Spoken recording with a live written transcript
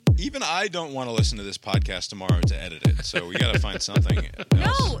Even I don't want to listen to this podcast tomorrow to edit it, so we got to find something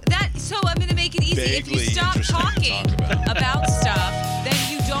else. So I'm going to make it easy. If you Vaguely stop interesting to talking talk about stuff,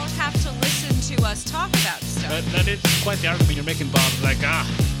 then you don't have to listen to us talk about stuff. That is quite the argument you're making, Bob. Like,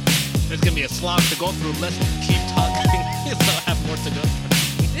 there's going to be a slog to go through. Let's keep talking. So I have more to go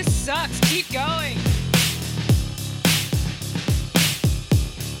through. This sucks. Keep going.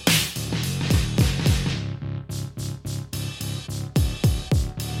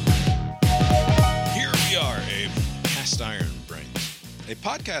 Here we are, Abe. Cast Iron Brains. A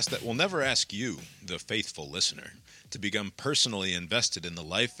podcast that will never ask you, the faithful listener, to become personally invested in the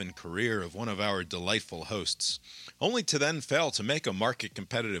life and career of one of our delightful hosts, only to then fail to make a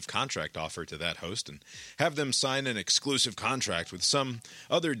market-competitive contract offer to that host and have them sign an exclusive contract with some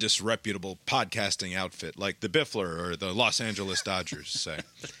other disreputable podcasting outfit like the Biffler or the Los Angeles Dodgers, say.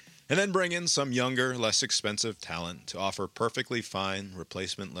 And then bring in some younger, less expensive talent to offer perfectly fine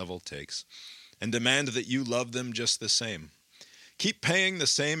replacement-level takes and demand that you love them just the same. Keep paying the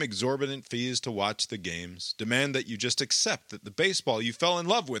same exorbitant fees to watch the games. Demand that you just accept that the baseball you fell in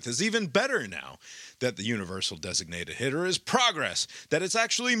love with is even better now, that the universal designated hitter is progress, that it's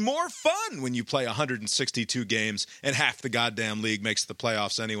actually more fun when you play 162 games and half the goddamn league makes the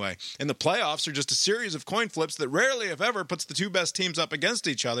playoffs anyway. And the playoffs are just a series of coin flips that rarely, if ever, puts the two best teams up against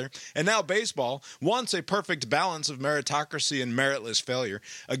each other. And now baseball, once a perfect balance of meritocracy and meritless failure,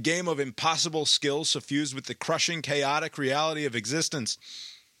 a game of impossible skill suffused with the crushing, chaotic reality of existence.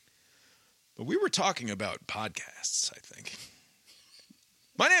 But we were talking about podcasts, I think.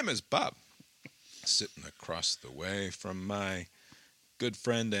 My name is Bob, sitting across the way from my good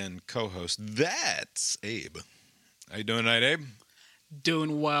friend and co-host, that's Abe. How you doing tonight, Abe?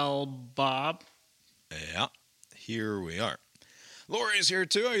 Doing well, Bob. Yeah, here we are. Lori's here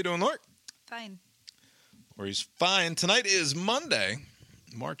too. How you doing, Lori? Fine. Lori's fine. Tonight is Monday,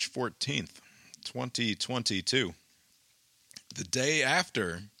 March 14th, 2022. The day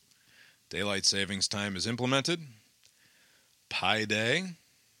after Daylight Savings Time is implemented. Pi Day.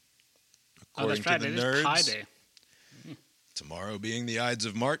 According That's right. to the It nerds. is Pi Day. Tomorrow being the Ides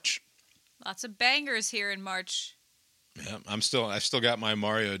of March. Lots of bangers here in March. Yeah, I've still got my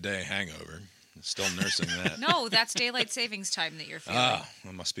Mario Day hangover. I'm still nursing that. No, that's daylight savings time that you're feeling.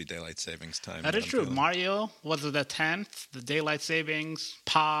 It must be Daylight Savings Time. That is true. Mario was the 10th, the Daylight Savings,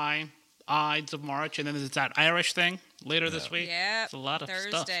 Pi, Ides of March, and then there's that Irish thing later this week. Yeah, it's a lot of Thursday.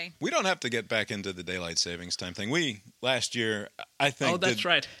 stuff. We don't have to get back into the Daylight Savings Time thing. We, last year, I think, that's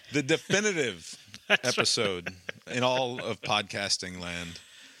right. The definitive episode in all of podcasting land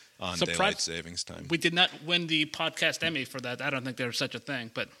on Daylight Savings Time. We did not win the podcast Emmy for that. I don't think there's such a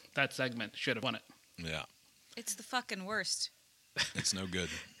thing, but that segment should have won it. Yeah. It's the fucking worst. It's no good.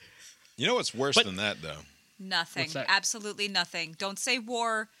 You know what's worse than that, though? Nothing. What's that? Absolutely nothing. Don't say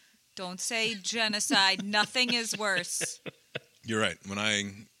war. Don't say genocide. Nothing is worse. You're right. When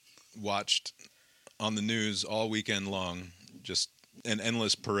I watched on the news all weekend long, just an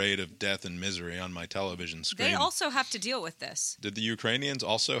endless parade of death and misery on my television screen. They also have to deal with this. Did the Ukrainians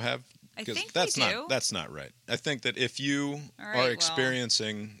also have? I think that's they do. That's not right. I think that if you are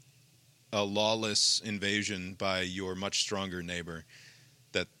experiencing a lawless invasion by your much stronger neighbor,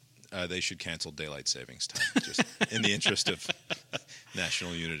 that they should cancel Daylight Savings Time, just in the interest of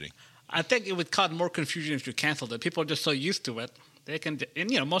national unity. I think it would cause more confusion if you canceled it. People are just so used to it. They can,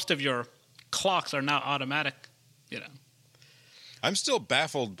 and most of your clocks are now automatic. I'm still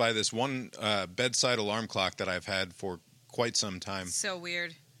baffled by this one bedside alarm clock that I've had for quite some time. So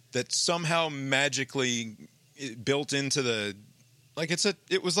weird. That somehow magically built into the,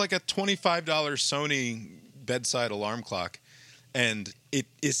 it was like a $25 Sony bedside alarm clock, and it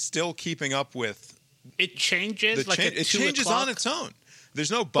is still keeping up with. It changes it changes on its own.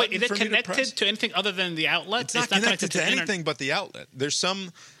 There's no button. Wait, is it for me to press. connected to anything other than the outlet? It's not connected to anything but the outlet. There's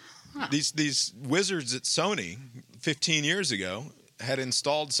some these wizards at Sony 15 years ago had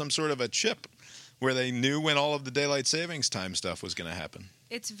installed some sort of a chip where they knew when all of the Daylight Savings Time stuff was going to happen.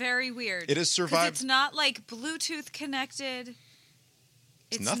 It's very weird. It has survived. It's not like Bluetooth connected.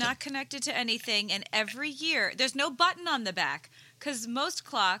 It's not connected to anything. And every year, there's no button on the back. Because most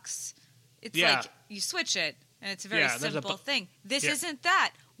clocks, it's like you switch it. And it's a very simple thing. This isn't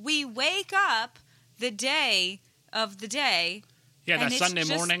that. We wake up the day of the day. Yeah, that Sunday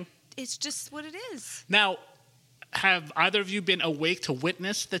morning. It's just what it is. Now, have either of you been awake to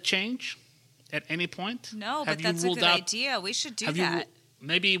witness the change at any point? No, but that's a good idea. We should do that.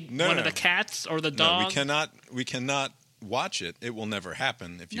 Maybe one of the cats or the dog? No, we cannot watch it. It will never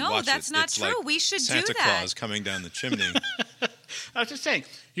happen if you watch it. No, that's not true. Like we should do Santa that. Claus coming down the chimney. I was just saying,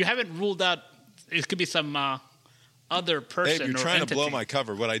 you haven't ruled out, it could be some other person. Babe, you're trying to blow my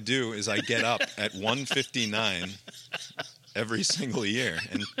cover. What I do is I get up at 1:59 every single year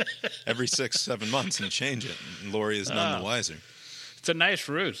and every 6-7 months and change it. And Lori is none the wiser. It's a nice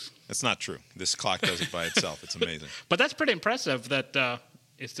ruse. That's not true. This clock does it by itself. It's amazing. But that's pretty impressive that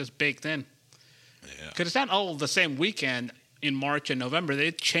it's just baked in. Yeah. Because it's not all the same weekend in March and November.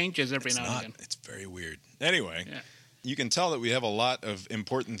 It changes every now and again. It's very weird. Anyway, you can tell that we have a lot of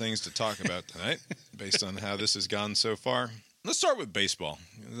important things to talk about tonight based on how this has gone so far. Let's start with baseball.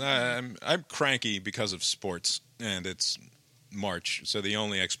 I'm cranky because of sports, and it's March, so the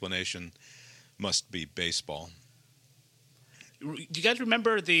only explanation must be baseball. Do you guys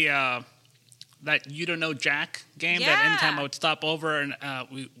remember the that You Don't Know Jack game? That anytime I would stop over and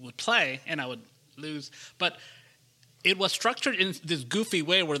we would play, and I would lose. But it was structured in this goofy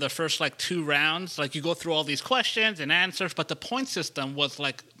way where the first, 2 rounds, you go through all these questions and answers, but the point system was,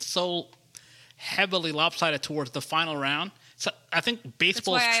 so heavily lopsided towards the final round. So I think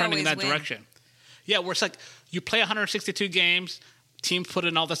baseball is trending in that direction. Yeah, where it's you play 162 games, teams put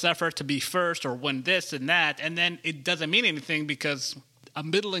in all this effort to be first or win this and that, and then it doesn't mean anything because a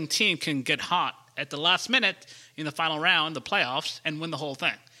middling team can get hot at the last minute in the final round, the playoffs, and win the whole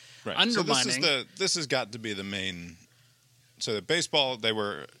thing. Right. Undermining. So this has got to be the main. So the baseball, they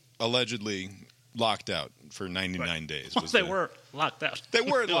were allegedly locked out for 99 days. Well, they were locked out. They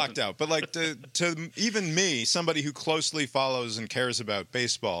were locked out. But to even me, somebody who closely follows and cares about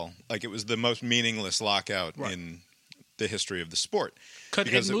baseball, it was the most meaningless lockout in the history of the sport. Could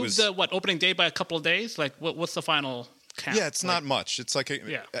it move the opening day by a couple of days? What's the final count? Yeah, it's not much. It's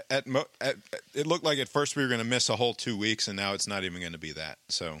it looked like at first we were going to miss a whole 2 weeks, and now it's not even going to be that.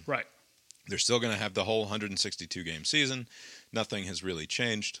 So they're still going to have the whole 162 game season. Nothing has really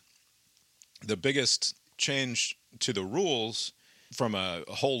changed. The biggest change to the rules from a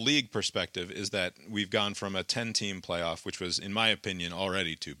whole league perspective is that we've gone from a 10-team playoff, which was, in my opinion,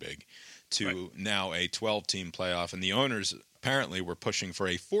 already too big, to now a 12-team playoff. And the owners apparently were pushing for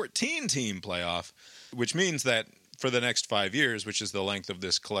a 14-team playoff, which means that for the next 5 years, which is the length of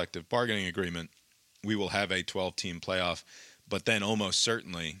this collective bargaining agreement, we will have a 12-team playoff. But then almost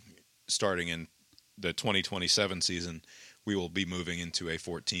certainly, starting in the 2027 season, we will be moving into a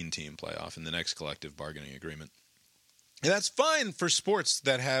 14-team playoff in the next collective bargaining agreement. And that's fine for sports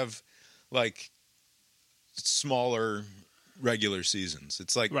that have, smaller regular seasons.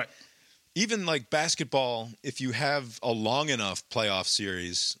 It's even basketball, if you have a long enough playoff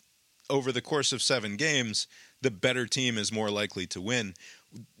series over the course of 7 games, the better team is more likely to win.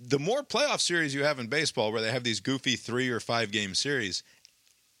 The more playoff series you have in baseball where they have these goofy 3 or 5 game series,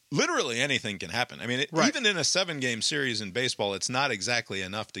 literally anything can happen. I mean, even in a 7-game series in baseball, it's not exactly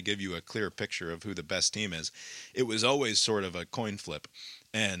enough to give you a clear picture of who the best team is. It was always sort of a coin flip.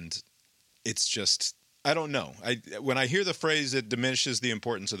 And it's just, I don't know. When I hear the phrase, it diminishes the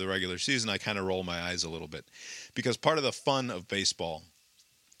importance of the regular season, I kind of roll my eyes a little bit. Because part of the fun of baseball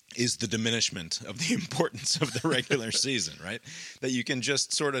is the diminishment of the importance of the regular season, right? That you can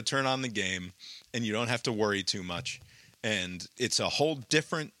just sort of turn on the game and you don't have to worry too much. And it's a whole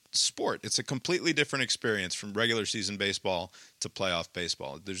different sport. It's a completely different experience from regular season baseball to playoff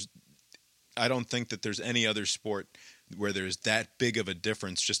baseball. I don't think that there's any other sport where there's that big of a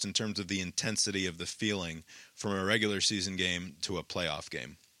difference just in terms of the intensity of the feeling from a regular season game to a playoff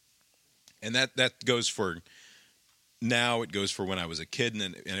game. And that goes for now, it goes for when I was a kid,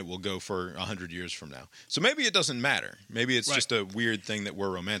 and it will go for 100 years from now. So maybe it doesn't matter. Maybe it's just a weird thing that we're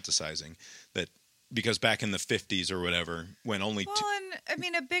romanticizing, that because back in the 50s or whatever, when only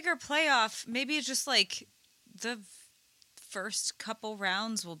a bigger playoff, maybe it's just the first couple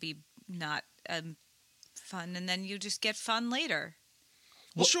rounds will be not fun, and then you just get fun later.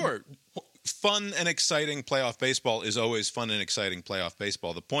 Well, sure. Fun and exciting playoff baseball is always fun and exciting playoff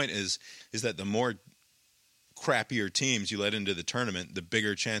baseball. The point is that the more crappier teams you let into the tournament, the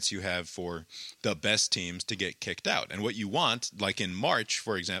bigger chance you have for the best teams to get kicked out. And what you want, like in March,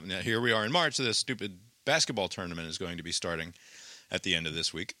 for example, now here we are in March, this stupid basketball tournament is going to be starting at the end of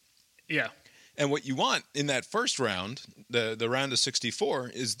this week. Yeah. And what you want in that first round, the round of 64,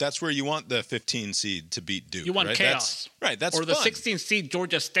 is that's where you want the 15 seed to beat Duke. You want chaos. That's or the fun. 16 seed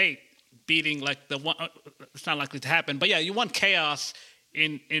Georgia State beating the one. It's not likely to happen. But yeah, you want chaos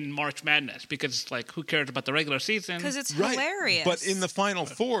in March Madness because who cares about the regular season? Because it's hilarious. But in the Final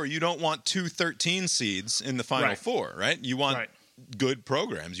Four, you don't want 2 13 seeds in the Final Four, right? You want good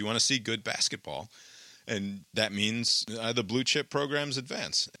programs. You want to see good basketball. And that means the blue chip programs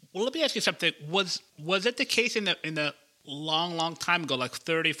advance. Well, let me ask you something. Was it the case in the long time ago,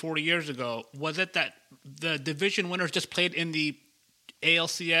 30, 40 years ago, was it that the division winners just played in the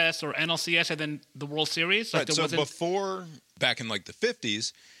ALCS or NLCS and then the World Series? Like, right. So before, back in like the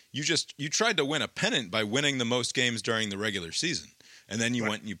 50s, you tried to win a pennant by winning the most games during the regular season. And then you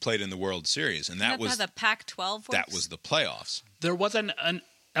went and you played in the World Series. And that was how the Pac-12 works? That was the playoffs. There wasn't an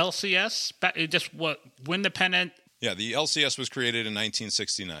LCS? It just win the pennant? Yeah, the LCS was created in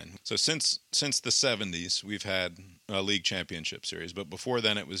 1969. So since the 70s, we've had a league championship series. But before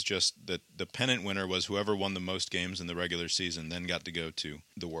then, it was just that the pennant winner was whoever won the most games in the regular season, then got to go to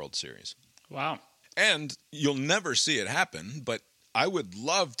the World Series. Wow. And you'll never see it happen, but I would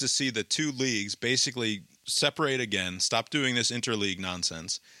love to see the two leagues basically separate again, stop doing this interleague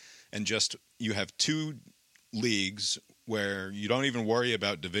nonsense, and just you have two leagues where you don't even worry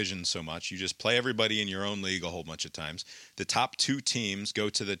about divisions so much. You just play everybody in your own league a whole bunch of times. The top two teams go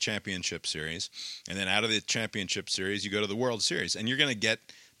to the championship series, and then out of the championship series, you go to the World Series. And you're going to get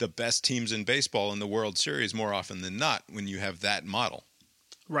the best teams in baseball in the World Series more often than not when you have that model.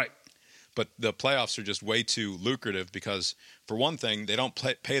 Right. But the playoffs are just way too lucrative because, for one thing, they don't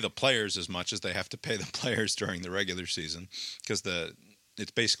pay the players as much as they have to pay the players during the regular season because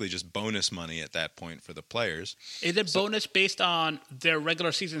it's basically just bonus money at that point for the players. Is it bonus based on their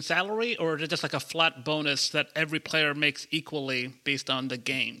regular season salary, or is it just like a flat bonus that every player makes equally based on the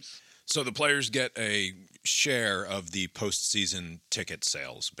games? So the players get a share of the postseason ticket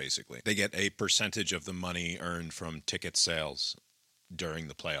sales, basically. They get a percentage of the money earned from ticket sales during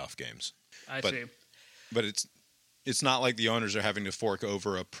the playoff games. I see. But it's not like the owners are having to fork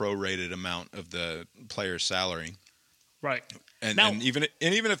over a prorated amount of the player's salary. Right. And even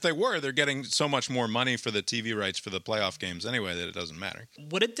if they were, they're getting so much more money for the TV rights for the playoff games anyway that it doesn't matter.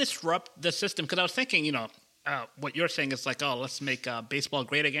 Would it disrupt the system? Because I was thinking, what you're saying is like, oh, let's make baseball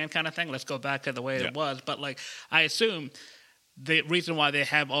great again kind of thing. Let's go back to the way it was. But like, I assume the reason why they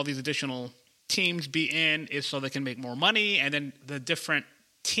have all these additional teams be in is so they can make more money, and then the different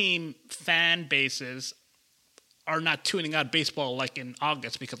team fan bases are not tuning out baseball like in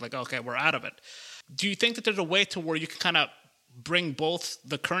August because like, okay, we're out of it. Do you think that there's a way to where you can kind of bring both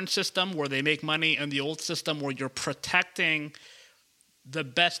the current system where they make money and the old system where you're protecting the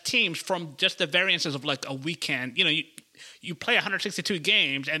best teams from just the variances of like a weekend? You play 162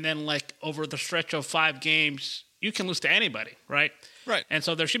 games and then like over the stretch of 5 games, you can lose to anybody, right? Right. And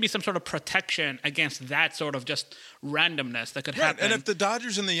so there should be some sort of protection against that sort of just randomness that could happen. And if the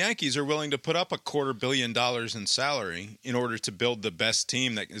Dodgers and the Yankees are willing to put up $250 million in salary in order to build the best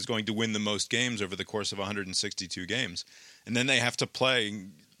team that is going to win the most games over the course of 162 games, and then they have to play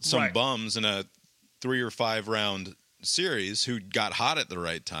some bums in a 3 or 5 round series who got hot at the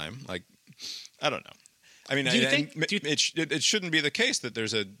right time, like, I don't know. I mean, it shouldn't be the case that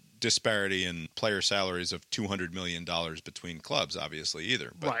there's a disparity in player salaries of $200 million between clubs, obviously,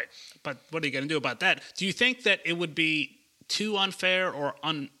 either. But. Right. But what are you going to do about that? Do you think that it would be too unfair or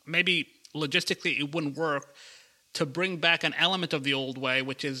maybe logistically it wouldn't work to bring back an element of the old way,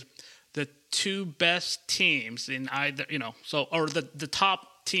 which is the 2 best teams in either, or the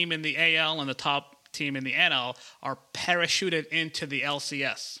top team in the AL and the top team in the NL are parachuted into the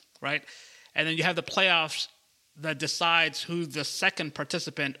LCS, right? And then you have the playoffs that decides who the second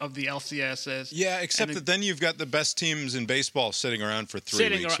participant of the LCS is. Yeah, except that then you've got the best teams in baseball sitting around for 3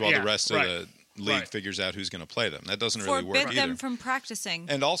 weeks while the rest of the league figures out who's going to play them. That doesn't really work either. Forbid them from practicing.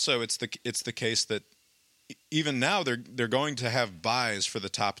 And also, it's the case that even now they're going to have buys for the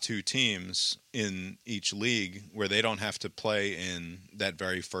top 2 teams in each league where they don't have to play in that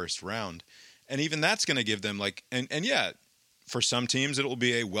very first round. And even that's going to give them for some teams, it will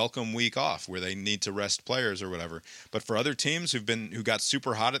be a welcome week off where they need to rest players or whatever. But for other teams who got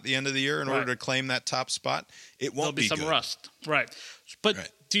super hot at the end of the year in order to claim that top spot, it won't be good. There'll be some rust, right?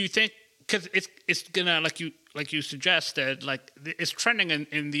 But do you think because it's gonna like you suggested, like it's trending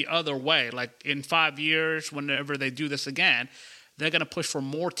in the other way? Like in 5 years, whenever they do this again, they're gonna push for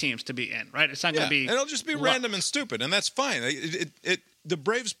more teams to be in, right? It's not gonna be. And it'll just be random and stupid, and that's fine. The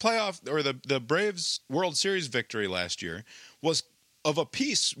Braves playoff or the Braves World Series victory last year was of a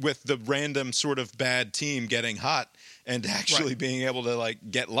piece with the random sort of bad team getting hot and actually being able to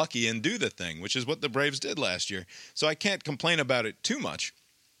like get lucky and do the thing, which is what the Braves did last year. So I can't complain about it too much.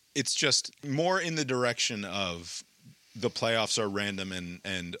 It's just more in the direction of the playoffs are random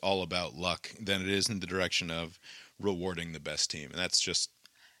and all about luck than it is in the direction of rewarding the best team. And that's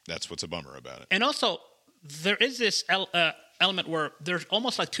what's a bummer about it. And also there is this element where there's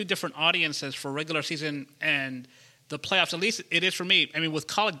almost like 2 different audiences for regular season and the playoffs. At least it is for me. I mean, with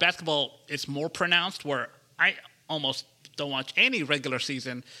college basketball, it's more pronounced where I almost don't watch any regular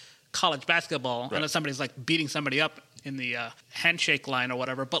season college basketball, right. unless somebody's like beating somebody up in the handshake line or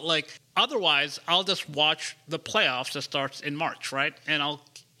whatever. But like otherwise, I'll just watch the playoffs that starts in March, right? And I'll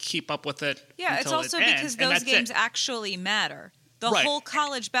keep up with it. Yeah, it's also because those games actually matter. The whole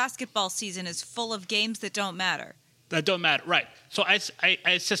college basketball season is full of games that don't matter. That don't matter, right? So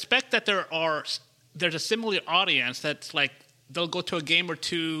I suspect that there's a similar audience that's like they'll go to a game or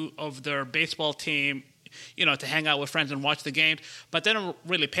two of their baseball team, to hang out with friends and watch the games, but they don't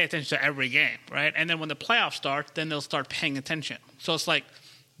really pay attention to every game, right? And then when the playoffs start, then they'll start paying attention. So it's like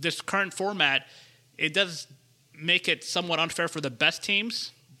this current format, it does make it somewhat unfair for the best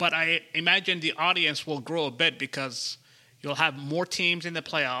teams, but I imagine the audience will grow a bit because you'll have more teams in the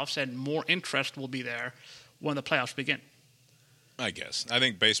playoffs and more interest will be there when the playoffs begin. I guess. I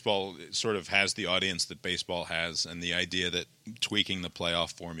think baseball sort of has the audience that baseball has, and the idea that tweaking the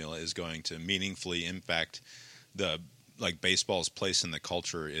playoff formula is going to meaningfully impact baseball's place in the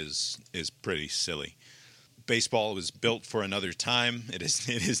culture is pretty silly. Baseball was built for another time. It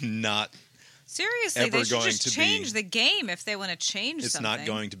is not. Seriously, they should just change the game if they want to change something. It's not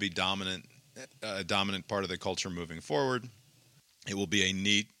going to be a dominant part of the culture moving forward. It will be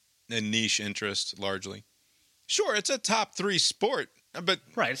a niche interest largely. Sure, it's a top 3 sport, but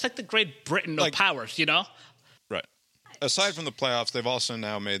right, it's like the Great Britain of powers, Right. Aside from the playoffs, they've also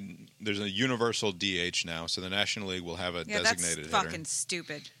now there's a universal DH now, so the National League will have a designated hitter. That's fucking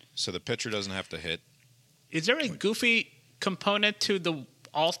stupid. So the pitcher doesn't have to hit. Is there a goofy component to the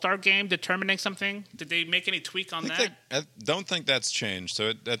All-Star game determining something? Did they make any tweak on that? I don't think that's changed,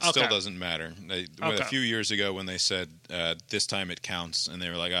 so that still doesn't matter. A few years ago when they said this time it counts, and they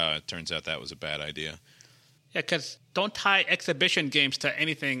were like, it turns out that was a bad idea. Yeah, because don't tie exhibition games to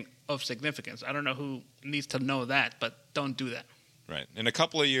anything of significance. I don't know who needs to know that, but don't do that. Right. In a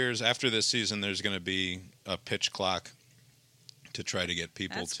couple of years after this season, there's going to be a pitch clock to try to get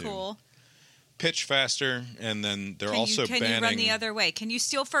people to pitch faster, and then they're also banning... Can you run the other way? Can you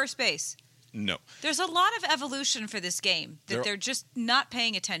steal first base? No. There's a lot of evolution for this game that they're just not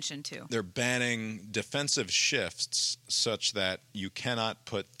paying attention to. They're banning defensive shifts such that you cannot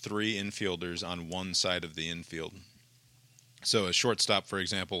put 3 infielders on one side of the infield. So a shortstop, for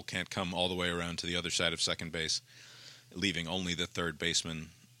example, can't come all the way around to the other side of second base, leaving only the third baseman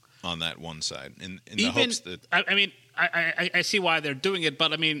on that one side. In the hopes that... I see why they're doing it,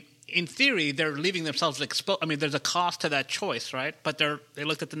 but in theory, they're leaving themselves exposed. There's a cost to that choice, right? But they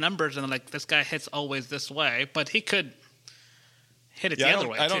looked at the numbers and they're like, this guy hits always this way, but he could hit it the other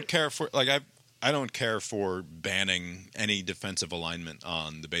way. I don't care for banning any defensive alignment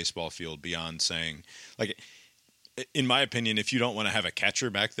on the baseball field beyond saying, in my opinion, if you don't want to have a catcher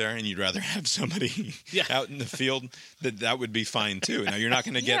back there and you'd rather have somebody out in the field, that would be fine too. Now you're not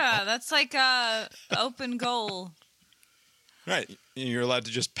going to get that's like open goal. Right. You're allowed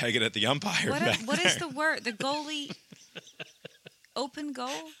to just peg it at the umpire. What is the word? The goalie? Open goal?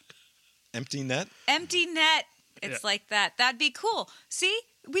 Empty net? Empty net. It's like that. That'd be cool. See?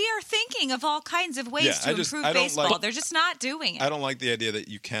 We are thinking of all kinds of ways to improve baseball. They're just not doing it. I don't like the idea that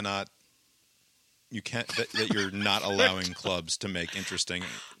that you're not allowing clubs to make interesting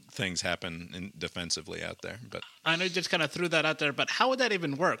things happen defensively out there. But I know you just kind of threw that out there, but how would that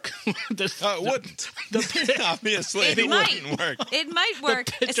even work? It wouldn't. Obviously, it wouldn't work. It might work,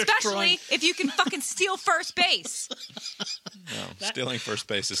 especially if you can fucking steal first base. No, stealing first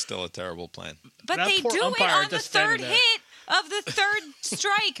base is still a terrible plan. But they do it on the third hit of the third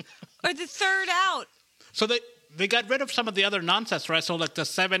strike or the third out. So they got rid of some of the other nonsense, right? So like the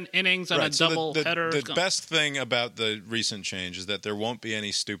 7 innings and a double header. The best thing about the recent change is that there won't be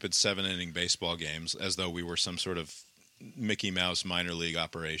any stupid 7-inning baseball games, as though we were some sort of Mickey Mouse minor league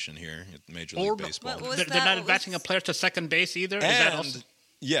operation here at Major League Baseball. They're not advancing a player to second base either? Is that also?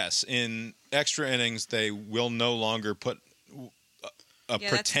 Yes, in extra innings, they will no longer put a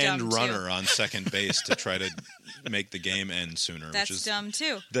pretend runner on second base to try to make the game end sooner. That's which is dumb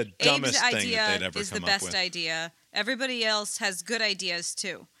too. The dumbest thing that they'd ever come up with. Is the best idea. Everybody else has good ideas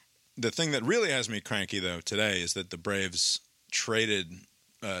too. The thing that really has me cranky though today is that the Braves traded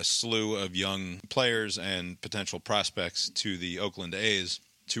a slew of young players and potential prospects to the Oakland A's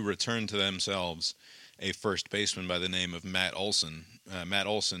to return to themselves a first baseman by the name of Matt Olson. Matt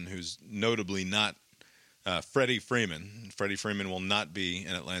Olson, who's notably not Freddie Freeman. Freddie Freeman will not be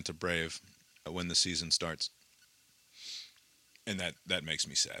an Atlanta Brave when the season starts. And that makes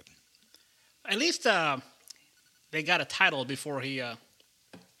me sad. At least they got a title before he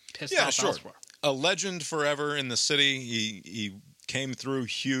pissed off elsewhere. A legend forever in the city. He came through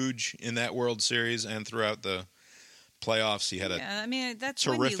huge in that World Series and throughout the playoffs. He had a that's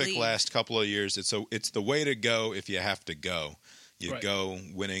terrific last couple of years. It's the way to go if you have to go. You go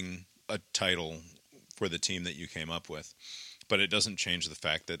winning a title for the team that you came up with. But it doesn't change the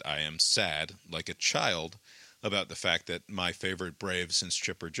fact that I am sad, like a child, about the fact that my favorite Brave since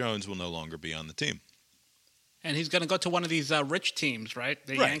Chipper Jones will no longer be on the team. And he's going to go to one of these rich teams, right?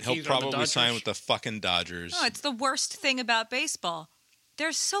 The right. Yankees. He'll probably or the sign with the fucking Dodgers. Oh, it's the worst thing about baseball.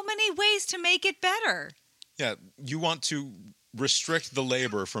 There's so many ways to make it better. Yeah, you want to restrict the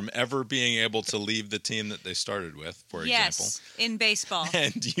labor from ever being able to leave the team that they started with, for example. Yes, in baseball.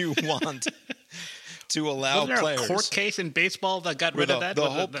 And you want to allow Wasn't there players. a court case in baseball that got rid of that? The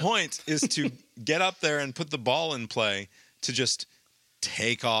whole point is to get up there and put the ball in play to just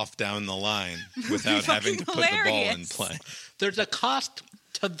take off down the line without having to put the ball in play. There's a cost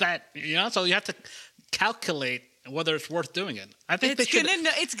to that, so you have to calculate whether it's worth doing it. I think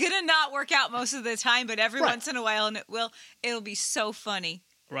it's gonna not work out most of the time, but every once in a while, and it'll be so funny.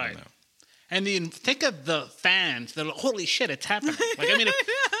 Right. And then think of the fans. They're like, holy shit, it's happening. If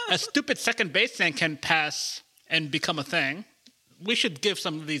a stupid second baseman can pass and become a thing, we should give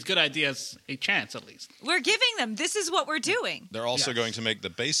some of these good ideas a chance at least. We're giving them. This is what we're doing. They're also going to make the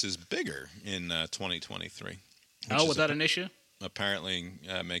bases bigger in 2023. Oh, was that an issue? Apparently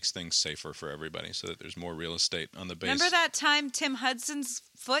makes things safer for everybody so that there's more real estate on the base. Remember that time Tim Hudson's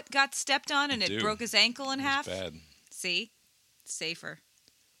foot got stepped on and it broke his ankle in half? Bad. See? It's safer.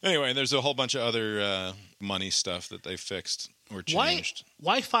 Anyway, there's a whole bunch of other money stuff that they fixed or changed.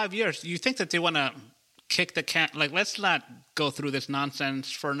 Why 5 years? You think that they want to kick the can? Let's not go through this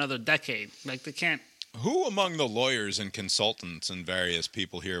nonsense for another decade. They can't. Who among the lawyers and consultants and various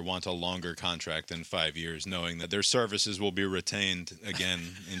people here want a longer contract than 5 years, knowing that their services will be retained again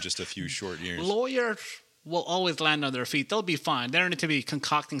in just a few short years? Lawyers will always land on their feet. They'll be fine. They don't need to be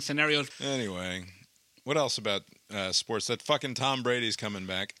concocting scenarios. Anyway, what else about sports? That fucking Tom Brady's coming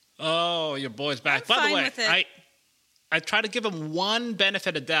back. Oh, your boy's back. By the way, I try to give him one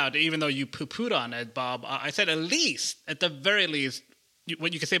benefit of doubt, even though you poo-pooed on it, Bob. I said at the very least,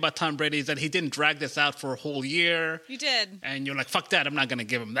 what you can say about Tom Brady is that he didn't drag this out for a whole year. You did. And you're like, fuck that, I'm not going to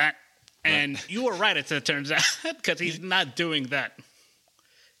give him that. And you were right, as it turns out, because he's not doing that.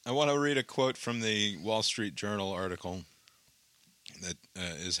 I want to read a quote from the Wall Street Journal article that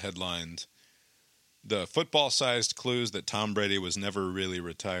is headlined, "The football-sized clues that Tom Brady was never really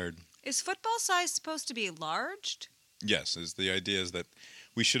retired." Is football size supposed to be enlarged? Yes, the idea is that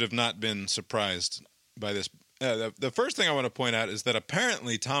we should have not been surprised by this. The first thing I want to point out is that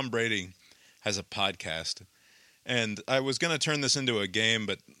apparently Tom Brady has a podcast. And I was going to turn this into a game,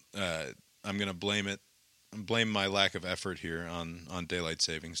 but I'm going to blame my lack of effort here on daylight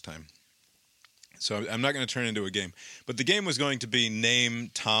savings time. So I'm not going to turn it into a game. But the game was going to be Name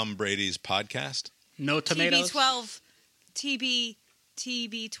Tom Brady's Podcast. No tomatoes?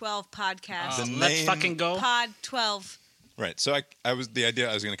 TB12 podcast. Let's fucking go. Pod 12. Right. So I was going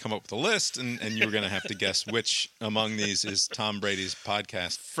to come up with a list, and you were going to have to guess which among these is Tom Brady's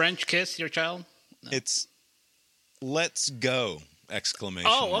podcast. French kiss your child? No. It's Let's Go! !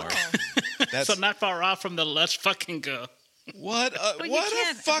 Oh, okay. That's, so not far off from the Let's fucking go. What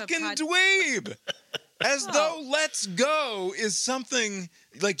a fucking dweeb! As though Let's Go is something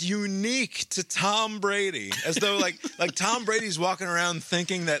like unique to Tom Brady. As though like Tom Brady's walking around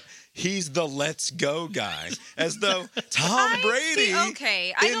thinking that he's the Let's Go guy. As though Tom Brady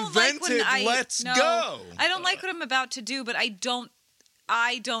invented Let's Go. I don't like what I'm about to do, but I don't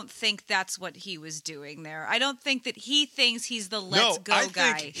think that's what he was doing there. I don't think that he thinks he's the Let's Go guy.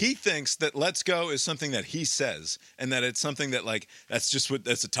 I think he thinks that Let's Go is something that he says, and that it's something that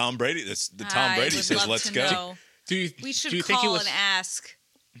that's a Tom Brady. That's the Tom Brady says Let's Go. We should call and ask.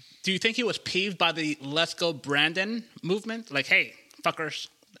 Do you think he was peeved by the Let's Go Brandon movement? Like, hey, fuckers,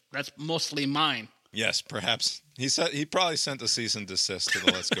 that's mostly mine. Yes, perhaps. He probably sent a cease and desist to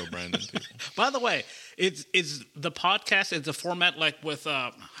the Let's Go Brandon people. By the way, is the podcast, is the format like with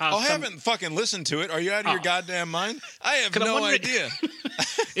how I haven't fucking listened to it. Are you out of your goddamn mind? I have no idea.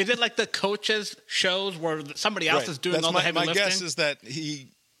 Is it like the coaches' shows where somebody else is doing all the heavy lifting? My guess is that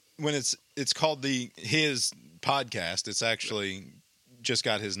when it's called his podcast, it's actually just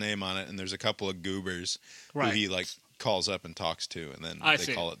got his name on it, and there's a couple of goobers who he calls up and talks to, and then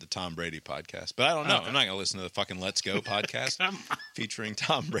they call it the Tom Brady podcast. But I don't know. Okay. I'm not going to listen to the fucking Let's Go podcast featuring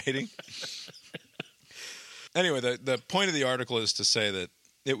Tom Brady. Anyway, the point of the article is to say that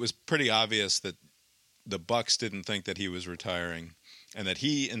it was pretty obvious that the Bucs didn't think that he was retiring, and that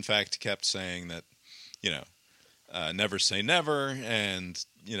he, in fact, kept saying that, never say never, and,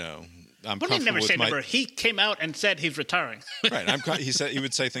 I'm comfortable with never say never. He came out and said he's retiring. Right. He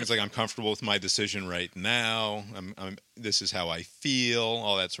would say things like, "I'm comfortable with my decision right now. This is how I feel,"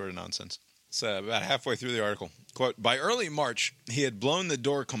 all that sort of nonsense. It's about halfway through the article. Quote, by early March, he had blown the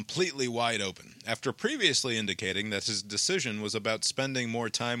door completely wide open. After previously indicating that his decision was about spending more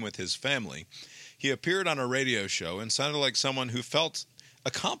time with his family, he appeared on a radio show and sounded like someone who felt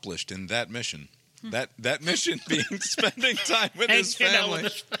accomplished in that mission. That mission being spending time with his family.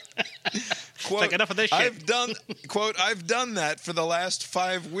 Quote, like, enough of this shit. I've done that for the last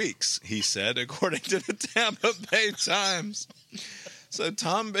 5 weeks, he said, according to the Tampa Bay Times. So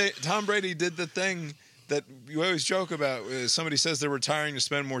Tom Brady did the thing that you always joke about. Somebody says they're retiring to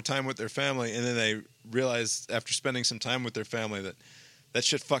spend more time with their family, and then they realize after spending some time with their family that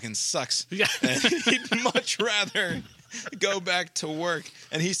shit fucking sucks. Yeah. And he'd much rather go back to work.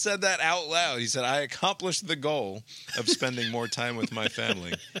 And he said that out loud. He said, I accomplished the goal of spending more time with my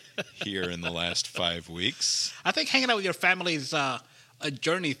family here in the last 5 weeks. I think hanging out with your family is a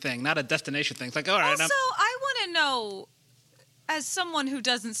journey thing, not a destination thing. It's like, all right. Also, I want to know, as someone who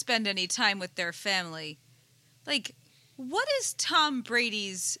doesn't spend any time with their family, like, what does Tom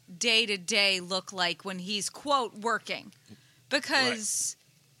Brady's day-to-day look like when he's, quote, working? Because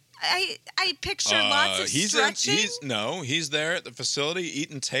I picture lots of stretching. He's there at the facility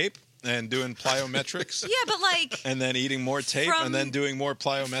eating tape and doing plyometrics. Yeah, but like... And then eating more tape and then doing more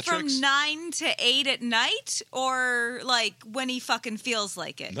plyometrics. From 9 to 8 at night? Or like when he fucking feels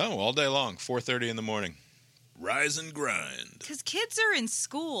like it? No, all day long, 4:30 in the morning. Rise and grind. Because kids are in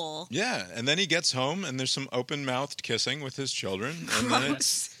school. Yeah, and then he gets home and there's some open-mouthed kissing with his children. And then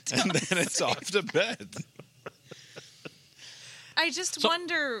it's off to bed. I just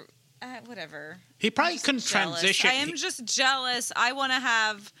wonder, whatever. He probably couldn't transition. I am just jealous. I want to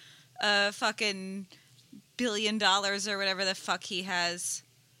have a fucking $1 billion or whatever the fuck he has.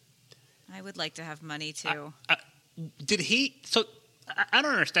 I would like to have money too. Did he? So I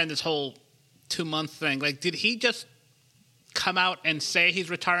don't understand this whole 2-month thing. Like, did he just come out and say he's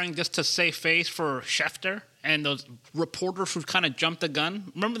retiring just to save face for Schefter and those reporters who kind of jumped the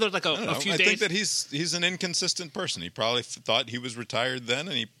gun? Remember, there's like a few days. I think that he's an inconsistent person. He probably thought he was retired then,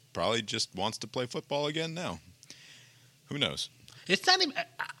 and he probably just wants to play football again now. Who knows? It's not even.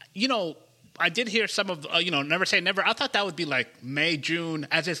 I did hear some of never say never. I thought that would be like May, June,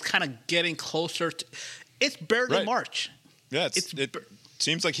 as it's kind of getting closer to. It's barely March. Yeah, it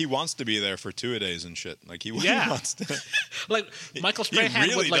seems like he wants to be there for two-a-days and shit. Like he wants to. Like Michael Strahan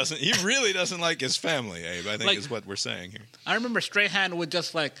He really doesn't like his family, Abe. I think is what we're saying here. I remember Strahan would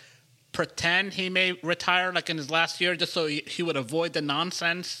just like pretend he may retire like in his last year, just so he would avoid the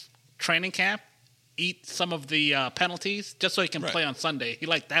nonsense training camp, eat some of the penalties, just so he can play on Sunday. He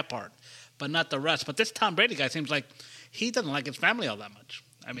liked that part, but not the rest. But this Tom Brady guy seems like he doesn't like his family all that much.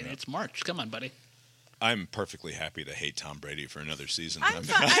 I mean, it's March. Come on, buddy. I'm perfectly happy to hate Tom Brady for another season. I don't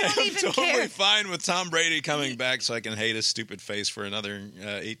even totally care. fine with Tom Brady coming back so I can hate his stupid face for another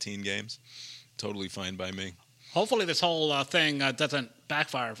 18 games. Totally fine by me. Hopefully this whole thing doesn't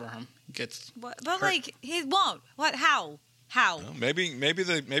backfire for him. But like he won't. What? How? Well, maybe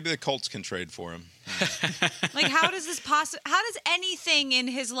the Colts can trade for him. Like how does this How does anything in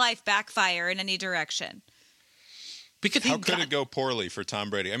his life backfire in any direction? Because how could it go poorly for Tom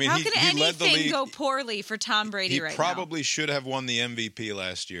Brady? I mean, how he could led the league. anything go poorly for Tom Brady right now? He probably should have won the MVP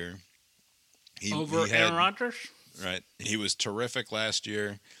last year. Over Aaron Rodgers? Right. He was terrific last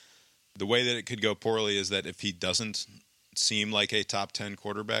year. The way that it could go poorly is that if he doesn't seem like a top 10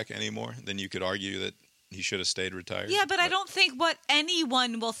 quarterback anymore, then you could argue that he should have stayed retired. Yeah, but I don't think what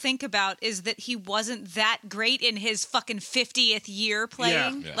anyone will think about is that he wasn't that great in his fucking 50th year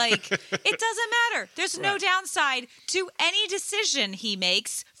playing. Yeah. Like, it doesn't matter. There's no downside to any decision he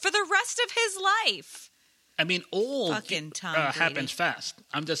makes for the rest of his life. I mean, old fucking Tom happens fast.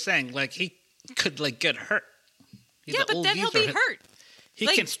 I'm just saying, like, he could, like, get hurt. But then he'll be hurt. He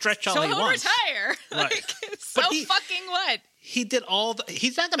can stretch all he wants. So he'll retire. Right. Like, fucking what? He did all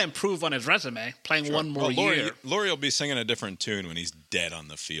he's not going to improve on his resume playing one more year. Lori will be singing a different tune when he's dead on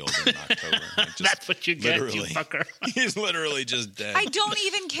the field in October. That's what you get, you fucker. He's literally just dead. I don't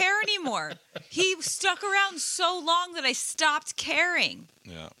even care anymore. He stuck around so long that I stopped caring.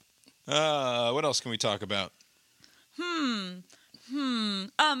 Yeah. What else can we talk about? The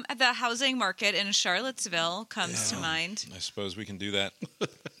housing market in Charlottesville comes to mind. I suppose we can do that.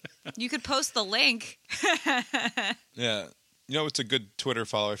 You could post the link. Yeah. You know, it's a good Twitter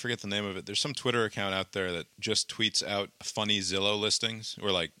follow. I forget the name of it. There's some Twitter account out there that just tweets out funny Zillow listings or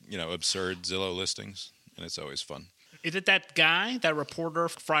absurd Zillow listings. And it's always fun. Is it that guy, that reporter,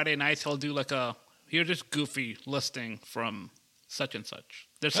 Friday nights, he'll do like here's this goofy listing from such and such.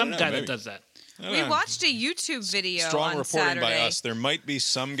 There's some guy that does that. We watched a YouTube video Strong on reporting Saturday. by us. There might be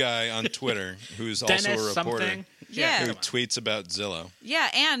some guy on Twitter who's also a reporter. Yeah. Who tweets about Zillow. Yeah,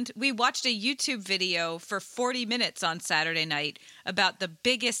 and we watched a YouTube video for 40 minutes on Saturday night about the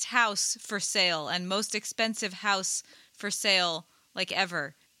biggest house for sale and most expensive house for sale like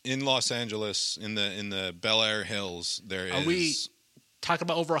ever. In Los Angeles, in the Bel Air Hills, there is... Are we talking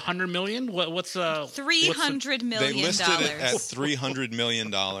about over $100 million? What's $300 million. They listed it at $300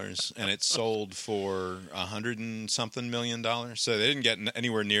 million, and it sold for $100 and something million. So they didn't get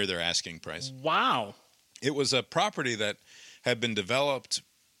anywhere near their asking price. Wow. It was a property that had been developed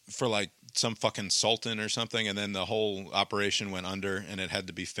for like some fucking sultan or something, and then the whole operation went under, and it had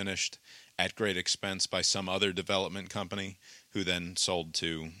to be finished at great expense by some other development company who then sold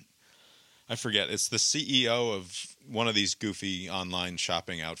to... I forget. It's the CEO of one of these goofy online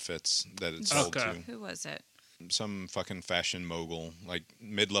shopping outfits that it sold to. Who was it? Some fucking fashion mogul, like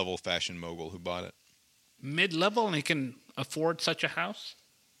mid-level fashion mogul who bought it. Mid-level, and he can afford such a house?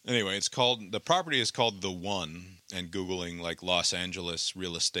 Anyway, the property is called The One, and Googling like Los Angeles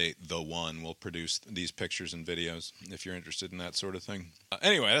real estate The One will produce these pictures and videos if you're interested in that sort of thing.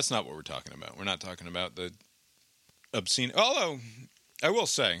 Anyway, that's not what we're talking about. We're not talking about the obscene... Although... I will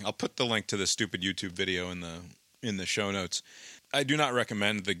say, I'll put the link to the stupid YouTube video in the show notes. I do not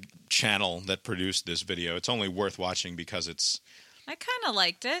recommend the channel that produced this video. It's only worth watching because it's... I kind of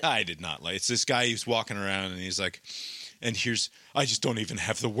liked it. I did not like it. It's this guy who's walking around and he's like, and I just don't even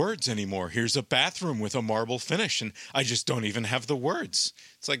have the words anymore. Here's a bathroom with a marble finish and I just don't even have the words.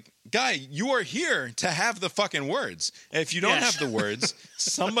 It's like, guy, you are here to have the fucking words. And if you don't have the words,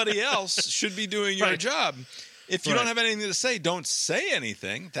 somebody else should be doing your job. If you don't have anything to say, don't say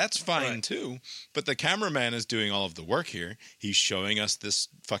anything. That's fine, too. But the cameraman is doing all of the work here. He's showing us this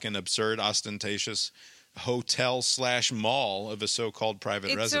fucking absurd, ostentatious hotel/mall of a so-called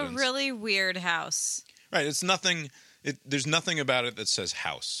private residence. It's a really weird house. Right. It's nothing... there's nothing about it that says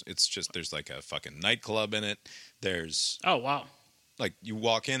house. It's just there's like a fucking nightclub in it. There's... Oh, wow. Like, you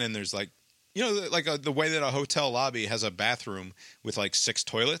walk in and there's like... You know, like the way that a hotel lobby has a bathroom with like 6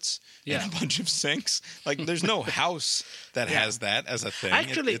 toilets and a bunch of sinks. Like, there's no house that has that as a thing.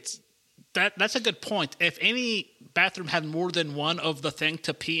 Actually, that's a good point. If any bathroom had more than one of the thing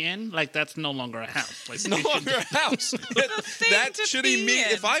to pee in, like that's no longer a house. Like, it's no longer a house. That should mean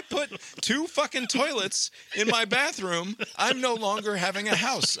if I put 2 fucking toilets in my bathroom, I'm no longer having a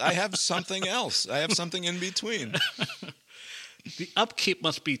house. I have something else. I have something in between. The upkeep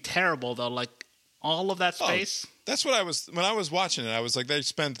must be terrible, though. Like all of that space. That's what when I was watching it. I was like,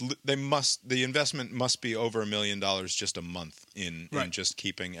 the investment must be over $1 million just a month in just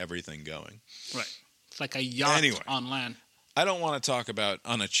keeping everything going. Right. It's like a yacht on land. I don't want to talk about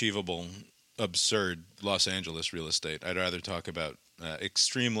unachievable, absurd Los Angeles real estate. I'd rather talk about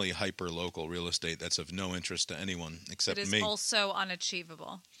extremely hyper-local real estate that's of no interest to anyone except me. It is also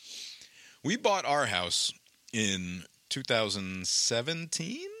unachievable. We bought our house in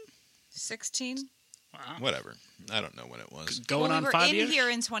 2017? 16? Wow. Whatever. I don't know when it was. Going on 5 years? We were in here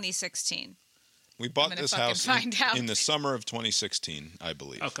in 2016. We bought this house in the summer of 2016, I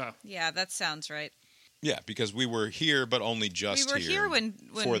believe. Okay. Yeah, that sounds right. Yeah, because we were here, but only just here. We were here when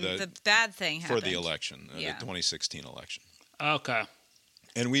the bad thing happened. For the election, the 2016 election. Okay.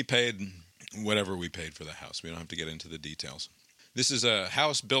 And we paid whatever we paid for the house. We don't have to get into the details. This is a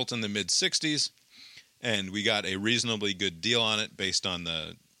house built in the mid-'60s. And we got a reasonably good deal on it based on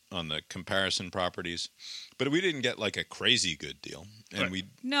the comparison properties. But we didn't get like a crazy good deal. And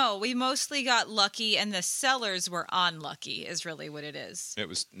we mostly got lucky, and the sellers were unlucky is really what it is. It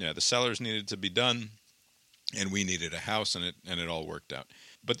was the sellers needed to be done, and we needed a house, and it all worked out.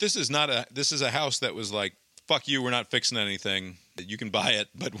 But this is a house that was like, fuck you, we're not fixing anything. You can buy it,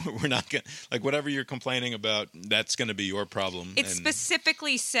 but we're not going to... Like, whatever you're complaining about, that's going to be your problem. It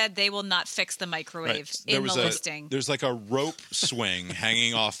specifically said they will not fix the microwave in the listing. There's like a rope swing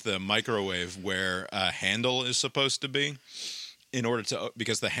hanging off the microwave where a handle is supposed to be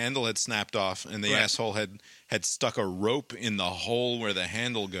because the handle had snapped off, and the asshole had stuck a rope in the hole where the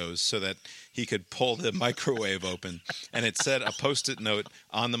handle goes so that he could pull the microwave open. And it said, a Post-it note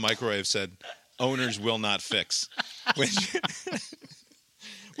on the microwave said... Owners will not fix,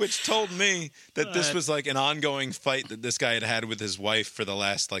 which told me that this was like an ongoing fight that this guy had with his wife for the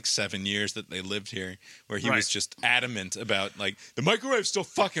last like 7 years that they lived here, where he was just adamant about like, the microwave still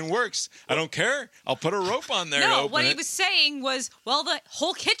fucking works. I don't care. I'll put a rope on there to open what it. he was saying was, well, the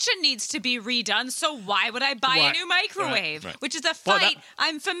whole kitchen needs to be redone, so why would I buy a new microwave? Right. Which is a fight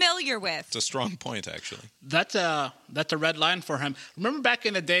I'm familiar with. It's a strong point, actually. That's a red line for him. Remember back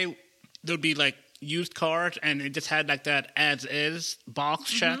in the day, there'd be like used cars, and it just had like that as is box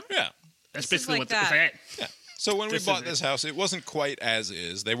check. Yeah, that's basically what that. Yeah. So when we bought this house, it wasn't quite as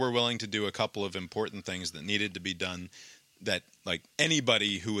is. They were willing to do a couple of important things that needed to be done that, like,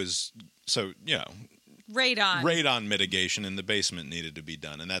 anybody who was, so, you know, radon mitigation in the basement needed to be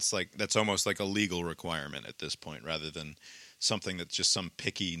done. And that's almost like a legal requirement at this point, rather than something that just some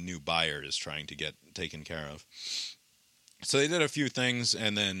picky new buyer is trying to get taken care of. So they did a few things,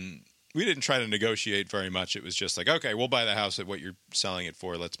 and then we didn't try to negotiate very much. It was just like, okay, we'll buy the house at what you're selling it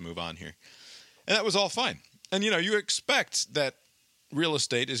for. Let's move on here. And that was all fine. And, you know, you expect that real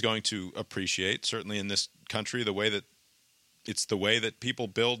estate is going to appreciate, certainly in this country, the way that people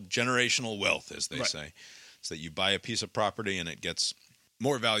build generational wealth, as they say. So that you buy a piece of property and it gets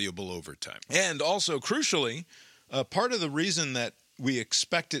more valuable over time. And also, crucially, part of the reason that we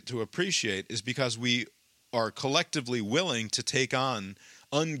expect it to appreciate is because we are collectively willing to take on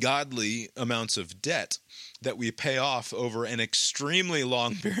ungodly amounts of debt that we pay off over an extremely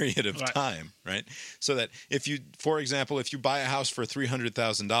long period of time, right? So that if you, for example, if you buy a house for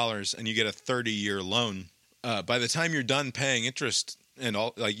 $300,000 and you get a 30-year loan, by the time you're done paying interest and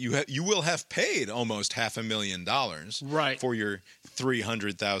all, like you will have paid almost $500,000 for your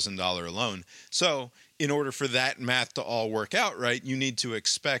 $300,000 loan. So in order for that math to all work out right, you need to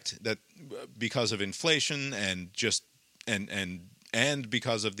expect that because of inflation and just and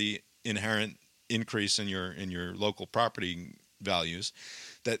because of the inherent increase in your local property values,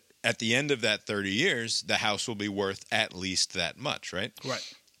 that at the end of that 30 years, the house will be worth at least that much, right?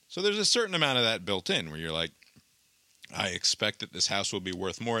 Right. So there's a certain amount of that built in where you're like, I expect that this house will be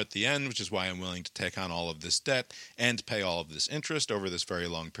worth more at the end, which is why I'm willing to take on all of this debt and pay all of this interest over this very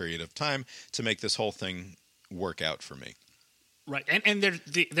long period of time to make this whole thing work out for me. Right. And there's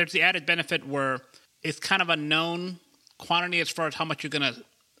the added benefit where it's kind of a known quantity as far as how much you're going to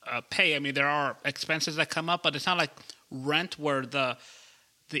pay. I mean, there are expenses that come up, but it's not like rent where the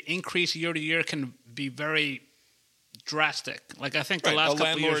increase year to year can be very drastic. Like I think the last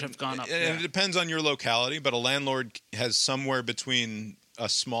couple of years have gone up. And it depends on your locality, but a landlord has somewhere between a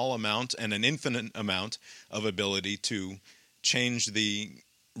small amount and an infinite amount of ability to change the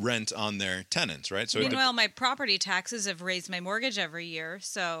rent on their tenants, right? So meanwhile, my property taxes have raised my mortgage every year,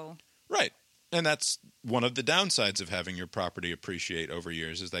 so... Right. And that's one of the downsides of having your property appreciate over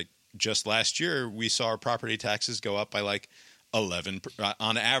years is like just last year we saw our property taxes go up by like 11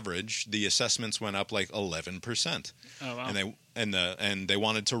 on average. The assessments went up like 11%. Oh wow! And they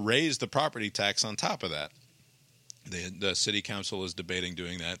wanted to raise the property tax on top of that. The city council is debating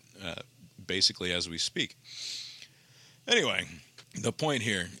doing that basically as we speak. Anyway, the point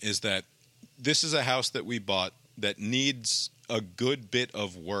here is that this is a house that we bought that needs a good bit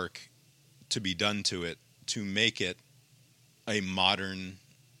of work to be done to it to make it a modern,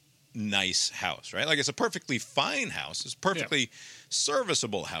 nice house, right? Like it's a perfectly fine house. It's a perfectly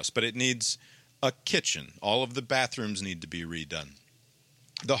serviceable house, but it needs a kitchen. All of the bathrooms need to be redone.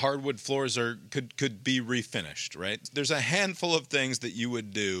 The hardwood floors could be refinished, right? There's a handful of things that you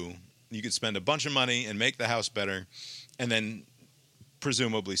would do. You could spend a bunch of money and make the house better and then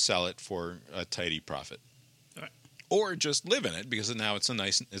presumably sell it for a tidy profit. Or just live in it because now it's a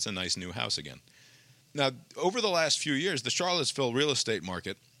nice new house again. Now, over the last few years, the Charlottesville real estate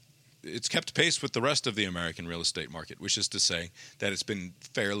market, it's kept pace with the rest of the American real estate market, which is to say that it's been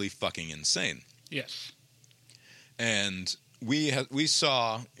fairly fucking insane. Yes. And we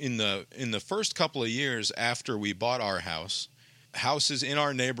saw in the first couple of years after we bought our house, houses in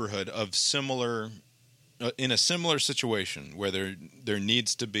our neighborhood of in a similar situation where there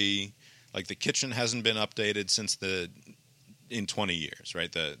needs to be. Like the kitchen hasn't been updated since in 20 years,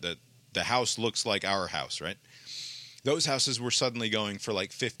 right? The house looks like our house, right? Those houses were suddenly going for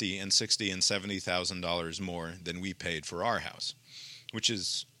like $50,000 and $60,000 and $70,000 more than we paid for our house, which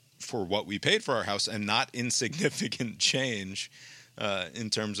is for what we paid for our house and not insignificant change in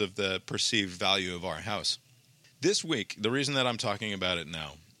terms of the perceived value of our house. This week, the reason that I'm talking about it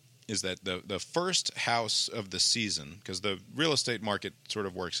now is that the first house of the season, because the real estate market sort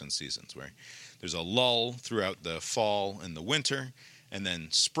of works in seasons where there's a lull throughout the fall and the winter, and then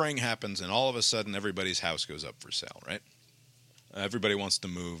spring happens, and all of a sudden everybody's house goes up for sale, right? Everybody wants to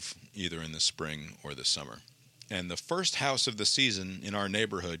move either in the spring or the summer. And the first house of the season in our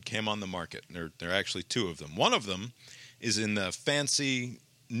neighborhood came on the market. There are actually two of them. One of them is in the fancy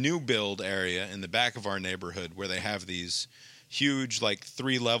new build area in the back of our neighborhood where they have these huge, like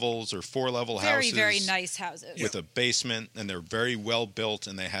 3 levels or 4 level houses. Very, very nice houses. With a basement, and they're very well built,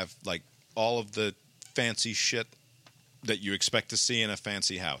 and they have like all of the fancy shit that you expect to see in a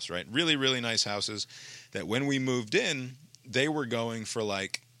fancy house, right? Really, really nice houses that when we moved in, they were going for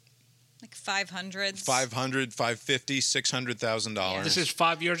like $500, $550,000, $600,000. This is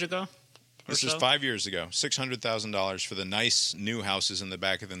 5 years ago? This is 5 years ago. $600,000 for the nice new houses in the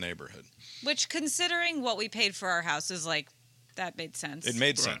back of the neighborhood. Which, considering what we paid for our house, is like, that made sense. It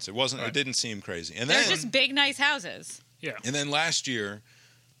made sense. It wasn't. It didn't seem crazy. And they're just big, nice houses. Yeah. And then last year,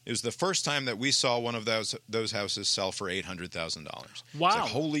 it was the first time that we saw one of those houses sell for $800,000. Wow! Like,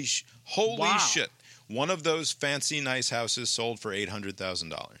 holy shit! One of those fancy, nice houses sold for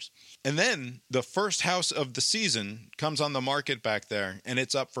 $800,000. And then the first house of the season comes on the market back there, and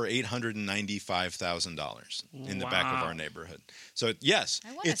it's up for $895,000 in the back of our neighborhood. So, yes.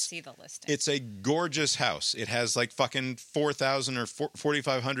 I want to see the listing. It's a gorgeous house. It has like fucking 4,000 or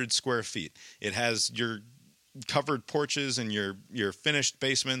 4,500 square feet. It has your covered porches and your finished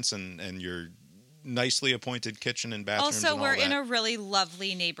basements and your nicely appointed kitchen and bathrooms. Also, and all we're that. in a really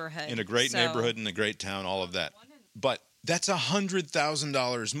lovely neighborhood. In a great neighborhood, in a great town, all of that. But that's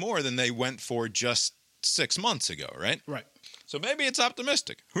 $100,000 more than they went for just 6 months ago, right? Right. So maybe it's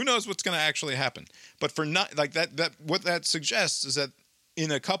optimistic. Who knows what's going to actually happen? But for not like that, what that suggests is that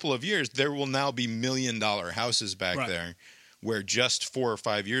in a couple of years there will now be $1 million houses back there, where just 4 or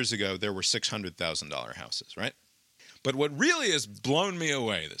 5 years ago there were $600,000 houses, right? But what really has blown me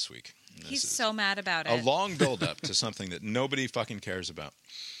away this week. He's so mad about it. A long build-up to something that nobody fucking cares about.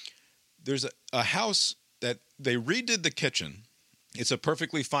 There's a house that they redid the kitchen. It's a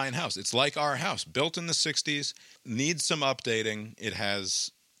perfectly fine house. It's like our house, built in the 60s, needs some updating. It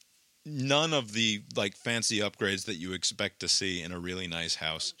has none of the like fancy upgrades that you expect to see in a really nice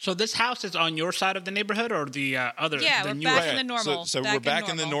house. So this house is on your side of the neighborhood or the other? Yeah, the we're back in the normal. So we're back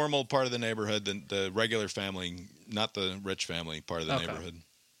in the normal part of the neighborhood, the regular family, not the rich family part of the neighborhood.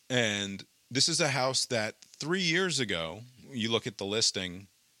 And this is a house that 3 years ago, you look at the listing,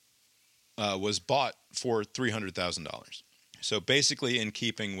 was bought for $300,000. So basically in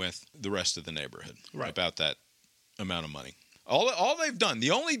keeping with the rest of the neighborhood, about that amount of money. All they've done,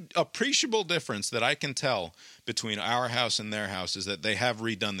 the only appreciable difference that I can tell between our house and their house is that they have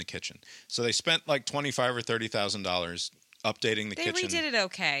redone the kitchen. So they spent like $25,000 or $30,000 updating the kitchen. They redid it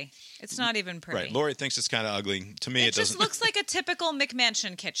okay. It's not even pretty. Right. Lori thinks it's kind of ugly. To me, it doesn't. It just looks like a typical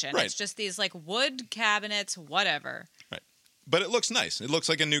McMansion kitchen. Right. It's just these like wood cabinets, whatever. Right. But it looks nice. It looks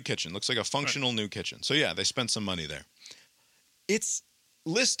like a new kitchen. It looks like a functional new kitchen. So yeah, they spent some money there. It's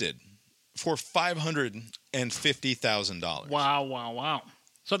listed for $550,000. Wow.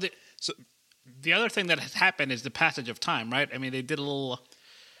 So the other thing that has happened is the passage of time, right? I mean, they did a little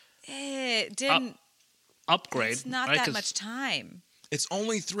It didn't upgrade. It's not that much time. It's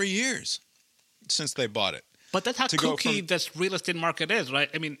only 3 years since they bought it. But that's how kooky this real estate market is, right?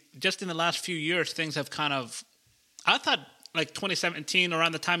 I mean, just in the last few years, things have kind of... I thought, like 2017,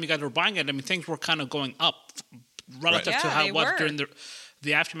 around the time you guys were buying it, I mean, things were kind of going up relative to how it was during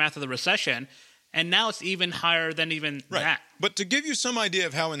the aftermath of the recession. And now it's even higher than even that. But to give you some idea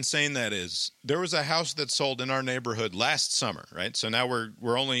of how insane that is, there was a house that sold in our neighborhood last summer, right? So now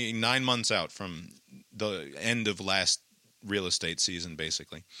we're only 9 months out from the end of last real estate season,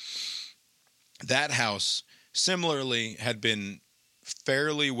 basically. That house similarly had been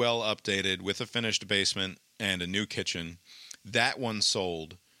fairly well updated with a finished basement and a new kitchen. That one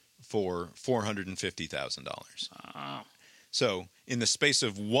sold for $450,000. Wow. So in the space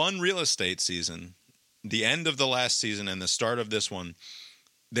of one real estate season, the end of the last season and the start of this one,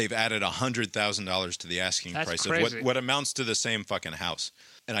 they've added $100,000 to the asking price of what amounts to the same fucking house.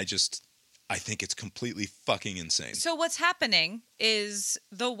 And I think it's completely fucking insane. So what's happening is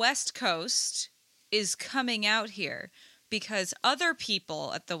the West Coast is coming out here because other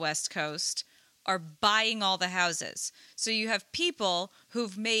people at the West Coast are buying all the houses. So you have people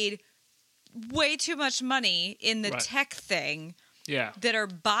who've made way too much money in the tech thing that are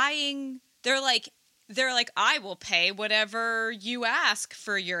buying. They're like, I will pay whatever you ask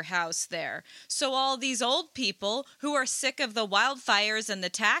for your house there. So all these old people who are sick of the wildfires and the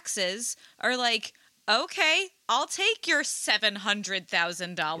taxes are like, okay, I'll take your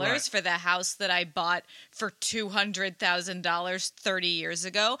 $700,000 for the house that I bought for $200,000 30 years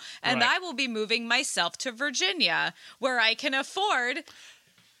ago, and I will be moving myself to Virginia, where I can afford,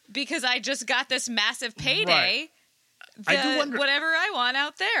 because I just got this massive payday, I do wonder, whatever I want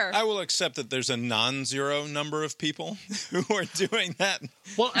out there. I will accept that there's a non-zero number of people who are doing that.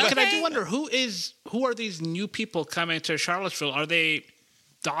 Well, I do wonder, who are these new people coming to Charlottesville? Are they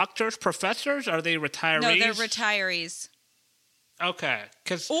doctors, professors? Are they retirees? No, they're retarees. Okay.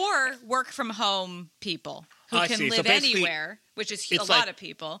 Or work from home people who can live anywhere, which is a lot of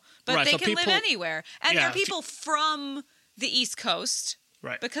people. But they can live anywhere. And they're people from the East Coast.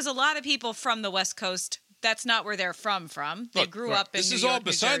 Right. Because a lot of people from the West Coast, that's not where they're from. They grew up in New York,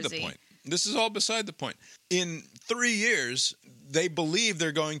 New Jersey. This is all beside the point. In 3 years, they believe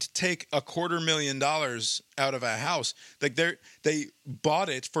they're going to take $250,000 out of a house. Like they bought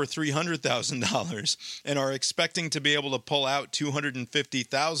it for $300,000 and are expecting to be able to pull out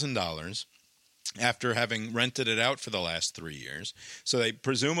 $250,000 after having rented it out for the last 3 years. So they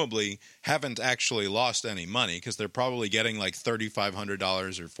presumably haven't actually lost any money because they're probably getting like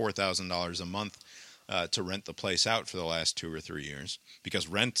 $3,500 or $4,000 a month to rent the place out for the last 2 or 3 years, because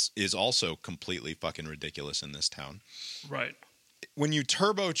rent is also completely fucking ridiculous in this town. Right. When you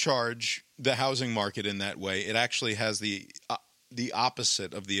turbocharge the housing market in that way, it actually has the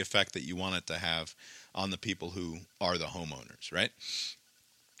opposite of the effect that you want it to have on the people who are the homeowners, right?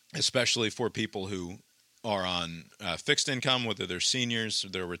 Especially for people who are on fixed income, whether they're seniors, or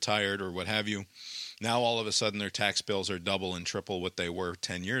they're retired, or what have you. Now, all of a sudden, their tax bills are double and triple what they were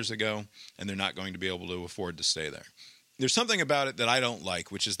 10 years ago, and they're not going to be able to afford to stay there. There's something about it that I don't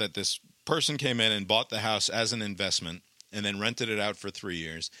like, which is that this person came in and bought the house as an investment and then rented it out for 3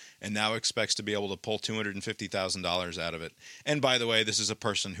 years and now expects to be able to pull $250,000 out of it. And by the way, this is a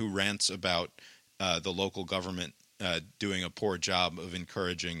person who rants about the local government doing a poor job of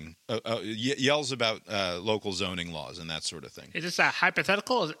encouraging, yells about local zoning laws and that sort of thing. Is this a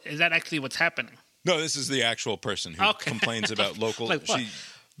hypothetical? Is that actually what's happening? No, this is the actual person who complains about local. Like what? She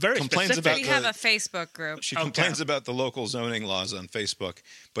Very complains specific. about. We have a Facebook group. She complains about the local zoning laws on Facebook,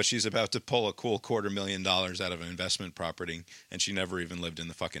 but she's about to pull a cool $250,000 out of an investment property, and she never even lived in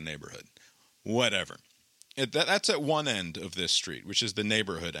the fucking neighborhood. Whatever. That's at one end of this street, which is the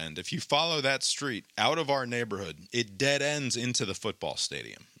neighborhood end. If you follow that street out of our neighborhood, it dead ends into the football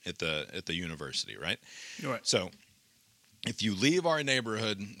stadium at the university, right? Right. So if you leave our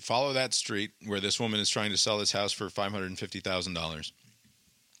neighborhood, follow that street where this woman is trying to sell this house for $550,000,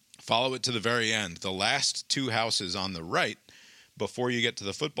 follow it to the very end. The last 2 houses on the right, before you get to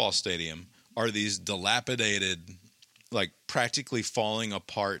the football stadium, are these dilapidated, like practically falling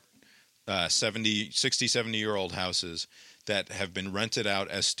apart 60, 70-year-old houses that have been rented out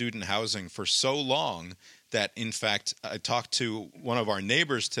as student housing for so long that, in fact, I talked to one of our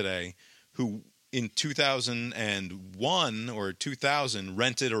neighbors today who in 2001 or 2000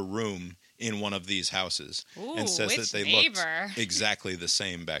 rented a room in one of these houses. Ooh, and says that they looked exactly the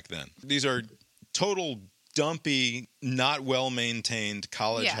same back then. These are total dumpy, not well-maintained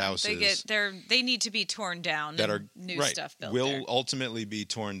college houses. They need to be torn down that and are new stuff built will ultimately be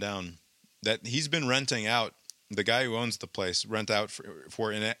torn down. That he's been renting out, the guy who owns the place, rent out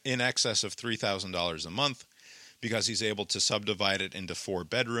for in excess of $3,000 a month, because he's able to subdivide it into 4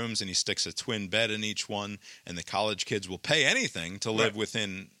 bedrooms, and he sticks a twin bed in each one, and the college kids will pay anything to live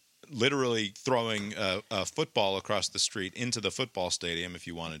within literally throwing a football across the street into the football stadium if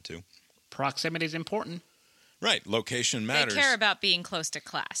you wanted to. Proximity is important. Right. Location matters. They care about being close to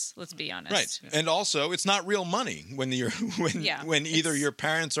class, let's be honest. Right. And also, it's not real money when either your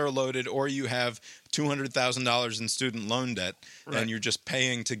parents are loaded or you have $200,000 in student loan debt and you're just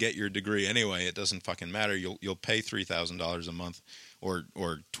paying to get your degree anyway. It doesn't fucking matter. You'll pay $3,000 a month or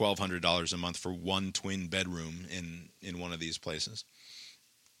 $1,200 a month for one twin bedroom in one of these places.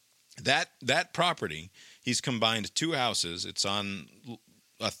 That property, he's combined 2 houses. It's on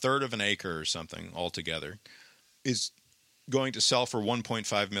a third of an acre or something altogether. Is going to sell for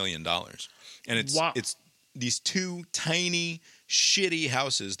 $1.5 million. And it's these 2 tiny, shitty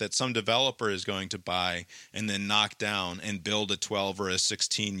houses that some developer is going to buy and then knock down and build a 12 or a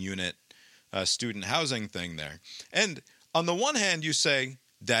 16-unit student housing thing there. And on the one hand, you say,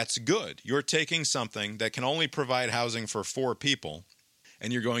 that's good. You're taking something that can only provide housing for 4 people,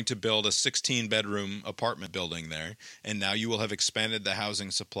 and you're going to build a 16-bedroom apartment building there, and now you will have expanded the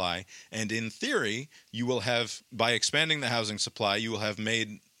housing supply. And in theory, you will have, by expanding the housing supply,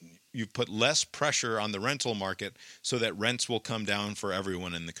 you've put less pressure on the rental market so that rents will come down for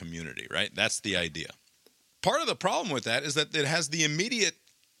everyone in the community, right? That's the idea. Part of the problem with that is that it has the immediate,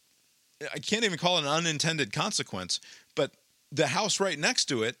 I can't even call it an unintended consequence, but the house right next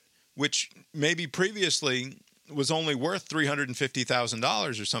to it, which maybe previously was only worth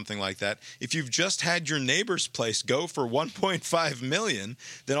 $350,000 or something like that. If you've just had your neighbor's place go for $1.5 million,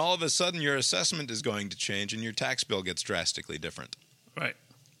 then all of a sudden your assessment is going to change and your tax bill gets drastically different. Right.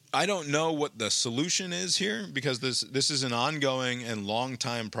 I don't know what the solution is here, because this is an ongoing and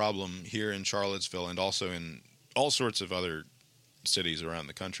long-time problem here in Charlottesville and also in all sorts of other cities around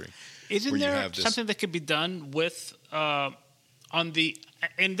the country. Isn't there something that could be done with and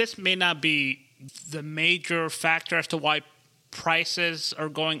this may not be the major factor as to why prices are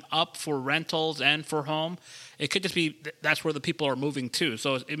going up for rentals and for home. It could just be that's where the people are moving to.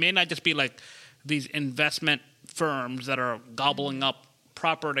 So it may not just be like these investment firms that are gobbling up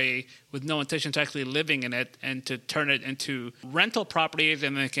property with no intention to actually living in it and to turn it into rental properties,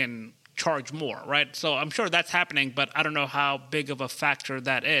 and they can charge more, right? So I'm sure that's happening, but I don't know how big of a factor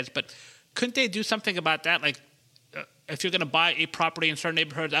that is. But couldn't they do something about that? Like, if you're going to buy a property in certain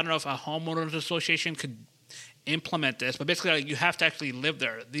neighborhoods, I don't know if a homeowners association could implement this, but basically, like, you have to actually live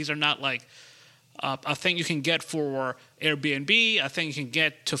there. These are not like a thing you can get for Airbnb, a thing you can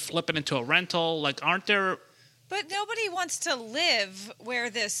get to flip it into a rental. Like, aren't there... But nobody wants to live where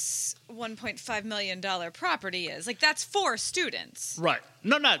this $1.5 million property is. Like, that's for students. Right.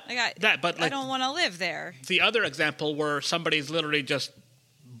 No, not that, but... Like, I don't want to live there. The other example where somebody's literally just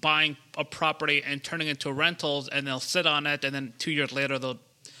buying a property and turning it into rentals, and they'll sit on it, and then 2 years later they'll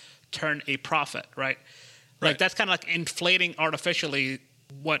turn a profit, right? Like, that's kind of like inflating artificially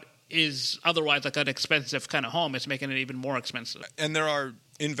what is otherwise like an expensive kind of home. It's making it even more expensive. And there are,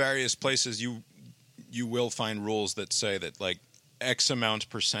 in various places, you will find rules that say that, like, X amount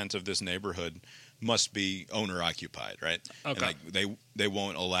 % of this neighborhood must be owner occupied, right? Okay. And, like, they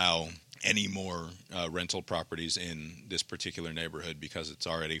won't allow any more rental properties in this particular neighborhood because it's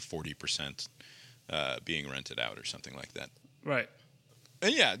already 40% being rented out or something like that. Right.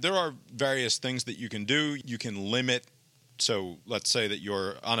 And yeah, there are various things that you can do. You can limit. So let's say that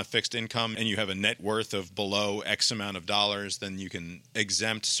you're on a fixed income and you have a net worth of below X amount of dollars, then you can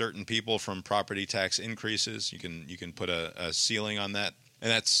exempt certain people from property tax increases. You can put a ceiling on that,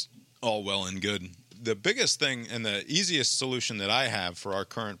 and that's all well and good. The biggest thing and the easiest solution that I have for our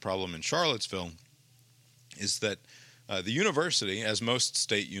current problem in Charlottesville is that the university, as most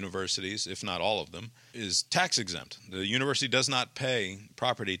state universities, if not all of them, is tax exempt. The university does not pay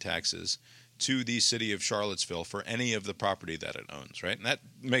property taxes to the city of Charlottesville for any of the property that it owns, right? And that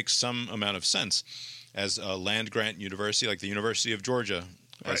makes some amount of sense. As a land-grant university, like the University of Georgia,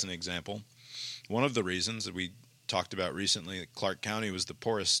 as an example, one of the reasons that we talked about recently that Clark County was the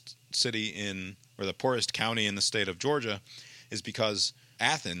poorest the poorest county in the state of Georgia is because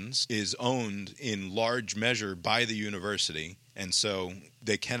Athens is owned in large measure by the university, and so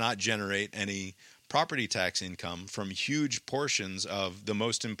they cannot generate any property tax income from huge portions of the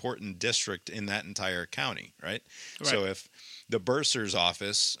most important district in that entire county, right? So if the bursar's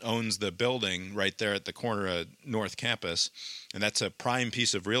office owns the building right there at the corner of North Campus, and that's a prime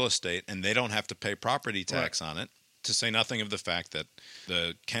piece of real estate, and they don't have to pay property tax on it, to say nothing of the fact that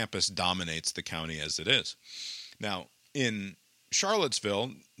the campus dominates the county as it is. Now, in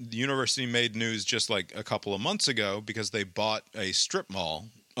Charlottesville, the university made news just like a couple of months ago because they bought a strip mall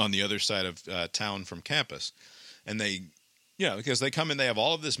on the other side of town from campus. And they, because they come in, they have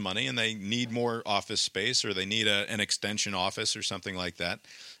all of this money and they need more office space, or they need an extension office or something like that.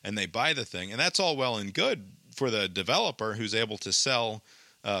 And they buy the thing. And that's all well and good for the developer who's able to sell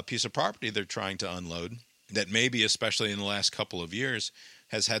a piece of property they're trying to unload that maybe, especially in the last couple of years,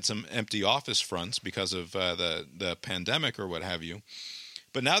 has had some empty office fronts because of the pandemic or what have you.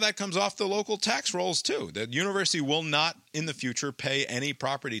 But now that comes off the local tax rolls too. The university will not in the future pay any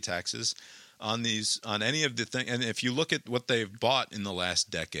property taxes on any of the things. And if you look at what they've bought in the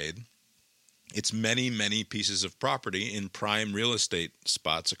last decade, it's many, many pieces of property in prime real estate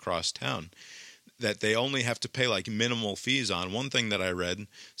spots across town that they only have to pay like minimal fees on. One thing that I read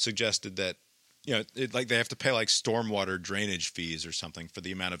suggested that they have to pay like stormwater drainage fees or something for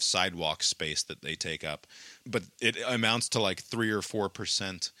the amount of sidewalk space that they take up, but it amounts to like 3 or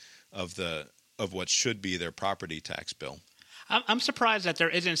 4% of what should be their property tax bill. I'm surprised that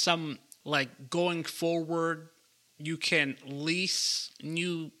there isn't some, like, going forward, you can lease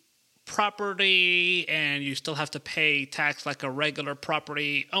new property and you still have to pay tax like a regular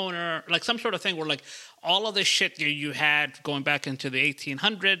property owner, like some sort of thing where, like, all of this shit you had going back into the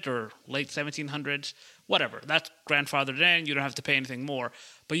 1800s or late 1700s, whatever, that's grandfathered in, you don't have to pay anything more.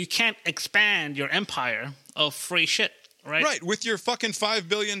 But you can't expand your empire of free shit, right? Right, with your fucking $5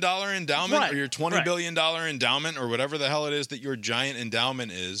 billion endowment or your $20 billion endowment or whatever the hell it is that your giant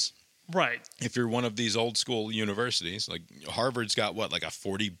endowment is. Right. If you're one of these old school universities, like Harvard's got what, like a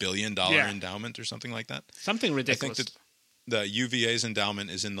 $40 billion endowment or something like that? Something ridiculous. I think that the UVA's endowment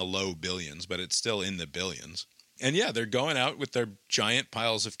is in the low billions, but it's still in the billions. And yeah, they're going out with their giant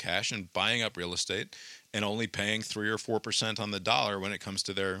piles of cash and buying up real estate and only paying 3 or 4% on the dollar when it comes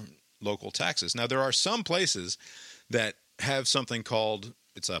to their local taxes. Now, there are some places that have something called,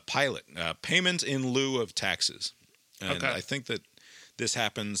 it's a pilot, payment in lieu of taxes. And I think that this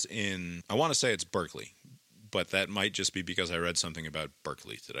happens I want to say it's Berkeley, but that might just be because I read something about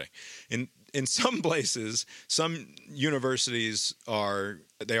Berkeley today. In some places, some universities are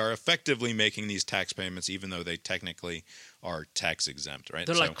effectively making these tax payments, even though they technically are tax exempt, right?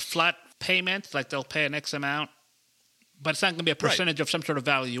 They're like flat payments, like they'll pay an X amount. but it's not going to be a percentage of some sort of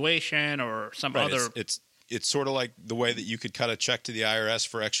valuation or some other. It's sort of like the way that you could cut a check to the IRS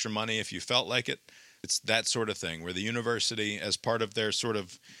for extra money if you felt like it. It's that sort of thing where the university, as part of their sort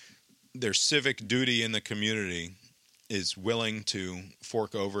of their civic duty in the community, is willing to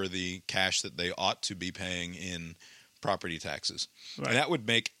fork over the cash that they ought to be paying in property taxes. Right. And that would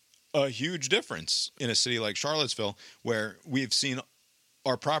make a huge difference in a city like Charlottesville, where we've seen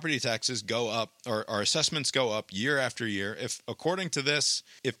our property taxes go up, or our assessments go up year after year. If, according to this,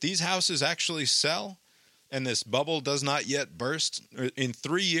 if these houses actually sell and this bubble does not yet burst, in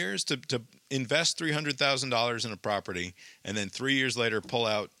 3 years to invest $300,000 in a property and then 3 years later pull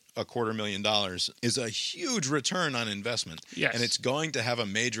out $250,000 is a huge return on investment. Yes. And it's going to have a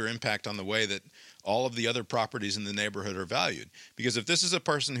major impact on the way that all of the other properties in the neighborhood are valued. Because if this is a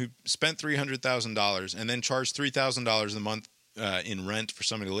person who spent $300,000 and then charged $3,000 a month in rent for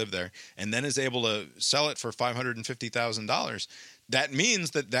somebody to live there, and then is able to sell it for $550,000, that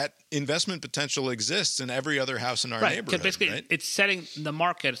means that investment potential exists in every other house in our neighborhood. Basically, right? It's setting the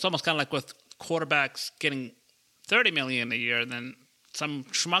market. It's almost kind of like with quarterbacks getting $30 million a year, then some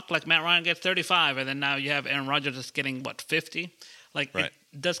schmuck like Matt Ryan gets 35, and then now you have Aaron Rodgers that's getting, 50? It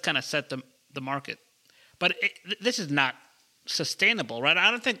does kind of set the market. But this is not sustainable, right?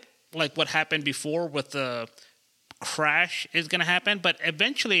 I don't think like what happened before with the crash is going to happen, but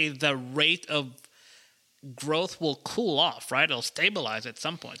eventually the rate of growth will cool off, right? It'll stabilize at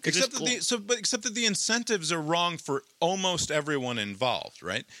some point. Except that the incentives are wrong for almost everyone involved,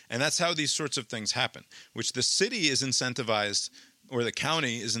 right? And that's how these sorts of things happen, which the city is incentivized, or the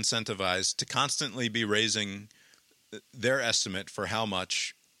county is incentivized to constantly be raising their estimate for how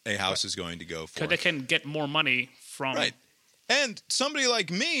much a house is going to go for. Because they can get more money from... Right. And somebody like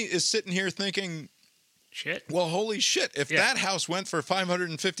me is sitting here thinking, shit. Well, holy shit, if that house went for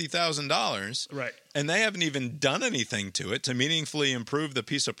 $550,000, right, and they haven't even done anything to it to meaningfully improve the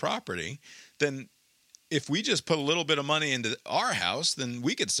piece of property, then if we just put a little bit of money into our house, then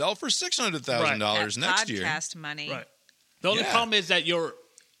we could sell for $600,000 next year. Podcast money. Right. The only problem is that you're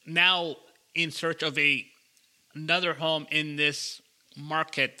now in search of another home in this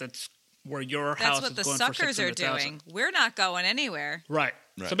market that's where your house is going for $600,000. That's what the suckers are doing. We're not going anywhere. Right.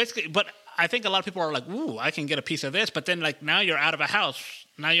 So basically, but I think a lot of people are like, ooh, I can get a piece of this. But then, like, now you're out of a house.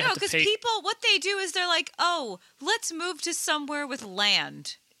 Now you have to pay. No, because people, what they do is they're like, oh, let's move to somewhere with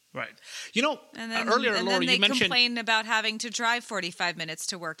land. Right. You know, and then, earlier, and Laura, then they you mentioned... complain about having to drive 45 minutes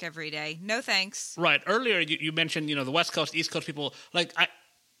to work every day. No thanks. Right. Earlier, you mentioned, the West Coast, East Coast people. Like,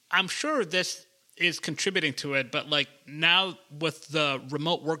 I'm sure this is contributing to it, but, like, now with the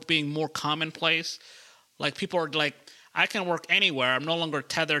remote work being more commonplace, like, people are like, I can work anywhere. I'm no longer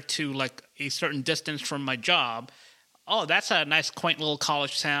tethered to, like, a certain distance from my job. Oh, that's a nice, quaint little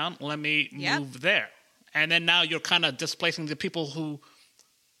college town. Let me move there. And then now you're kind of displacing the people who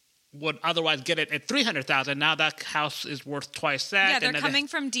would otherwise get it at $300,000. Now that house is worth twice that. Yeah, they're coming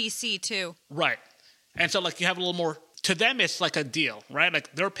from D.C. too. Right. And so, like, you have a little more. To them, it's like a deal, right?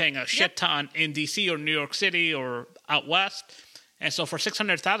 Like, they're paying a shit ton in D.C. or New York City or out west. And so for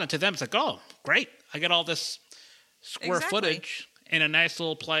 $600,000, to them, it's like, oh, great. I get all this square footage in a nice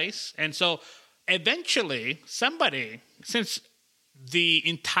little place. And so eventually somebody, since the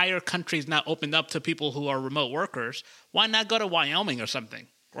entire country is now opened up to people who are remote workers, why not go to Wyoming or something?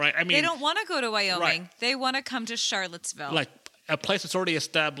 Right? I mean, they don't want to go to Wyoming. Right. They want to come to Charlottesville. Like a place that's already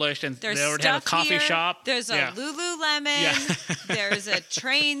established, and there's they already have a coffee here. shop. There's a Lululemon. Yeah. There's a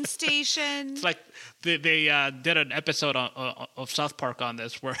train station. It's like they did an episode of South Park on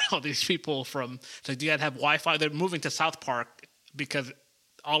this, where all these people from, it's like, do you have Wi-Fi? They're moving to South Park because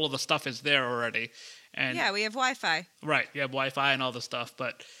all of the stuff is there already. And yeah, we have Wi-Fi. Right, you have Wi-Fi and all the stuff,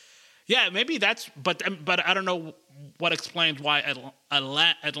 but yeah, maybe that's. But I don't know what explains why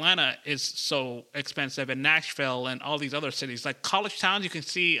Atlanta is so expensive, and Nashville and all these other cities, like college towns. You can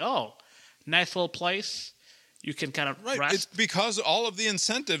see, oh, nice little place. You can kind of rest. It's because all of the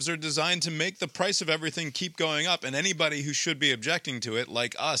incentives are designed to make the price of everything keep going up, and anybody who should be objecting to it,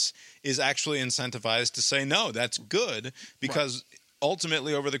 like us, is actually incentivized to say no. That's good because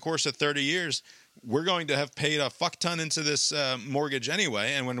ultimately, over the course of 30 years. We're going to have paid a fuck ton into this mortgage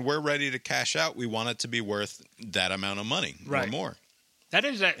anyway, and when we're ready to cash out, we want it to be worth that amount of money or more. That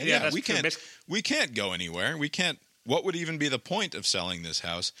is that. Yeah, that's we can't go anywhere. We can't. What would even be the point of selling this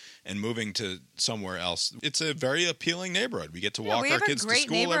house and moving to somewhere else? It's a very appealing neighborhood. We get to walk our kids to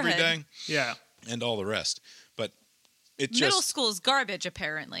school every day. Yeah, and all the rest. But middle school's garbage,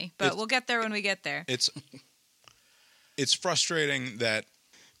 apparently. But we'll get there when we get there. It's frustrating that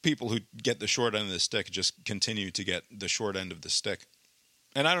people who get the short end of the stick just continue to get the short end of the stick.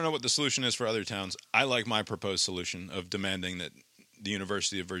 and I don't know what the solution is for other towns. I like my proposed solution of demanding that the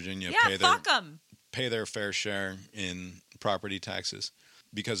University of Virginia pay their fair share in property taxes.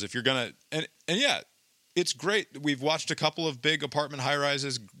 Because if you're going to... And yeah, it's great. We've watched a couple of big apartment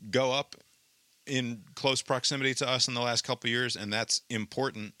high-rises go up in close proximity to us in the last couple of years, and that's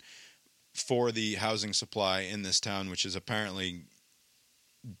important for the housing supply in this town, which has apparently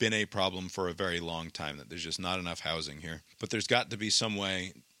been a problem for a very long time, that there's just not enough housing here. But there's got to be some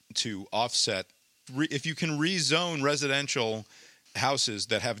way to offset... if you can rezone residential houses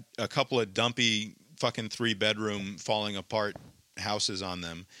that have a couple of dumpy fucking 3-bedroom falling apart houses on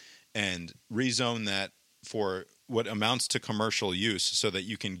them and rezone that for what amounts to commercial use so that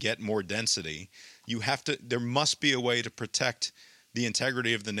you can get more density, there must be a way to protect the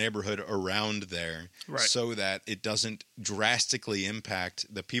integrity of the neighborhood around there, so that it doesn't drastically impact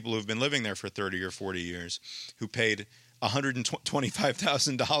the people who've been living there for 30 or 40 years, who paid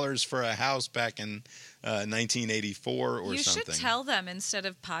 $125,000 for a house back in 1984 or something. You should tell them instead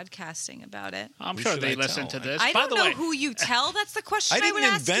of podcasting about it. I'm sure they listen to this. I don't know who you tell. That's the question I would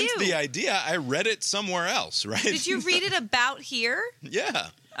ask you. I didn't invent the idea. I read it somewhere else, right? Did you read it about here? Yeah.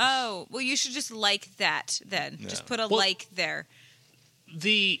 Oh, well, you should just like that then. Yeah. Just put a like there.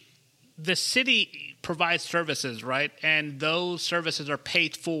 The city provides services, right? And those services are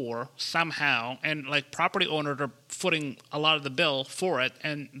paid for somehow. And, like, property owners are footing a lot of the bill for it,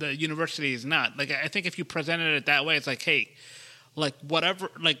 and the university is not. Like, I think if you presented it that way, it's like, hey, whatever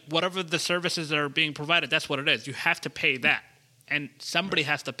the services that are being provided, that's what it is. You have to pay that. And somebody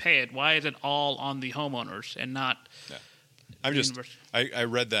has to pay it. Why is it all on the homeowners and not the university? I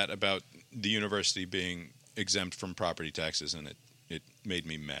read that about the university being exempt from property taxes, and it made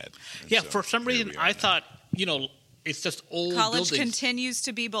me mad. And so for some reason, I thought, it's just old college buildings. Continues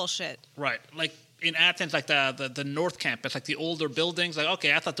to be bullshit. Right. Like in Athens, like the North Campus, like the older buildings. Like,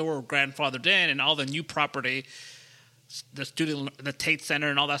 okay, I thought they were grandfathered in, and all the new property, the Tate Center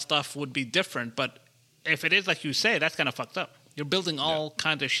and all that stuff would be different. But if it is like you say, that's kind of fucked up. You're building all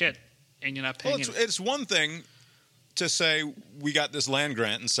kinds of shit, and you're not paying it. It's one thing to say we got this land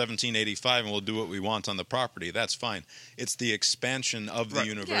grant in 1785 and we'll do what we want on the property. That's fine. It's the expansion of the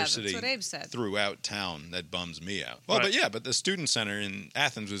university throughout town that bums me out. Well, but the student center in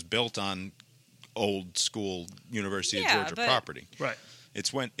Athens was built on old school University of Georgia property. Right.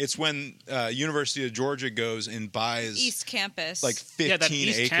 It's when University of Georgia goes and buys East Campus, like 15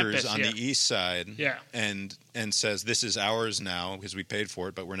 acres campus, on the east side, and says this is ours now because we paid for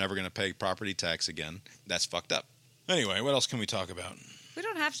it, but we're never going to pay property tax again. That's fucked up. Anyway, what else can we talk about? We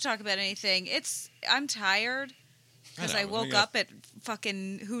don't have to talk about anything. I'm tired because I woke up at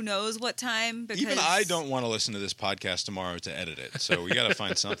fucking who knows what time. Because even I don't want to listen to this podcast tomorrow to edit it, so we got to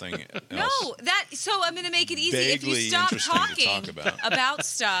find something else. So I'm going to make it easy. If you stop talking about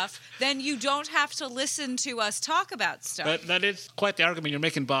stuff, then you don't have to listen to us talk about stuff. That is quite the argument you're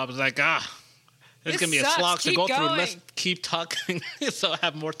making, Bob. It's like, there's going to be a slog to go through. Let's keep talking so I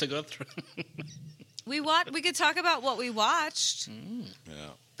have more to go through. We could talk about what we watched.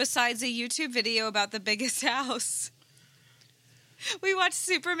 Besides a YouTube video about the biggest house. We watched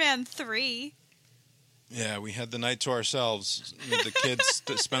Superman 3. Yeah, we had the night to ourselves with the kids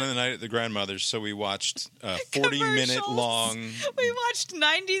spending the night at the grandmother's, so we watched 40-minute long... We watched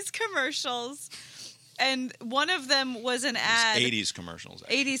 90s commercials, and one of them was an ad... 80s commercials,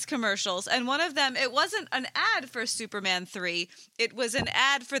 actually. 80s commercials, and one of them, it wasn't an ad for Superman 3, it was an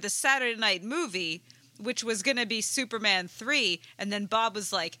ad for the Saturday night movie, which was going to be Superman 3, and then Bob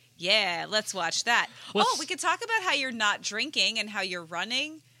was like, yeah, let's watch that. We could talk about how you're not drinking and how you're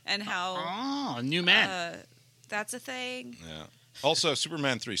running and how... Oh, new man. That's a thing. Yeah. Also,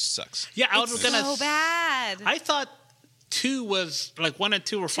 Superman 3 sucks. Yeah, it's so bad. I thought 2 was, 1 and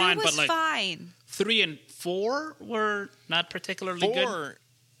 2 were fine, but fine. 3 and 4 were not particularly good.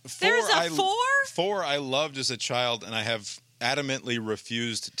 There's a 4? 4 I loved as a child, and I have adamantly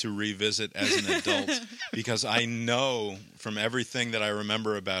refused to revisit as an adult because I know from everything that I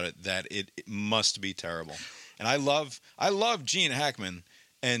remember about it that it must be terrible. And I love Gene Hackman,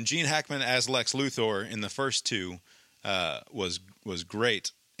 and Gene Hackman as Lex Luthor in the first 2 was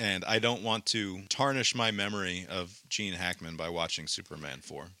great. And I don't want to tarnish my memory of Gene Hackman by watching Superman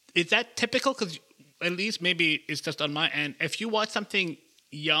 4. Is that typical? Because at least maybe it's just on my end. If you watch something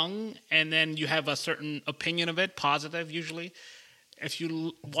young and then you have a certain opinion of it, positive usually, if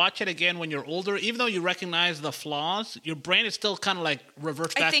you watch it again when you're older, even though you recognize the flaws, your brain is still kind of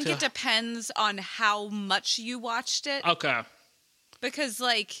reverts back to... I think it depends on how much you watched it. Okay. Because,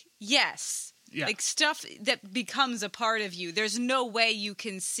 yes... Yeah. Stuff that becomes a part of you. There's no way you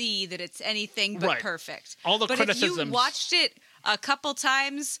can see that it's anything but perfect. All the criticisms. If you watched it a couple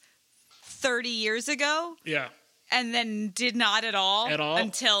times 30 years ago. Yeah. And then did not at all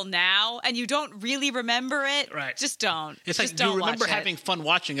until now, and you don't really remember it. Right. Just don't. It's just like don't you remember watch having fun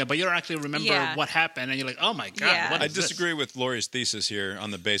watching it, but you don't actually remember what happened, and you're like, "Oh my god!" What I is disagree with Lori's thesis here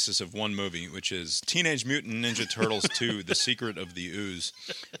on the basis of one movie, which is Teenage Mutant Ninja Turtles 2: The Secret of the Ooze,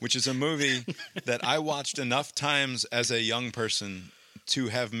 which is a movie that I watched enough times as a young person to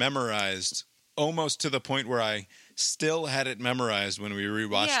have memorized almost to the point where I still had it memorized when we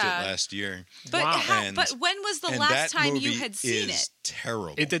rewatched it last year. But but when was the last time you had seen it?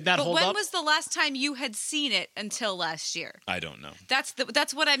 Terrible. It did not hold up. When was the last time you had seen it until last year? I don't know.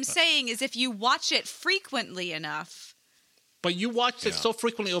 That's what I'm saying is if you watch it frequently enough. But you watched it so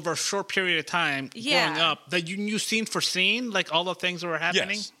frequently over a short period of time growing up that you knew scene for scene, like all the things that were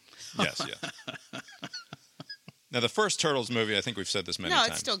happening? Yes. Now, the first Turtles movie, I think we've said this many times.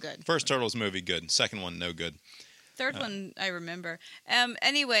 No, it's still good. First Turtles movie, good. Second one, no good. Third one, I remember.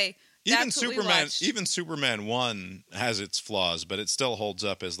 Anyway, even that's what we watched. Even Superman 1 has its flaws, but it still holds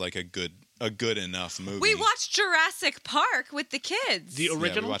up as like a good enough movie. We watched Jurassic Park with the kids. The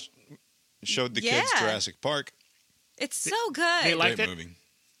original? Yeah, showed the kids Jurassic Park. It's so good. They liked Great it? movie.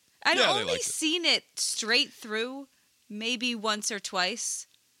 I'd only seen it straight through maybe once or twice.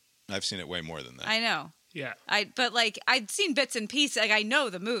 I've seen it way more than that. I know. Yeah. But I'd seen bits and pieces. Like I know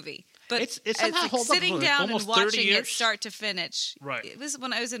the movie, but it's somehow holds up sitting for down almost and 30 watching years. it start to finish. Right. It was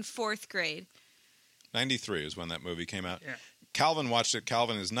when I was in 4th grade. 93 is when that movie came out. Yeah. Calvin watched it.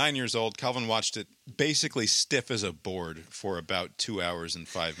 Calvin is 9 years old. Calvin watched it basically stiff as a board for about 2 hours and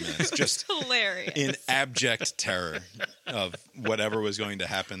 5 minutes. Just hilarious. In abject terror of whatever was going to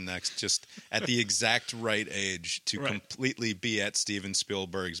happen next. Just at the exact right age to completely be at Steven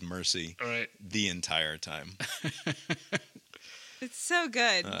Spielberg's mercy the entire time. It's so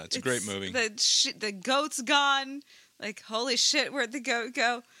good. It's a great movie. The goat's gone. Like, holy shit, where'd the goat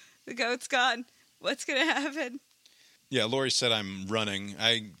go? The goat's gone. What's going to happen? Yeah, Lori said I'm running.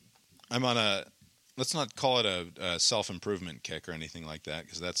 I'm on a, let's not call it a self-improvement kick or anything like that,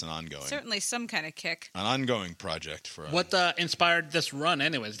 because that's an ongoing. Certainly some kind of kick. An ongoing project for what inspired this run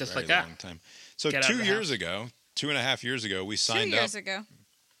anyways? Just like that? Long time. So 2 years ago, 2.5 years ago, we signed up. 2 years ago.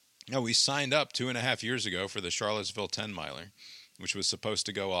 No, we signed up 2.5 years ago for the Charlottesville 10 miler, which was supposed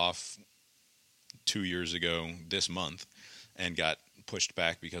to go off 2 years ago this month and got pushed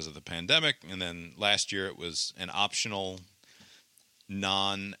back because of the pandemic. And then last year it was an optional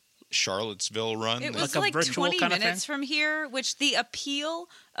non-Charlottesville run. It was like 20 minutes from here, which the appeal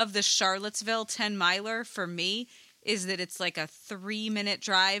of the Charlottesville 10 miler for me is that it's like a 3-minute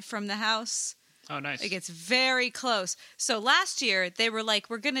drive from the house. Oh, nice. Like, it's very close. So last year, they were like,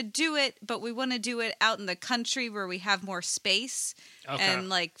 we're going to do it, but we want to do it out in the country where we have more space. Okay. And,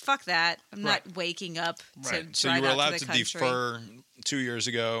 like, fuck that. I'm not waking up to drive out to the country. So you were allowed to defer 2 years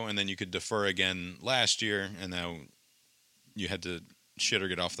ago, and then you could defer again last year, and now you had to shit or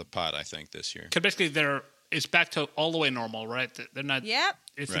get off the pot, I think, this year. Because basically it's back to all the way normal, right? They're not... Yep.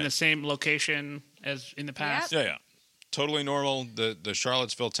 It's in the same location as in the past. Yep. Yeah. Totally normal, the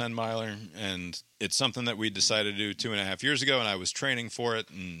Charlottesville 10 miler, and it's something that we decided to do 2.5 years ago, and I was training for it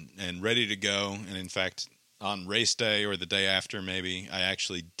and ready to go. And in fact, on race day or the day after, maybe, I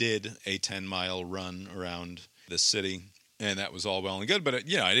actually did a 10-mile run around the city, and that was all well and good. But I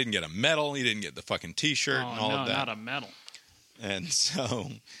didn't get a medal. You didn't get the fucking T-shirt and all of that. Not a medal. And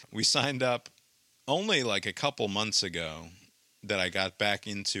so we signed up only like a couple months ago that I got back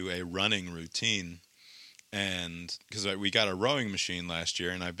into a running routine. And because we got a rowing machine last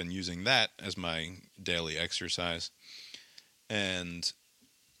year, and I've been using that as my daily exercise. And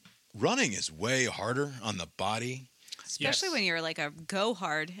running is way harder on the body. Especially when you're like a go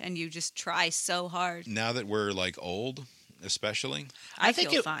hard and you just try so hard. Now that we're like old, especially. I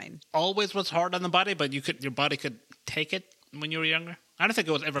think it fine. Always was hard on the body, but your body could take it when you were younger. I don't think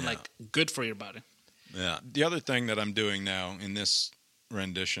it was ever like good for your body. Yeah. The other thing that I'm doing now in this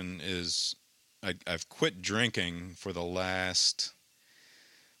rendition is I've quit drinking for the last...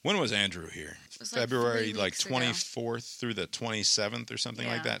 When was Andrew here? February 24th through the 27th or something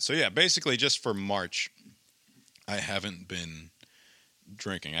like that. So, basically just for March, I haven't been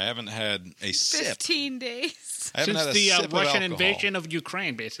drinking. I haven't had a sip. 15 days. I haven't Since had a the sip Russian of invasion of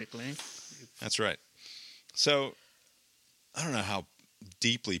Ukraine, basically. That's right. So, I don't know how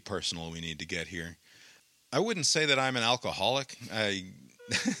deeply personal we need to get here. I wouldn't say that I'm an alcoholic.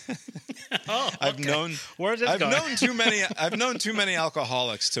 I've known too many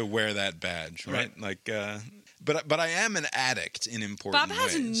alcoholics to wear that badge, right? Like But I am an addict in important ways. Bob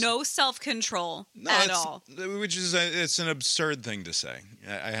has no self-control at all. Which is it's an absurd thing to say.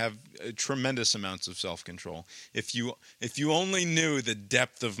 I have tremendous amounts of self-control. If you only knew the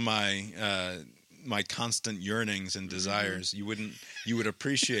depth of my constant yearnings and desires, you would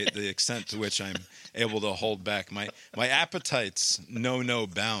appreciate the extent to which I'm able to hold back. My appetites know no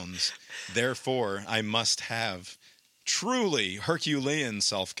bounds. Therefore, I must have truly Herculean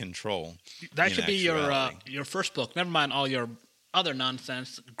self-control. That should be your first book. Never mind all your other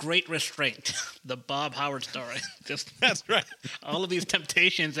nonsense. Great Restraint, the Bob Howard story. That's right. All of these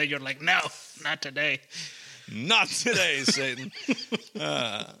temptations that you're like, no, not today. Not today, Satan.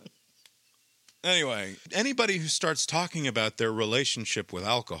 Anyway, anybody who starts talking about their relationship with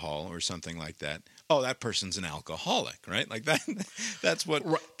alcohol or something like that, oh, that person's an alcoholic, right? Like that's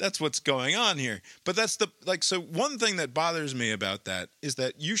what's going on here. But so one thing that bothers me about that is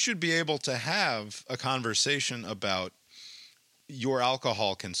that you should be able to have a conversation about your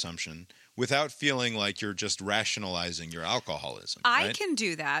alcohol consumption without feeling like you're just rationalizing your alcoholism. I right? can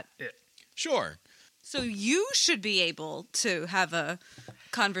do that. Sure. So you should be able to have a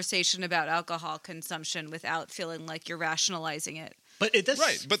conversation about alcohol consumption without feeling like you're rationalizing it. But it does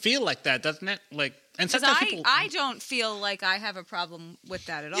feel like that, doesn't it? Like, and sometimes I don't feel like I have a problem with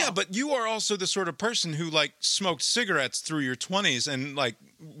that at all. Yeah, but you are also the sort of person who like smoked cigarettes through your 20s and like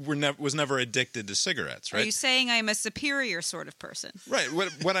was never addicted to cigarettes, right? Are you saying I'm a superior sort of person? Right.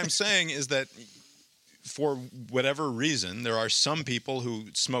 What I'm saying is that for whatever reason, there are some people who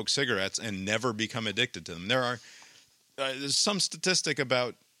smoke cigarettes and never become addicted to them. There's some statistic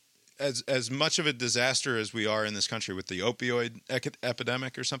about as much of a disaster as we are in this country with the opioid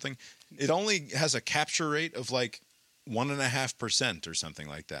epidemic or something, it only has a capture rate of like 1.5% or something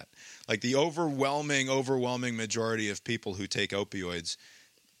like that. Like the overwhelming majority of people who take opioids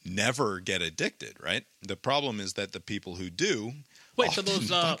never get addicted, right? The problem is that the people who do... Wait, so those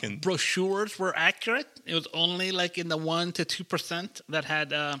brochures were accurate? It was only like in the 1% to 2% that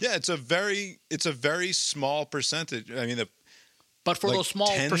had... Yeah, it's a very small percentage. I mean, but for those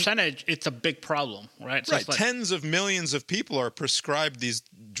small percentage, it's a big problem, right? So right. Tens of millions of people are prescribed these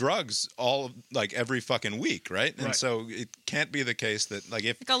drugs every fucking week, right? And so it can't be the case that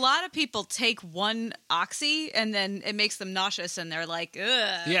if a lot of people take one oxy and then it makes them nauseous and they're like,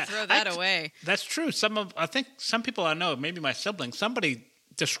 ugh, throw that away. That's true. I think some people I know, maybe my siblings, somebody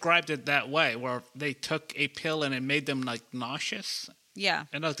described it that way, where they took a pill and it made them like nauseous. Yeah.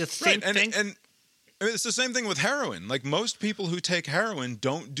 And like the same thing. And it's the same thing with heroin. Like most people who take heroin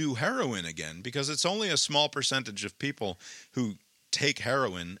don't do heroin again because it's only a small percentage of people who take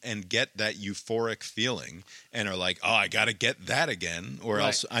heroin and get that euphoric feeling and are like, oh, I got to get that again or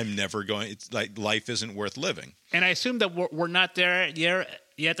else I'm never going. It's like life isn't worth living. And I assume that we're not there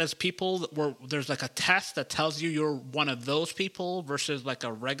yet as people where there's like a test that tells you you're one of those people versus like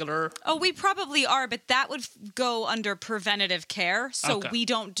a regular. Oh, we probably are, but that would go under preventative care. So we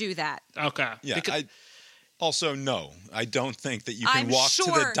don't do that. Okay. Yeah. Also, no, I don't think that you can walk to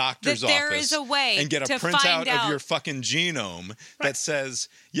the doctor's office and get a printout of your fucking genome that says,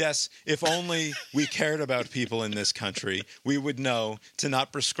 yes, if only we cared about people in this country, we would know to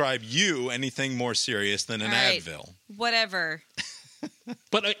not prescribe you anything more serious than an Advil. Whatever.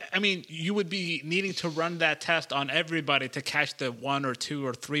 But, I mean, you would be needing to run that test on everybody to catch the 1 or 2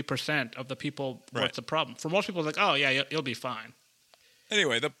 or 3% of the people what's the problem. For most people, it's like, oh, yeah, you'll be fine.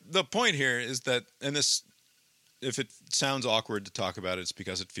 Anyway, the point here is that, and this... If it sounds awkward to talk about, it's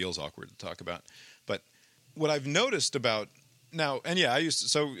because it feels awkward to talk about. But what I've noticed about now, and yeah,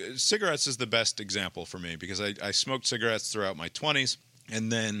 so cigarettes is the best example for me because I smoked cigarettes throughout my 20s.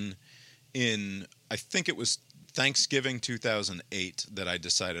 And then I think it was Thanksgiving 2008 that I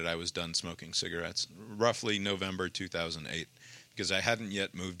decided I was done smoking cigarettes, roughly November 2008. Because I hadn't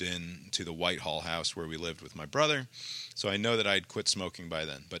yet moved in to the Whitehall house where we lived with my brother. So I know that I'd quit smoking by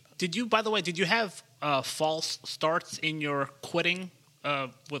then. But by the way, did you have false starts in your quitting or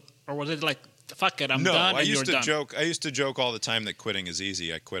was it like, fuck it, I'm done? No, I used to joke all the time that quitting is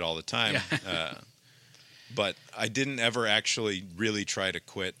easy. I quit all the time. Yeah. But I didn't ever actually really try to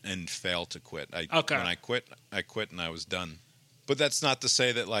quit and fail to quit. When I quit and I was done. But that's not to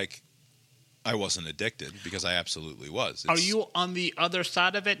say that I wasn't addicted because I absolutely was. Are you on the other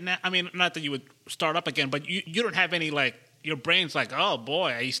side of it now? I mean, not that you would start up again, but you don't have any your brain's like, oh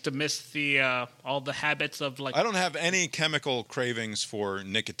boy, I used to miss the all the habits of I don't have any chemical cravings for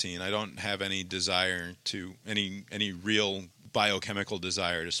nicotine. I don't have any desire to any real biochemical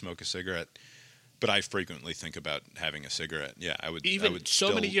desire to smoke a cigarette. But I frequently think about having a cigarette. Yeah, I would. Even I would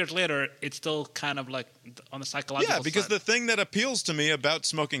so many years later, it's still kind of like on the psychological. Yeah, because side. the thing that appeals to me about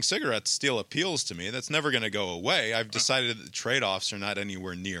smoking cigarettes still appeals to me. That's never going to go away. I've decided that the trade-offs are not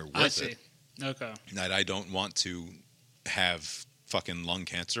anywhere near worth it. Okay. That I don't want to have fucking lung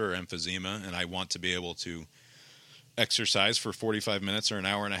cancer or emphysema, and I want to be able to exercise for 45 minutes or an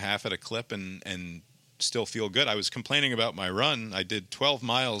hour and a half at a clip and still feel good. I was complaining about my run. I did 12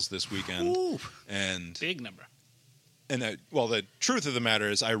 miles this weekend. Ooh, and big number. And the truth of the matter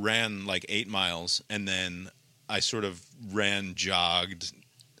is I ran like 8 miles, and then I sort of jogged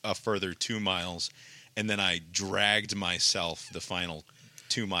a further 2 miles, and then I dragged myself the final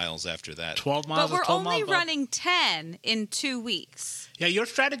 2 miles after that. 12 miles. But we're only running 10 in 2 weeks. Yeah, your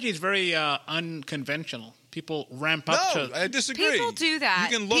strategy is very unconventional. People ramp up to... No, I disagree. People do that.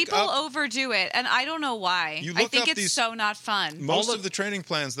 You can look People up, overdo it, and I don't know why. I think it's so not fun. Most of the training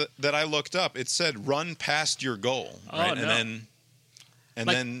plans that I looked up, it said run past your goal, right? Oh, no. And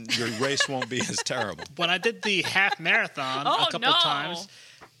then your race won't be as terrible. When I did the half marathon a couple times,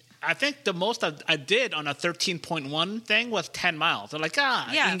 I think the most I did on a 13.1 thing was 10 miles. They're like, you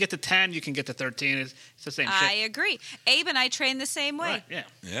can get to 10, you can get to 13. It's the same shit. I agree. Abe and I train the same way. Right, yeah.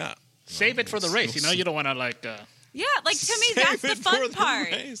 Yeah. Save it for the race. You don't want to like... Yeah, like to me, that's the fun part.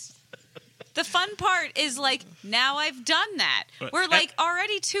 The fun part is like, now I've done that. We're like,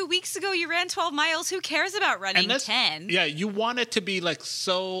 already 2 weeks ago you ran 12 miles. Who cares about running 10? Yeah, you want it to be like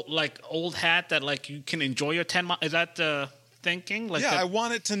so like old hat that like you can enjoy your 10 miles. Is that the thinking? Like I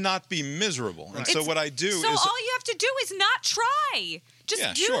want it to not be miserable. And so what I do is... So all you have to do is not try.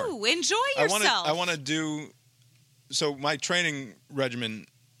 Just do. Sure. Enjoy yourself. I want to do... So my training regimen...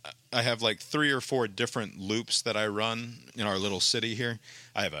 I have like 3 or 4 different loops that I run in our little city here.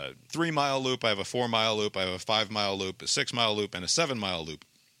 I have a 3-mile loop, I have a 4-mile loop, I have a 5-mile loop, a 6-mile loop, and a 7-mile loop.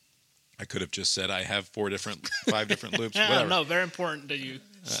 I could have just said I have 5 different loops. Whatever. No, very important that you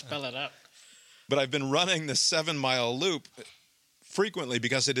spell it out. But I've been running the 7-mile loop frequently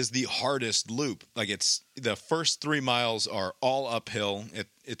because it is the hardest loop. Like the first 3 miles are all uphill.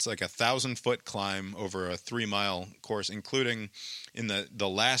 It's like 1,000-foot climb over a 3-mile course, including in the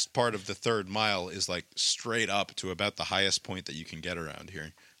last part of the 3rd mile is like straight up to about the highest point that you can get around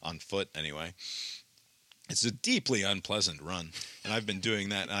here on foot anyway. It's a deeply unpleasant run, and I've been doing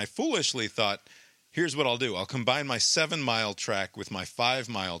that. And I foolishly thought, here's what I'll do. I'll combine my 7-mile track with my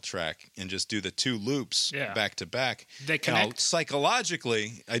 5-mile track and just do the 2 loops back to back. They connect.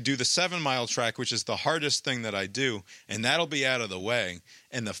 Psychologically, I do the 7-mile track, which is the hardest thing that I do, and that'll be out of the way.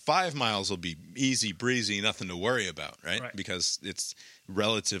 And the 5 miles will be easy breezy, nothing to worry about, right? Because it's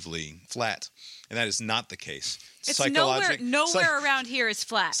relatively flat. And that is not the case. It's nowhere around here is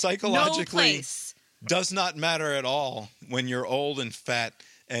flat. Psychologically, no place. Does not matter at all when you're old and fat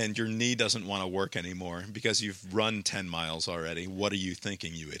and your knee doesn't want to work anymore because you've run 10 miles already. What are you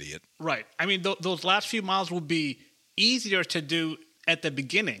thinking, you idiot? Right. I mean, those last few miles will be easier to do at the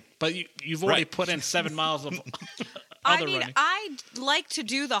beginning, but you've already put in 7 miles of running. I like to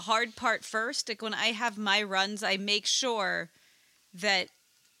do the hard part first. Like when I have my runs, I make sure that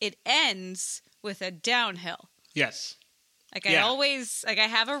it ends with a downhill. Yes. Like I always, I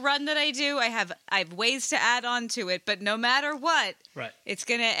have a run that I do. I have ways to add on to it, but no matter what, it's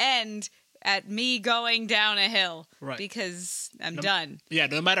going to end at me going down a hill because I'm done. Yeah,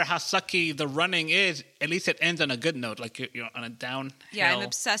 no matter how sucky the running is, at least it ends on a good note, like you're on a downhill. Yeah, I'm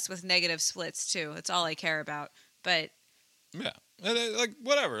obsessed with negative splits too. That's all I care about. But yeah, like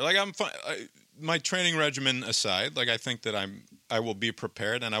whatever. Like I'm fine. My training regimen aside, like I think that I will be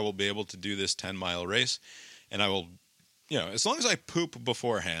prepared and I will be able to do this 10-mile race, and I will. As long as I poop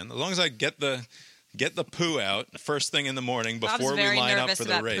beforehand, as long as I get the poo out first thing in the morning before we line up for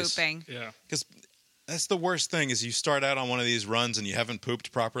the race. Pooping. Yeah, because that's the worst thing is you start out on one of these runs and you haven't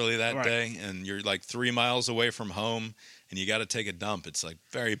pooped properly that day, and you're like 3 miles away from home, and you got to take a dump. It's like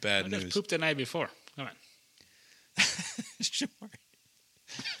very bad news. I just pooped the night before. Come on. Sure.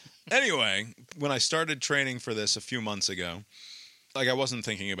 Anyway, when I started training for this a few months ago, like I wasn't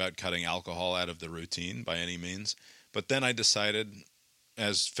thinking about cutting alcohol out of the routine by any means. But then I decided,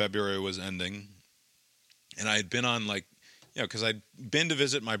 as February was ending, and I had been on because I'd been to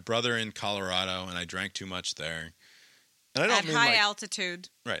visit my brother in Colorado, and I drank too much there. And I don't mean high altitude.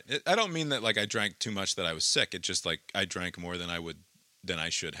 Right. I don't mean that like I drank too much that I was sick. It's just like I drank more than I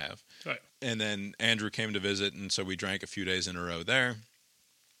should have. Right. And then Andrew came to visit, and so we drank a few days in a row there.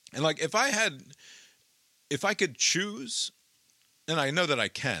 And like if I could choose. And I know that I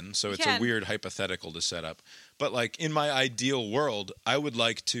can, so it's a weird hypothetical to set up. But like in my ideal world, I would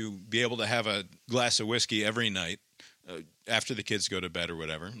like to be able to have a glass of whiskey every night, after the kids go to bed or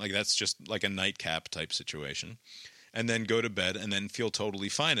whatever. Like that's just like a nightcap type situation. And then go to bed and then feel totally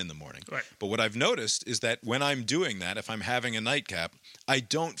fine in the morning. Right. But what I've noticed is that when I'm doing that, if I'm having a nightcap, I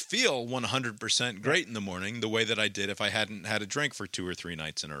don't feel 100% great in the morning the way that I did if I hadn't had a drink for 2 or 3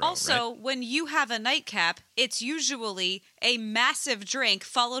 nights in a row. Also, right? when you have a nightcap, it's usually a massive drink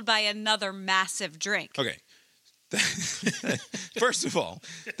followed by another massive drink. Okay. First of all,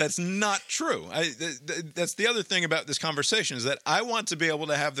 that's not true. That's the other thing about this conversation is that I want to be able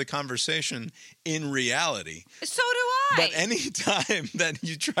to have the conversation in reality. So do I. But any time that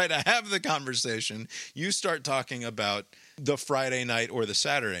you try to have the conversation, you start talking about the Friday night or the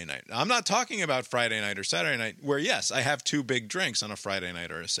Saturday night. I'm not talking about Friday night or Saturday night where, yes, I have 2 big drinks on a Friday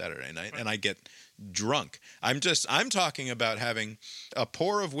night or a Saturday night and I get drunk. I'm talking about having a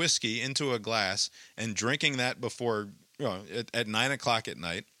pour of whiskey into a glass and drinking that before, at 9 o'clock at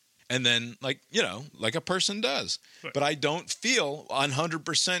night. And then like a person does. Right. But I don't feel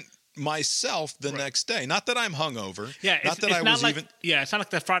 100% myself the next day. Not that I'm hungover. Yeah. It's not like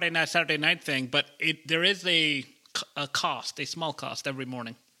the Friday night, Saturday night thing, but there is a small cost every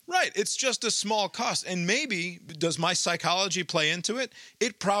morning. Right. It's just a small cost. And maybe, does my psychology play into it?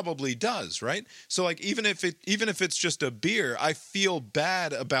 It probably does, right? So like even if it's just a beer, I feel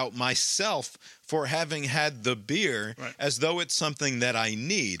bad about myself for having had the beer as though it's something that I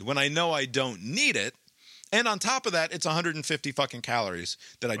need when I know I don't need it. And on top of that, it's 150 fucking calories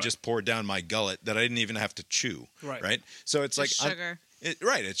that I just poured down my gullet that I didn't even have to chew. Right? So it's just like sugar.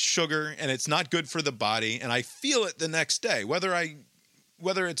 It's sugar and it's not good for the body. And I feel it the next day, whether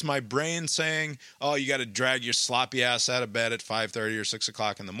it's my brain saying, oh, you got to drag your sloppy ass out of bed at 5:30 or 6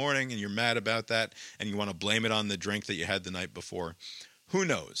 o'clock in the morning and you're mad about that and you want to blame it on the drink that you had the night before. Who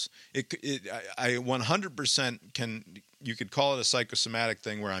knows? I 100% you could call it a psychosomatic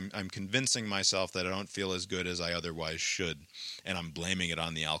thing where I'm convincing myself that I don't feel as good as I otherwise should and I'm blaming it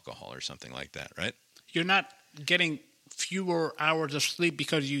on the alcohol or something like that, right? You're not getting fewer hours of sleep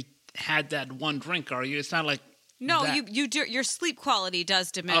because you had that one drink, are you? It's not like no, you do. Your sleep quality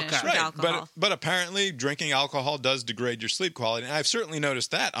does diminish with alcohol. But apparently drinking alcohol does degrade your sleep quality. And I've certainly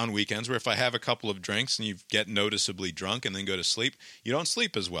noticed that on weekends where if I have a couple of drinks and you get noticeably drunk and then go to sleep, you don't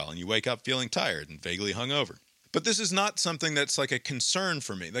sleep as well and you wake up feeling tired and vaguely hungover. But this is not something that's like a concern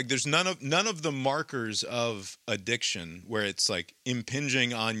for me. Like there's none of the markers of addiction where it's like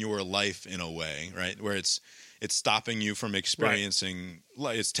impinging on your life in a way, right? Where it's stopping you from experiencing,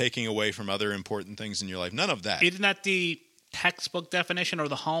 it's taking away from other important things in your life. None of that. Isn't that the textbook definition or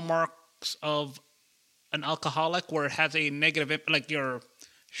the hallmarks of an alcoholic where it has a negative, like you're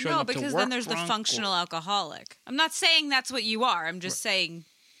showing up to work? No, because then there's the functional alcoholic. I'm not saying that's what you are. I'm just saying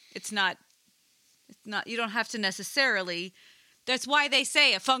it's not, you don't have to necessarily. That's why they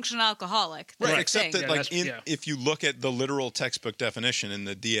say a functional alcoholic. Right, except that if you look at the literal textbook definition in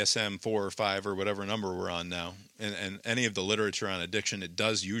the DSM-4 or 5 or whatever number we're on now, and any of the literature on addiction, it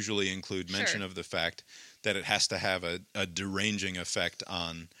does usually include mention of the fact that it has to have a deranging effect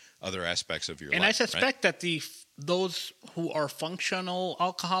on other aspects of your life. And I suspect that those who are functional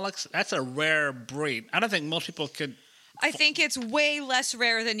alcoholics, that's a rare breed. I don't think most people could... I think it's way less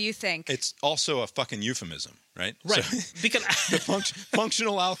rare than you think. It's also a fucking euphemism, right? Right. So, because the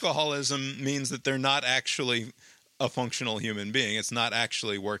functional alcoholism means that they're not actually a functional human being. It's not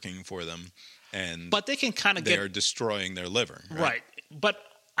actually working for them. But they can kind of they are destroying their liver. Right. But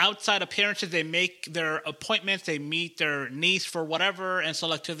outside appearances, they make their appointments, they meet their needs for whatever. And so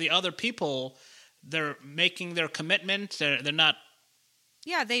like to the other people, they're making their commitments. They're not.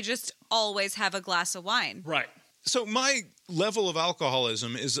 Yeah, they just always have a glass of wine. Right. So my level of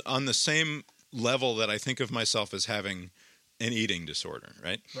alcoholism is on the same level that I think of myself as having an eating disorder,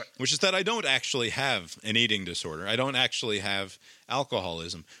 right? Which is that I don't actually have an eating disorder. I don't actually have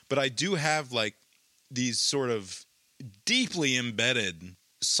alcoholism. But I do have like these sort of deeply embedded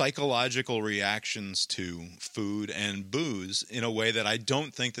psychological reactions to food and booze in a way that I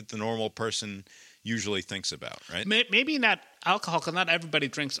don't think that the normal person usually thinks about, right? Maybe not alcohol, because not everybody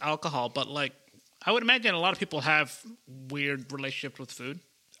drinks alcohol, but like I would imagine a lot of people have weird relationships with food.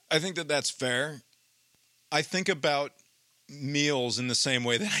 I think that that's fair. I think about meals in the same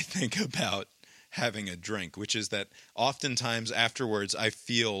way that I think about having a drink, which is that oftentimes afterwards I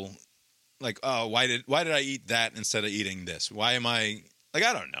feel like, oh, why did I eat that instead of eating this? Why am I like,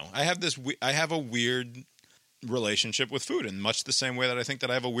 I don't know. I have a weird relationship with food in much the same way that I think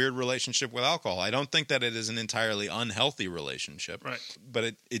that I have a weird relationship with alcohol. I don't think that it is an entirely unhealthy relationship, right?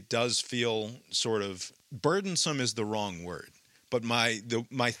 But it does feel sort of burdensome is the wrong word. But my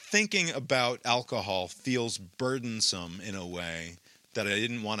thinking about alcohol feels burdensome in a way that I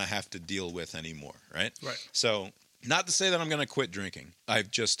didn't want to have to deal with anymore, right? Right. So Not to say that I'm going to quit drinking.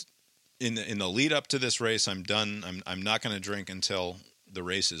 I've just in the lead up to this race, I'm done. I'm not going to drink until the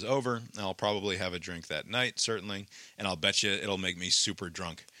race is over. I'll probably have a drink that night, certainly, and I'll bet you it'll make me super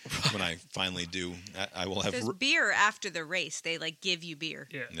drunk when I finally do. I will have beer after the race. They give you beer.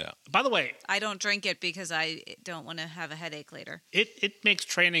 Yeah. By the way, I don't drink it because I don't want to have a headache later. It makes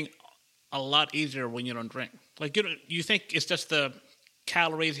training a lot easier when you don't drink. You think it's just the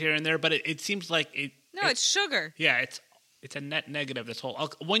calories here and there, but it seems like it. No, it's sugar. Yeah, it's a net negative. This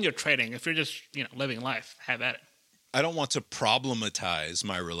whole when you're training, if you're just living life, have at it. I don't want to problematize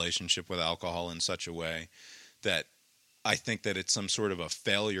my relationship with alcohol in such a way that I think that it's some sort of a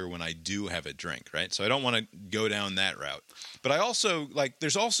failure when I do have a drink, right? So I don't want to go down that route. But I also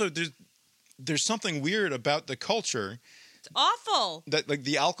there's something weird about the culture. It's awful. That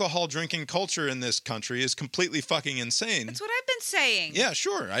the alcohol drinking culture in this country is completely fucking insane. That's what I've been saying. Yeah,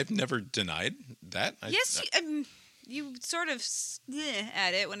 sure. I've never denied that. Yes, you sort of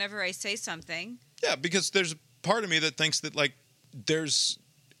at it whenever I say something. Yeah, because there's part of me that thinks that there's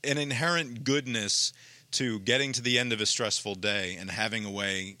an inherent goodness to getting to the end of a stressful day and having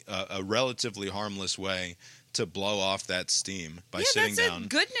a relatively harmless way to blow off that steam by sitting down. Yeah, there's a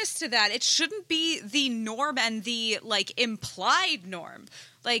goodness to that. It shouldn't be the norm and the implied norm.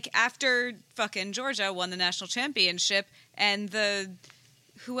 After fucking Georgia won the national championship and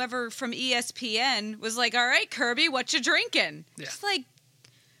whoever from ESPN was all right, Kirby, what you drinking? Yeah. Just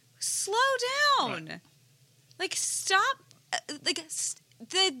slow down. Right. Stop.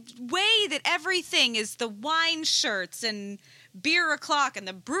 The way that everything is the wine shirts and beer o'clock and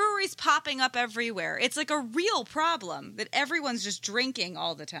the breweries popping up everywhere. It's a real problem that everyone's just drinking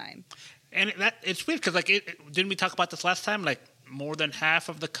all the time. And it's weird because didn't we talk about this last time? More than half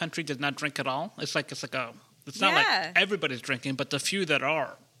of the country does not drink at all. It's not like everybody's drinking, but the few that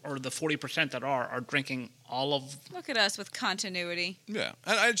are, or the 40% that are drinking all of. Look at us with continuity. Yeah,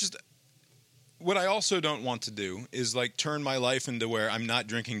 and what I also don't want to do is turn my life into where I'm not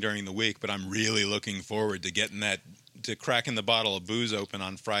drinking during the week, but I'm really looking forward to cracking the bottle of booze open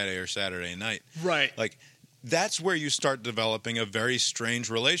on Friday or Saturday night. Right. That's where you start developing a very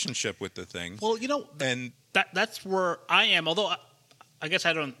strange relationship with the thing. Well, and that's where I am. Although I guess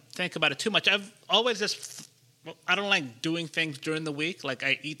I don't think about it too much. I've always I don't like doing things during the week.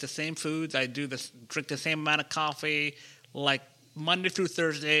 I eat the same foods. I drink the same amount of coffee. Monday through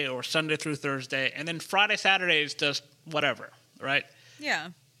Thursday or Sunday through Thursday, and then Friday, Saturday is just whatever, right? Yeah.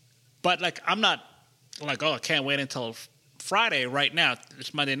 But I'm not I can't wait until Friday right now.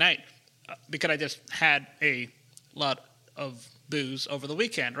 It's Monday night because I just had a lot of booze over the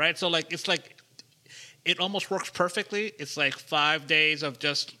weekend, right? So it almost works perfectly. It's 5 days of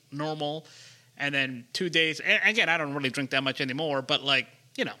just normal, and then 2 days. And again, I don't really drink that much anymore, but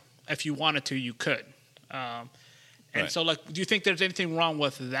if you wanted to, you could. And right. So, do you think there's anything wrong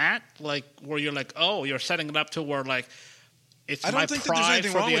with that? Where you're you're setting it up to where, it's my pride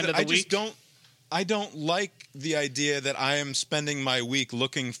for the end of the week? I don't like the idea that I am spending my week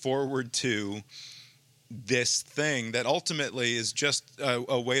looking forward to this thing that ultimately is just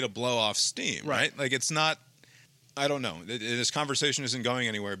a way to blow off steam, right? It's not – I don't know. This conversation isn't going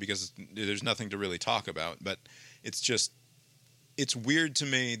anywhere because there's nothing to really talk about, but it's just – it's weird to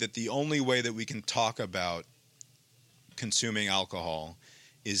me that the only way that we can talk about – consuming alcohol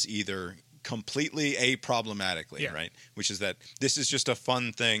is either completely aproblematically, right? Which is that this is just a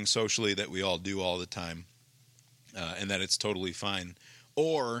fun thing socially that we all do all the time, and that it's totally fine,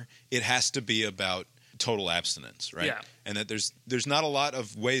 or it has to be about total abstinence, right? Yeah. And that there's not a lot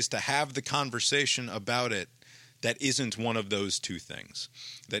of ways to have the conversation about it that isn't one of those two things.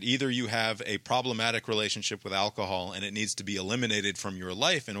 That either you have a problematic relationship with alcohol and it needs to be eliminated from your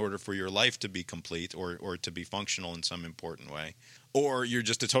life in order for your life to be complete or to be functional in some important way, or you're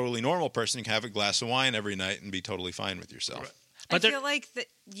just a totally normal person who can have a glass of wine every night and be totally fine with yourself. Right. But I feel like that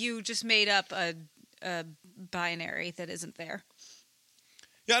you just made up a binary that isn't there.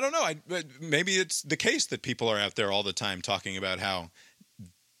 Yeah, I don't know. Maybe it's the case that people are out there all the time talking about how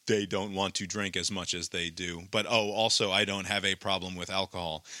they don't want to drink as much as they do. But, also, I don't have a problem with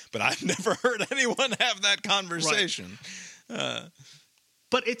alcohol. But I've never heard anyone have that conversation. Right.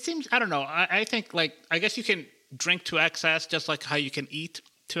 But it seems, I don't know, I think, I guess you can drink to excess just like how you can eat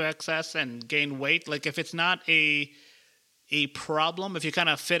to excess and gain weight. If it's not a problem, if you kind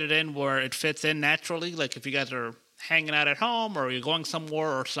of fit it in where it fits in naturally, if you guys are hanging out at home or you're going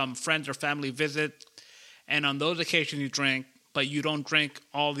somewhere or some friends or family visit, and on those occasions you drink, but you don't drink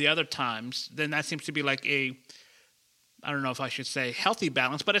all the other times, then that seems to be I don't know if I should say healthy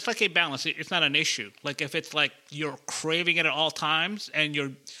balance, but it's like a balance. It's not an issue. Like if it's like you're craving it at all times and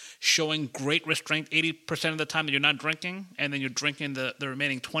you're showing great restraint 80% of the time that you're not drinking, and then you're drinking the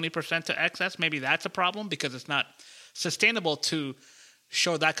remaining 20% to excess, maybe that's a problem because it's not sustainable to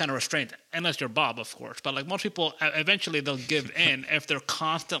show that kind of restraint, unless you're Bob, of course. But like most people, eventually they'll give in if they're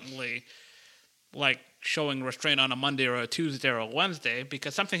constantly like showing restraint on a Monday or a Tuesday or a Wednesday,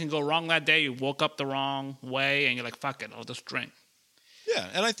 because something can go wrong that day. You woke up the wrong way and you're like, fuck it, I'll just drink. Yeah,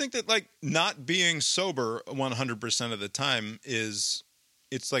 and I think that like not being sober 100% of the time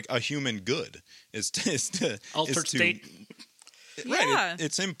it's like a human good. Altered state. Right. Yeah.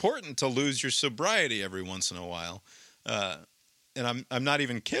 It's important to lose your sobriety every once in a while. And I'm not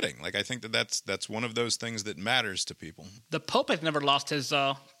even kidding. Like I think that's one of those things that matters to people. The Pope has never lost his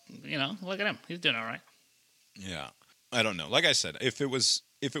look at him. He's doing all right. Yeah. I don't know. Like I said, if it was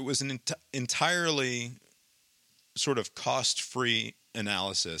an entirely sort of cost-free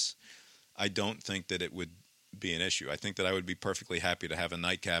analysis, I don't think that it would be an issue. I think that I would be perfectly happy to have a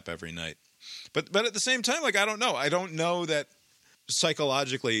nightcap every night. But at the same time, like I don't know. I don't know that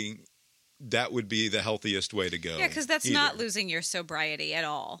psychologically that would be the healthiest way to go. Yeah, because that's not losing your sobriety at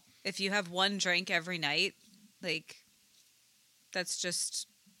all. If you have one drink every night, like that's just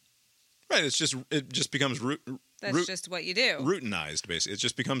right. It just becomes just what you do. Routinized, basically. It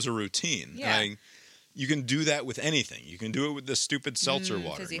just becomes a routine. Yeah. You can do that with anything. You can do it with the stupid seltzer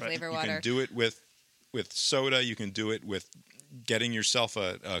water. Fizzy flavor water. You can do it with soda. You can do it with getting yourself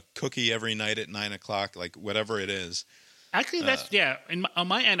a cookie every night at 9:00, like whatever it is. Actually, that's on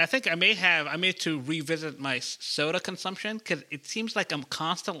my end, I think I may to revisit my soda consumption because it seems like I'm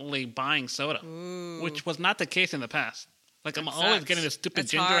constantly buying soda, which was not the case in the past. Like I'm always getting this stupid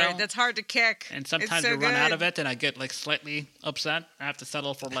ginger ale. That's hard to kick. And sometimes I run out of it, and I get like slightly upset. I have to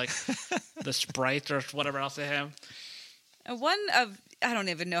settle for like the Sprite or whatever else they have. I don't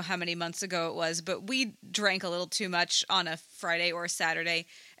even know how many months ago it was, but we drank a little too much on a Friday or Saturday,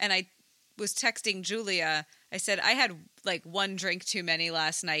 and I was texting Julia. I said, I had like one drink too many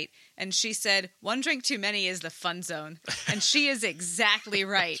last night. And she said, one drink too many is the fun zone. And she is exactly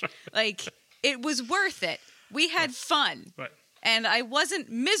right. Like, it was worth it. We had fun. Right. And I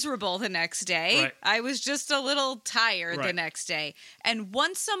wasn't miserable the next day. Right. I was just a little tired the next day. And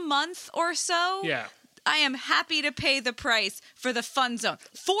once a month or so, I am happy to pay the price for the fun zone.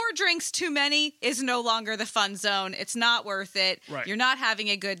 4 drinks too many is no longer the fun zone. It's not worth it. Right. You're not having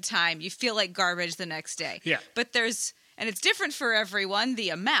a good time. You feel like garbage the next day. Yeah. But and it's different for everyone, the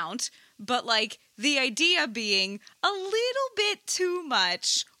amount, but like the idea being a little bit too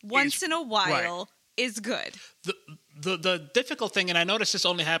much once in a while is good. The difficult thing, and I notice this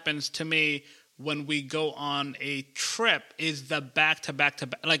only happens to me when we go on a trip, is the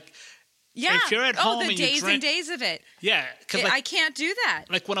back-to-back-to-back. Like, yeah. If you're at home the and days you drink, and days of it. Yeah. Because I can't do that.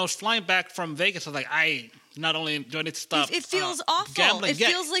 Like when I was flying back from Vegas, I was like, I not only do I need to stop. It feels awful. Gambling. It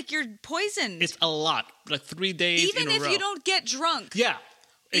feels like you're poisoned. It's a lot. Like 3 days even in a row. Even if you don't get drunk. Yeah.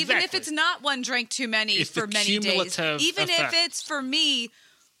 Exactly. Even if it's not one drink too many it's for many days. Even effect. if it's for me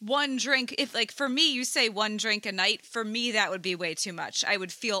one drink, if like for me you say one drink a night, for me that would be way too much. I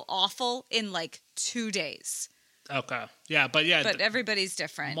would feel awful in like 2 days. Okay. Yeah, but everybody's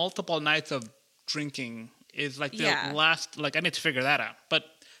different. Multiple nights of drinking is like the last, like I need to figure that out. But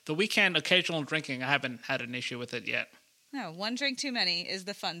the weekend occasional drinking, I haven't had an issue with it yet. No, one drink too many is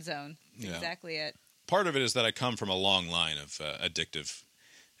the fun zone. That's exactly it. Part of it is that I come from a long line of addictive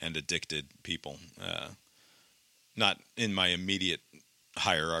and addicted people. Not in my immediate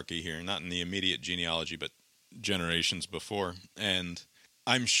hierarchy here, not in the immediate genealogy, but generations before. And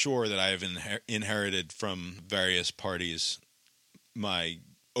I'm sure that I have inherited from various parties my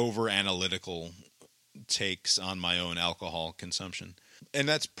over-analytical takes on my own alcohol consumption. And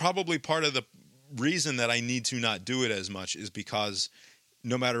that's probably part of the reason that I need to not do it as much, is because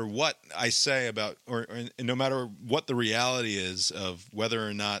no matter what I say about, or no matter what the reality is of whether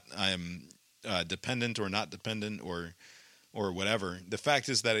or not I'm dependent or not dependent or whatever, the fact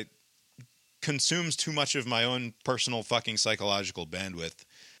is that it consumes too much of my own personal fucking psychological bandwidth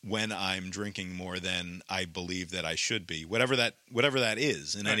when I'm drinking more than I believe that I should be, whatever that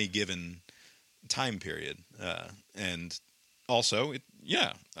is in any given time period. And also,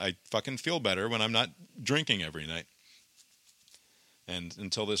 I fucking feel better when I'm not drinking every night. And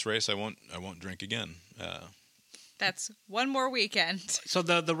until this race, I won't drink again. That's one more weekend. So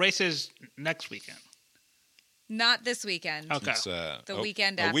the race is next weekend. Not this weekend. Okay. It's, the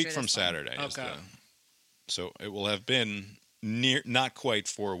weekend a after week this from one. Saturday. Okay. So it will have been not quite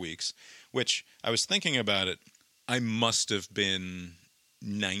 4 weeks, which I was thinking about it. I must have been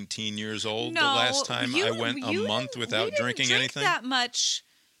 19 years old the last time I went a month without drinking anything. That much.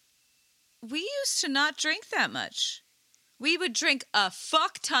 We used to not drink that much. We would drink a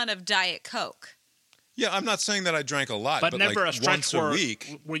fuck ton of Diet Coke. Yeah, I'm not saying that I drank a lot, but never like a stretch once a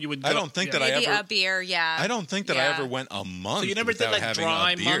week. Where you would. I don't think that I maybe ever a beer. Yeah, I don't think that I ever went a month. So you never without did like having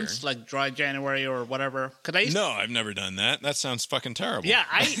dry a beer. months, like dry January or whatever. No, I've never done that. That sounds fucking terrible. Yeah,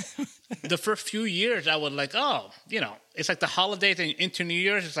 the first few years I would like, it's like the holidays and into New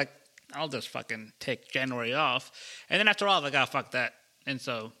Year's. It's like I'll just fucking take January off, and then after all, like, oh, fuck that. And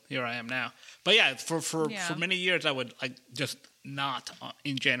so here I am now. But yeah, for many years I would like just not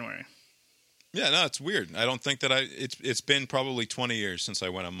in January. Yeah, no, it's weird. I don't think that it's been probably 20 years since I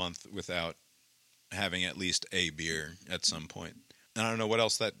went a month without having at least a beer at some point. And I don't know what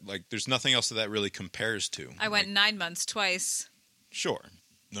else there's nothing else that really compares to. I went 9 months twice. Sure.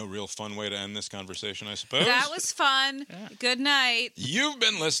 No real fun way to end this conversation, I suppose. That was fun. Yeah. Good night. You've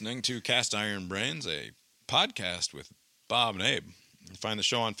been listening to Cast Iron Brains, a podcast with Bob and Abe. You find the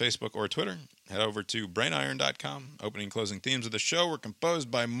show on Facebook or Twitter. Head over to brainiron.com. Opening and closing themes of the show were composed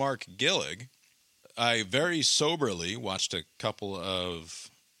by Mark Gillig. I very soberly watched a couple of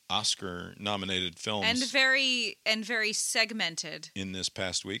Oscar-nominated films. And very segmented. In this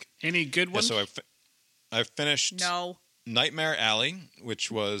past week. Any good ones? Yeah, so I finished Nightmare Alley,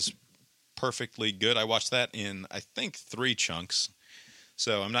 which was perfectly good. I watched that in, I think, 3 chunks.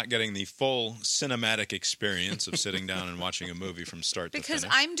 So I'm not getting the full cinematic experience of sitting down and watching a movie from start to finish. Because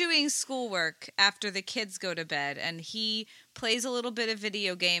I'm doing schoolwork after the kids go to bed, and he plays a little bit of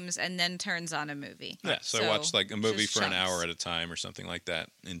video games and then turns on a movie. Yeah, so I watched like a movie for an hour at a time or something like that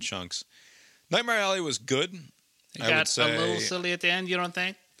in chunks. Nightmare Alley was good. It got a little silly at the end, you don't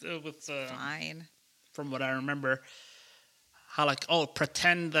think? Fine. From what I remember. How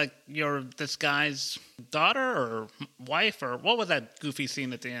pretend like you're this guy's daughter or wife, or what was that goofy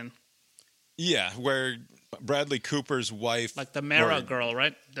scene at the end? Yeah, where Bradley Cooper's wife, like the Mara girl,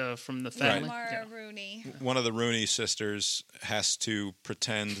 right, from the family, Mara Rooney, one of the Rooney sisters, has to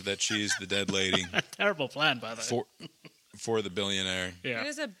pretend that she's the dead lady. Terrible plan, by the way, for the billionaire. Yeah,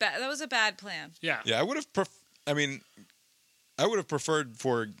 that was a bad plan. Yeah, I would have. I would have preferred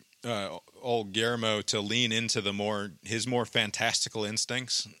for old Guillermo to lean into his more fantastical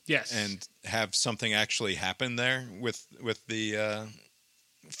instincts. Yes. And have something actually happen there with the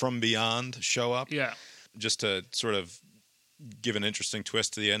From Beyond show up. Yeah. Just to sort of give an interesting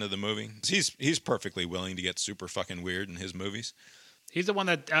twist to the end of the movie. He's perfectly willing to get super fucking weird in his movies. He's the one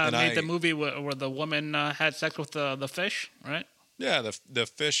that made the movie where the woman had sex with the fish, right? Yeah, the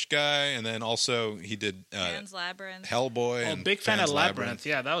fish guy, and then also he did Pan's Labyrinth, Hellboy, and big fan of Labyrinth.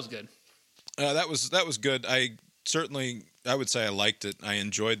 Yeah, that was good. That was good. I would say I liked it. I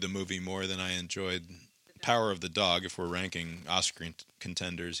enjoyed the movie more than I enjoyed Power of the Dog, if we're ranking Oscar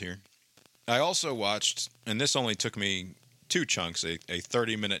contenders here. I also watched, and this only took me 2 chunks, a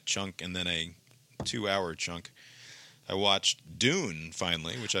 30-minute chunk and then a 2-hour chunk. I watched Dune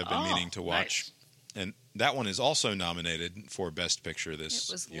finally, which I've been meaning to watch. Nice. And that one is also nominated for Best Picture this year.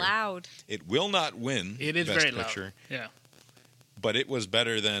 It was loud. It will not win It is Best very Picture. loud. Yeah. But it was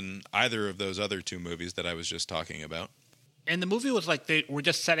better than either of those other 2 movies that I was just talking about. And the movie was like they were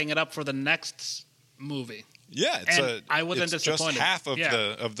just setting it up for the next movie. Yeah, I wasn't disappointed. Just half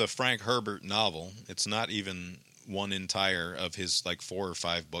of the Frank Herbert novel. It's not even one entire of his like 4 or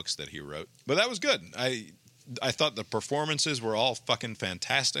 5 books that he wrote. But that was good. I thought the performances were all fucking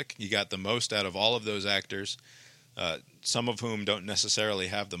fantastic. You got the most out of all of those actors, some of whom don't necessarily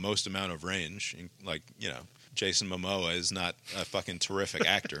have the most amount of range. Like, Jason Momoa is not a fucking terrific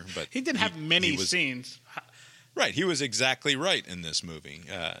actor, but he didn't have many scenes. Right, he was exactly right in this movie.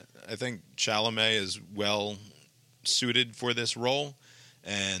 I think Chalamet is well suited for this role,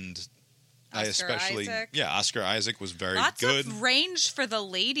 and Oscar Isaac was very good. Lots of range for the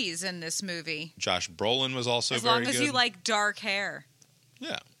ladies in this movie. Josh Brolin was also very good. As long as you like dark hair.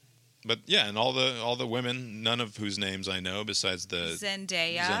 Yeah. But yeah, and all the women, none of whose names I know besides the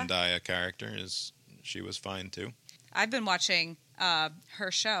Zendaya character, she was fine too. I've been watching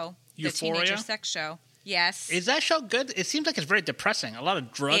her show, Euphoria? The Teenager Sex Show. Yes. Is that show good? It seems like it's very depressing. A lot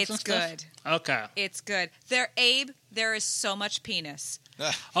of drugs and stuff. It's good. Okay. It's good. There is so much penis.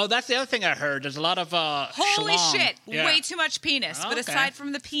 Oh, that's the other thing I heard. There's a lot of holy schlong. Shit! Yeah. Way too much penis. Okay. But aside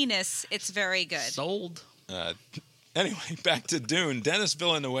from the penis, it's very good. Sold. Anyway, back to Dune. Denis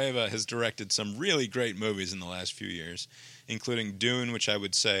Villeneuve has directed some really great movies in the last few years, including Dune, which I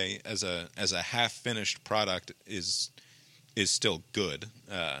would say as a half-finished product is still good,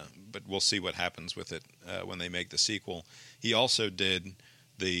 but we'll see what happens with it when they make the sequel. He also did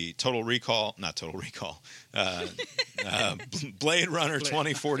the Blade Runner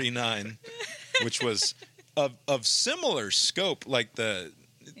 2049, which was of similar scope, like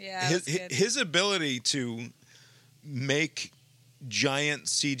his ability to make giant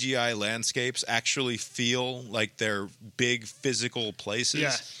CGI landscapes actually feel like they're big physical places.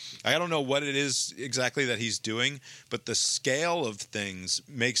 Yeah. I don't know what it is exactly that he's doing, but the scale of things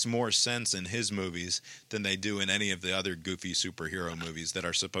makes more sense in his movies than they do in any of the other goofy superhero movies that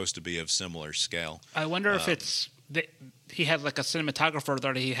are supposed to be of similar scale. I wonder if he has like a cinematographer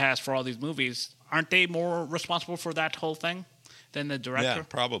that he has for all these movies. Aren't they more responsible for that whole thing than the director? Yeah,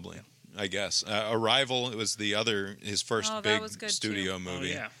 probably. I guess. Arrival, it was his first big studio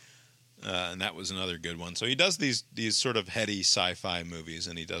movie. Oh, yeah. And that was another good one. So he does these sort of heady sci-fi movies,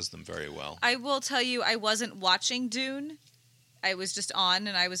 and he does them very well. I will tell you, I wasn't watching Dune. I was just on,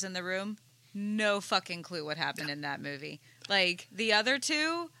 and I was in the room. No fucking clue what happened in that movie. Like, the other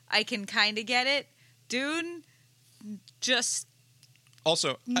two, I can kind of get it. Dune, just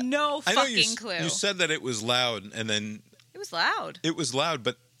also no fucking clue. You said that it was loud, and then it was loud. It was loud,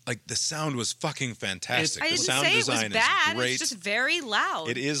 but like the sound was fucking fantastic. I didn't the sound say design it was bad. is great. It's just very loud.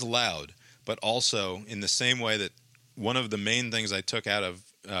 It is loud, but also in the same way that one of the main things I took out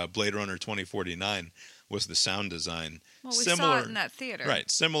of Blade Runner 2049 was the sound design. Well, we saw it in that theater.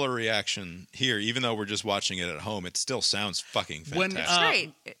 Right. Similar reaction here. Even though we're just watching it at home, it still sounds fucking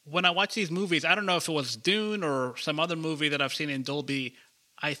fantastic. When I watch these movies, I don't know if it was Dune or some other movie that I've seen in Dolby,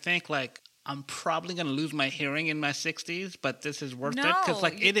 I think like I'm probably going to lose my hearing in my 60s, but this is worth it because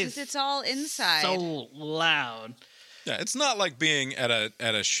like it's all inside. So loud. Yeah, it's not like being at a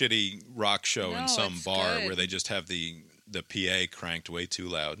shitty rock show in some bar where they just have the PA cranked way too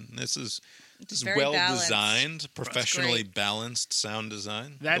loud. This is well designed, professionally balanced sound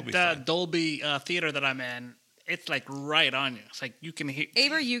design. That Dolby theater that I'm in, it's like right on you. It's like you can hear.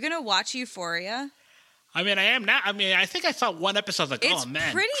 Abe, are you going to watch Euphoria? I mean, I am now. I mean, I think I saw one episode. Like, it's oh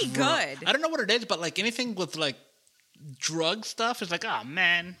man, pretty good. I don't know what it is, but like anything with like drug stuff is like, oh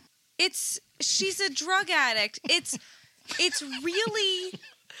man. She's a drug addict. It's really.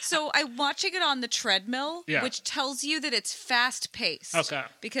 So I'm watching it on the treadmill, which tells you that it's fast paced. Okay.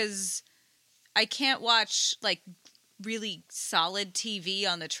 Because I can't watch like really solid TV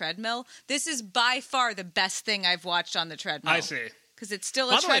on the treadmill. This is by far the best thing I've watched on the treadmill. I see. Because it's still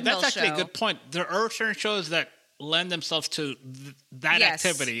a treadmill show. That's actually a good point. There are certain shows that lend themselves to that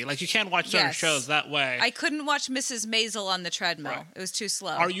activity. Like you can't watch certain shows that way. I couldn't watch Mrs. Maisel on the treadmill. Right. It was too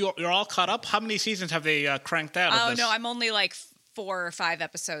slow. You're all caught up? How many seasons have they cranked out? Oh no, I'm only like 4 or 5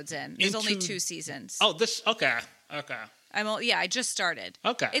 episodes in. There's only 2 seasons. Oh, okay. I just started.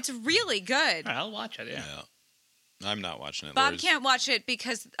 Okay, it's really good. All right, I'll watch it. Yeah. I'm not watching it. Bob can't watch it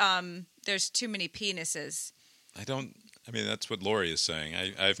because there's too many penises. I mean, that's what Lori is saying.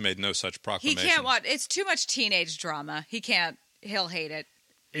 I've made no such proclamation. He can't watch. It's too much teenage drama. He can't. He'll hate it.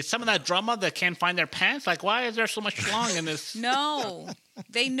 Is some of that drama that can't find their pants? Like, why is there so much schlong in this? No.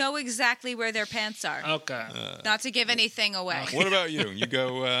 They know exactly where their pants are. Okay. Not to give anything away. What about you? You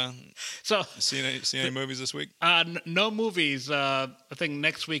go so see any movies this week? No movies. I think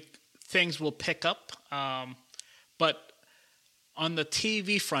next week things will pick up. But on the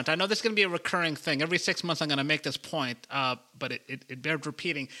TV front, I know this is going to be a recurring thing. Every 6 months I'm going to make this point, but it bears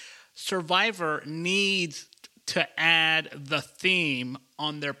repeating. Survivor needs to add the theme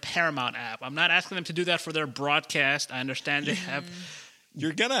on their Paramount app. I'm not asking them to do that for their broadcast. I understand they have...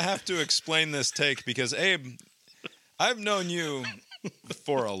 You're going to have to explain this take because, Abe, I've known you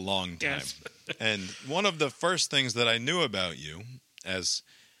for a long time. Yes. And one of the first things that I knew about you as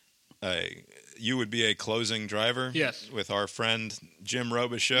you would be a closing driver with our friend Jim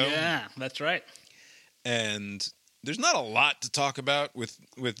Robichaux. Yeah, that's right. And there's not a lot to talk about with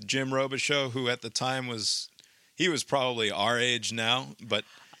Jim Robichaux, who at the time was probably our age now, but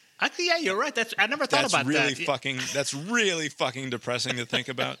actually, yeah, you're right. I never thought about that. That's really fucking depressing to think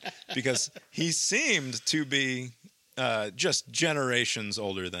about because he seemed to be just generations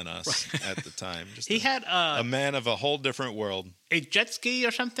older than us at the time. He had a man of a whole different world. A jet ski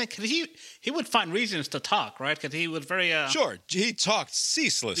or something? Because he would find reasons to talk, right? Because he was very... Sure. He talked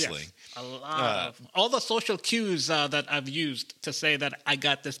ceaselessly. Yes. A lot all the social cues that I've used to say that I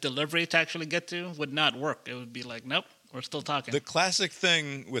got this delivery to actually get to would not work. It would be like, nope, we're still talking. The classic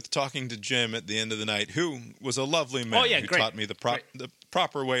thing with talking to Jim at the end of the night, who was a lovely man who taught me the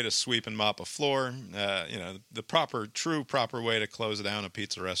proper way to sweep and mop a floor, the proper way to close down a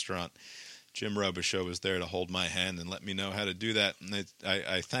pizza restaurant. Jim Robichaux was there to hold my hand and let me know how to do that, and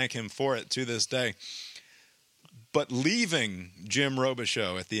I thank him for it to this day. But leaving Jim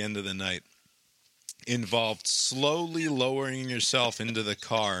Robichaux at the end of the night, involved slowly lowering yourself into the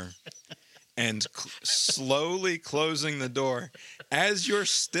car and slowly closing the door as you're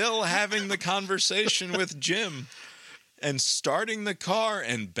still having the conversation with Jim and starting the car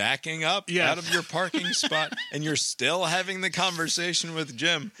and backing up out of your parking spot, and you're still having the conversation with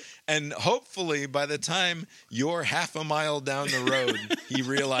Jim. And hopefully by the time you're half a mile down the road, he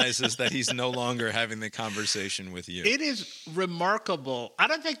realizes that he's no longer having the conversation with you. It is remarkable. I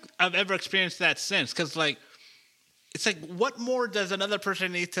don't think I've ever experienced that since, because it's like, what more does another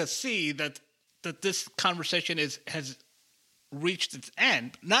person need to see that this conversation has reached its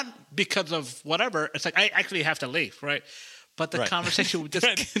end? Not because of whatever. It's like, I actually have to leave, right? But the conversation would just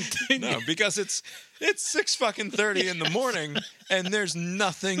continue. No, because it's 6:30 in the morning, and there's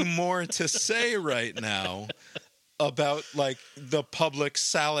nothing more to say right now about like the public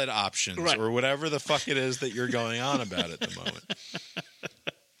salad options or whatever the fuck it is that you're going on about at the moment.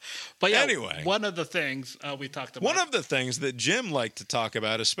 But anyway, one of the things we talked about. One of the things that Jim liked to talk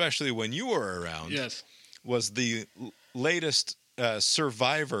about, especially when you were around, was the latest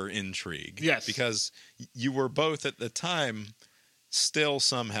Survivor intrigue. Yes. Because you were both at the time still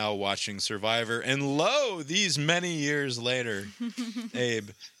somehow watching Survivor. And lo, these many years later, Abe,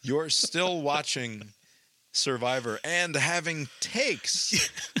 you're still watching Survivor and having takes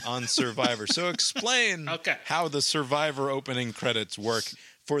on Survivor. So explain how the Survivor opening credits work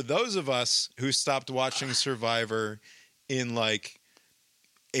for those of us who stopped watching Survivor in like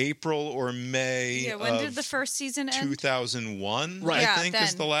April or May. Yeah, when did the first season end? 2001, right? I think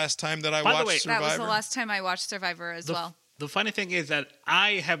is the last time that I watched Survivor. That was the last time I watched Survivor as well. The funny thing is that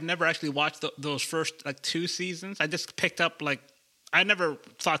I have never actually watched those first like 2 seasons. I just picked up I never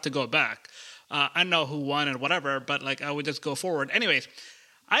thought to go back. I know who won and whatever, but like I would just go forward. Anyways,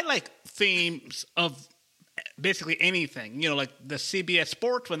 I like themes of basically anything. You know, like the CBS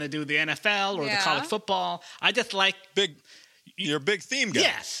Sports when they do the NFL or the college football. I just like You're a big theme guy.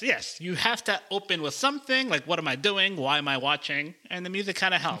 Yes. You have to open with something, like what am I doing? Why am I watching? And the music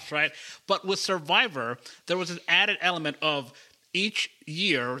kind of helps, right? But with Survivor, there was an added element of each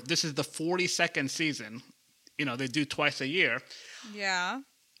year, this is the 42nd season, you know, they do twice a year. Yeah.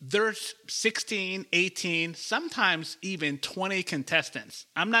 There's 16, 18, sometimes even 20 contestants.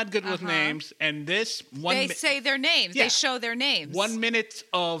 I'm not good with names, and this one... They say their names. Yeah. They show their names. 1 minute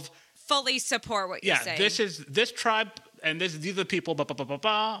of... Fully support what you're saying. Yeah, this tribe... And these are the people,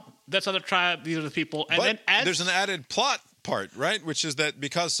 this other tribe, these are the people. And but then there's an added plot part, right? Which is that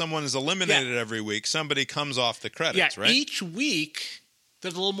because someone is eliminated every week, somebody comes off the credits, right? Each week,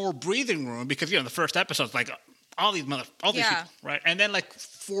 there's a little more breathing room because, the first episode's like all these people, right? And then like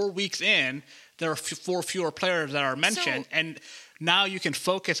 4 weeks in, there are 4 fewer players that are mentioned. And now you can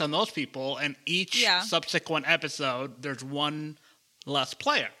focus on those people. And each subsequent episode, there's one less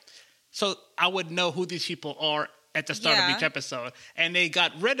player. So I would know who these people are at the start of each episode. And they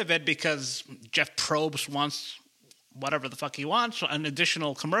got rid of it because Jeff Probst wants whatever the fuck he wants, an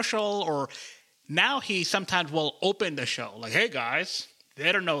additional commercial, or now he sometimes will open the show. Like, hey guys,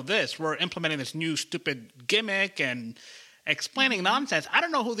 they don't know this. We're implementing this new stupid gimmick and explaining nonsense. I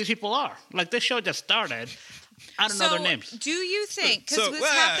don't know who these people are. Like, this show just started. I don't know their names. Do you think, because this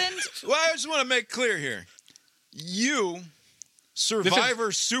happened... Well, I just want to make clear here. You,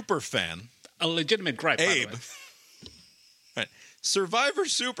 Survivor superfan... A legitimate gripe, Abe, by the way. Right. Survivor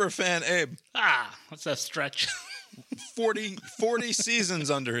superfan Abe. That's a stretch. 40 seasons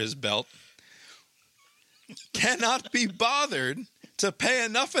under his belt. Cannot be bothered to pay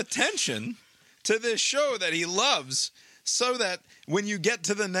enough attention to this show that he loves so that when you get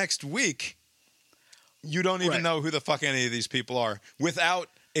to the next week, you don't even know who the fuck any of these people are without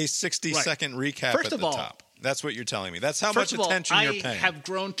a 60-second recap at the top. That's what you're telling me. That's how much attention you're paying. I have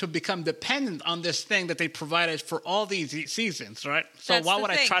grown to become dependent on this thing that they provided for all these seasons, right? So why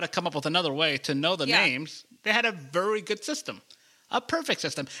would I try to come up with another way to know the names? They had a very good system, a perfect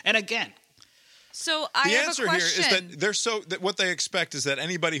system. And again, so I have a question. The answer here is that they're that what they expect is that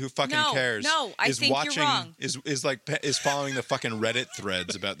anybody who fucking cares is watching, is following the fucking Reddit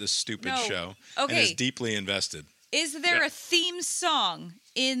threads about this stupid show and is deeply invested. Is there a theme song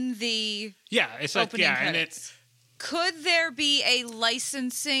in the it's opening like, credits? Could there be a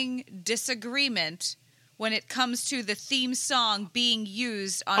licensing disagreement when it comes to the theme song being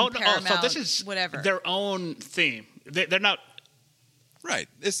used on Paramount? So this is whatever their own theme. They're not right.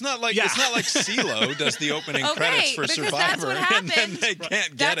 It's not like CeeLo does the opening credits for Survivor, and then they can't get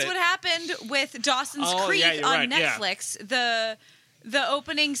it. That's what happened with Dawson's Creek on Netflix. The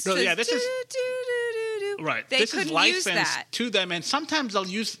opening. No, this is. Right. This is licensed to them, and sometimes they'll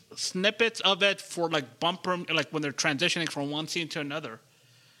use snippets of it for like bumper, like when they're transitioning from one scene to another.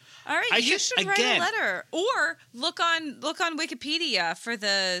 All right, you should write a letter or look on Wikipedia for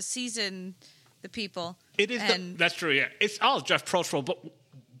the season, the people. It is. That's true. Yeah, it's all Jeff Probst's fault.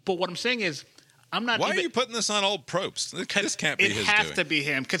 But what I'm saying is, I'm not. Why are you putting this on old Probst? This can't be his doing. It has to be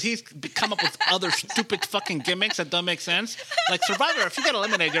him because he's come up with other stupid fucking gimmicks that don't make sense. Like Survivor, if you get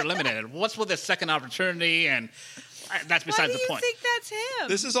eliminated, you're eliminated. What's with this second opportunity? And that's besides the point. Why do you think that's him?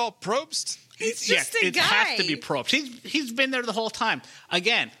 This is all Probst. He's just a guy. It has to be Probst. He's been there the whole time.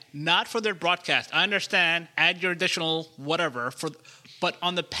 Again, not for their broadcast. I understand. Add your additional whatever but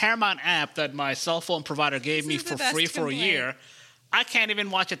on the Paramount app that my cell phone provider gave me for free for a year, I can't even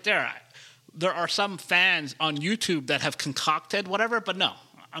watch it there. There are some fans on YouTube that have concocted whatever, but no,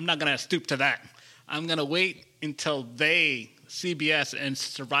 I'm not going to stoop to that. I'm going to wait until CBS and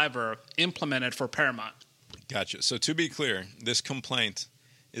Survivor implement it for Paramount. Gotcha. So to be clear, this complaint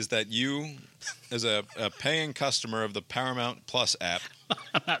is that you, as a paying customer of the Paramount Plus app,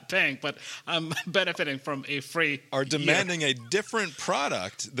 I'm not paying, but I'm benefiting from a free are demanding a different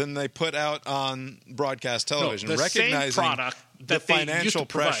product than they put out on broadcast television, the recognizing same product the financial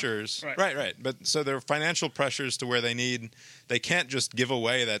pressures. Right. But so there are financial pressures to where they can't just give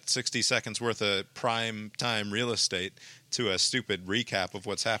away that 60 seconds worth of prime time real estate to a stupid recap of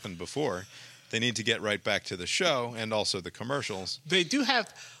what's happened before. They need to get right back to the show and also the commercials. They do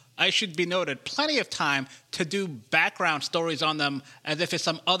have, I should be noted, plenty of time to do background stories on them as if it's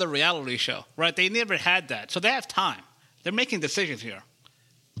some other reality show, right? They never had that. So they have time. They're making decisions here.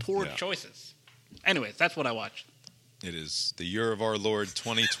 Poor choices. Anyways, that's what I watched. It is the year of our Lord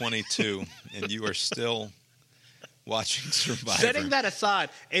 2022, and you are still watching Survivor. Setting that aside,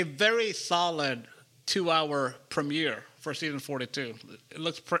 a very solid 2-hour premiere for season 42. It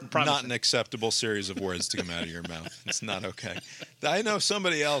looks promising. Not an acceptable series of words to come out of your mouth. It's not okay. I know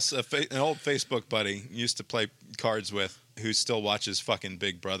somebody else, an old Facebook buddy, used to play cards with, who still watches fucking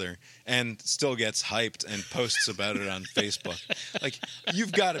Big Brother and still gets hyped and posts about it on Facebook. Like,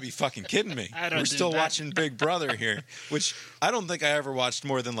 you've got to be fucking kidding me. We're still watching Big Brother here, which I don't think I ever watched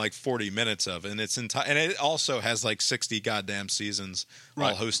more than like 40 minutes of. And and it also has like 60 goddamn seasons,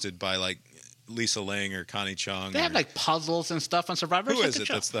 all hosted by like Lisa Lang or Connie Chung. They have like puzzles and stuff on Survivor. Who is it?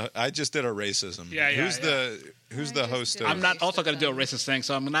 I just did a racism. Yeah. Who's the host of? I'm not also going to do a racist thing,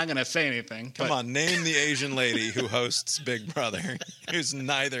 so I'm not going to say anything. Come on, name the Asian lady who hosts Big Brother, who's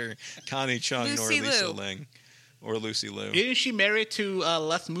neither Connie Chung nor Lisa Lang or Lucy Liu. Isn't she married to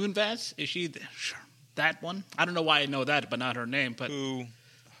Les Moonves? Is she that one? I don't know why I know that, but not her name. But who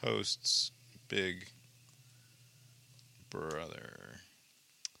hosts Big Brother?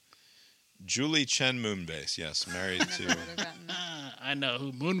 Julie Chen Moonbase, yes, married to. I know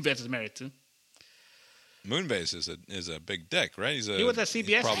who Moonbase is married to. Moonbase is a big dick, right? He was a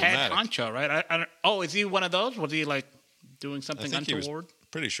CBS head honcho, right? I don't, is he one of those? Was he like doing something untoward?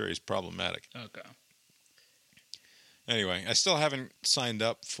 Pretty sure he's problematic. Okay. Anyway, I still haven't signed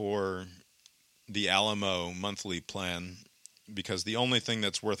up for the Alamo monthly plan because the only thing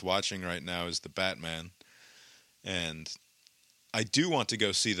that's worth watching right now is the Batman, and I do want to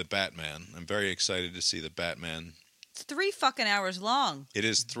go see the Batman. I'm very excited to see the Batman. It's 3 fucking hours long. It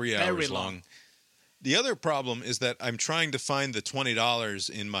is 3 hours long. The other problem is that I'm trying to find the $20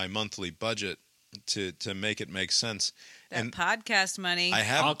 in my monthly budget to make it make sense. And podcast money. I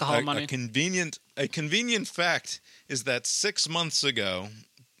have alcohol money. A convenient fact is that 6 months ago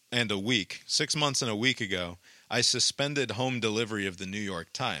and a week, 6 months and a week ago, I suspended home delivery of the New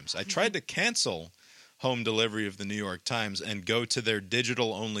York Times. I tried to cancel home delivery of the New York Times and go to their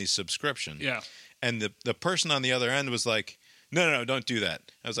digital-only subscription. Yeah. And the person on the other end was like, no, don't do that.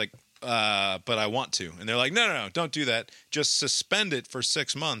 I was like, but I want to. And they're like, no, don't do that. Just suspend it for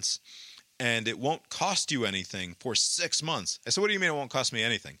 6 months, and it won't cost you anything for 6 months. I said, what do you mean it won't cost me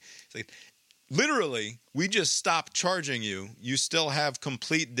anything? It's like, literally, we just stopped charging you. You still have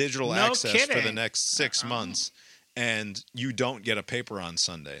complete digital access for the next 6 months, and you don't get a paper on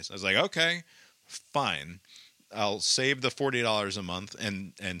Sundays. I was like, okay, fine. I'll save the $40 a month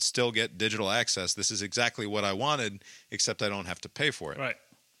and still get digital access. This is exactly what I wanted, except I don't have to pay for it. Right.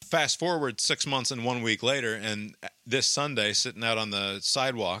 Fast forward 6 months and 1 week later, and this Sunday, sitting out on the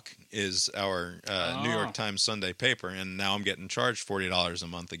sidewalk, is our New York Times Sunday paper, and now I'm getting charged $40 a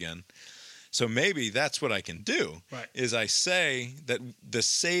month again. So maybe that's what I can do, is I say that the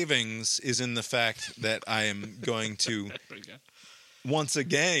savings is in the fact that I am going to once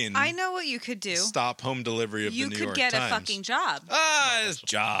again, I know what you could do. Stop home delivery of the New York Times. You could get a fucking job. It's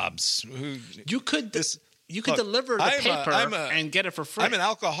jobs. You could. You could deliver the paper and get it for free. I'm an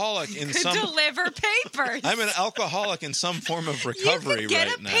alcoholic in some... deliver papers. I'm an alcoholic in some form of recovery right now. You could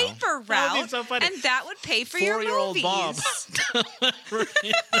get a paper route, so and that would pay for your movies. Bob.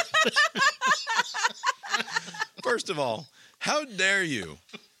 First of all, how dare you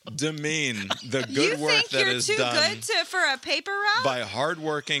demean the good work that is done? You think you're too good for a paper route? By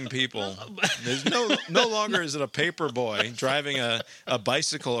hardworking people. There's no longer is it a paper boy driving a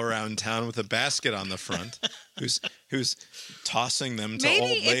bicycle around town with a basket on the front who's tossing them to old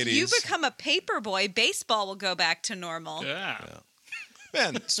ladies. Maybe if you become a paper boy, baseball will go back to normal. Yeah.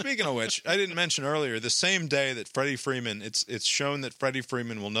 Man, speaking of which, I didn't mention earlier, the same day that Freddie Freeman, it's shown that Freddie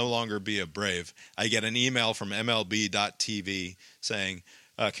Freeman will no longer be a Brave, I get an email from MLB.TV saying,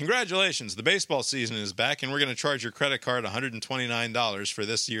 congratulations, the baseball season is back, and we're going to charge your credit card $129 for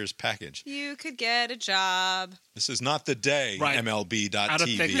this year's package. You could get a job. This is not the day, right.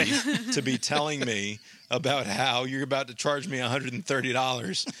 MLB.TV, to be telling me about how you're about to charge me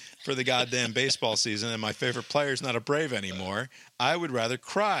 $130 for the goddamn baseball season, and my favorite player's not a Brave anymore. I would rather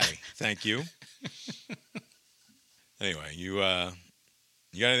cry. Thank you. Anyway, you got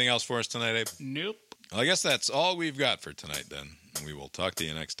anything else for us tonight, Abe? Nope. Well, I guess that's all we've got for tonight, then. We will talk to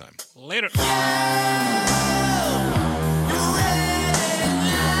you next time. Later. This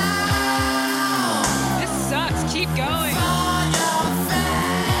sucks. Keep going.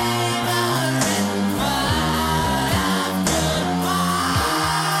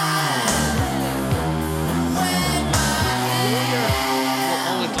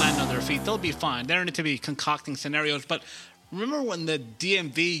 They'll be fine. They don't need to be concocting scenarios. But remember when the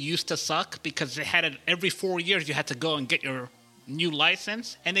DMV used to suck because they had it every 4 years you had to go and get your new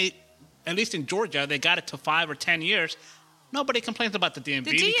license? And they, at least in Georgia, they got it to 5 or 10 years. Nobody complains about the DMV.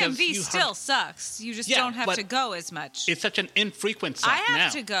 The DMV still sucks. You just don't have to go as much. It's such an infrequent suck now. I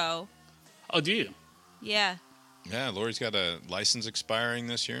have to go. Oh, do you? Yeah. Yeah, Lori's got a license expiring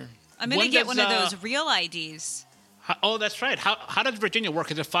this year. I'm going to get one of those real IDs. Oh, that's right. How does Virginia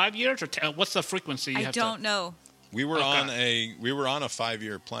work? Is it 5 years, or what's the frequency? I don't know. We were on a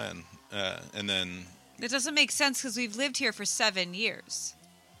 5-year plan, and then that doesn't make sense because we've lived here for 7 years.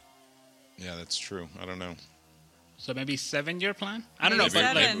 Yeah, that's true. I don't know. So maybe 7-year plan? I don't know.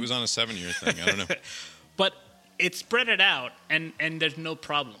 Maybe it was on a 7-year thing. I don't know. But it's spread it out, and there's no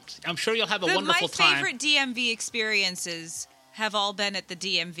problems. I'm sure you'll have a wonderful time. My favorite DMV experiences have all been at the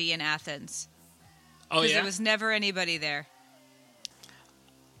DMV in Athens. Oh, yeah? Because there was never anybody there.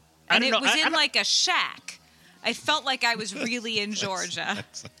 And it was in like a shack. I felt like I was really in Georgia.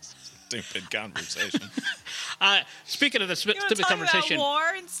 That's a stupid conversation. Speaking of the stupid conversation, about war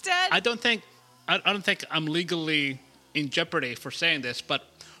instead? I don't think I'm legally in jeopardy for saying this, but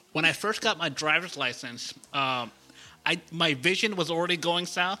when I first got my driver's license, my vision was already going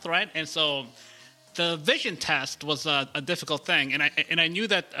south, right? And so the vision test was a difficult thing, and I knew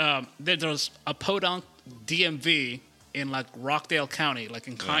that there was a podunk DMV in like Rockdale County, like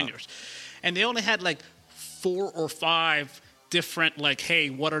in Conyers, and they only had like 4 or 5 different like, hey,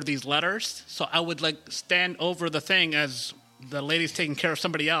 what are these letters? So I would like stand over the thing as the lady's taking care of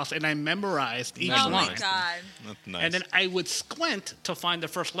somebody else, and I memorized each line. Oh my God! That's nice. And then I would squint to find the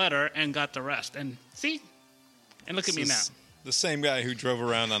first letter and got the rest. And see, and look at me now. The same guy who drove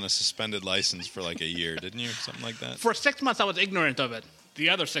around on a suspended license for like a year, didn't you? Something like that. For 6 months, I was ignorant of it. The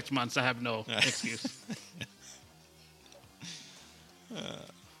other 6 months, I have no excuse.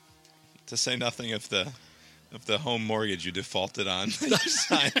 To say nothing of the home mortgage you defaulted on that you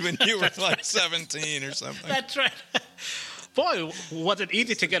signed when you were like 17 or something. That's right. Boy, was it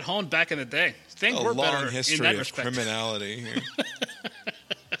easy to get home back in the day. Things were better in that respect. A long history of criminality here.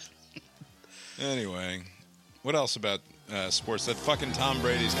 Anyway, what else about sports? That fucking Tom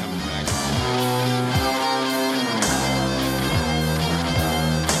Brady's coming back.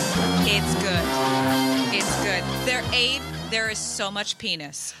 It's good. It's good. There is so much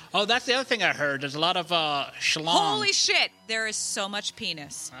penis. Oh, that's the other thing I heard. There's a lot of schlong. Holy shit. There is so much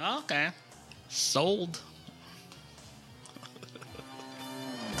penis. Okay. Sold.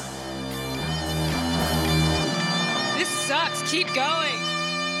 This sucks. Keep going.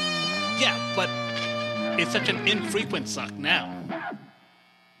 Yeah, but it's such an infrequent suck now.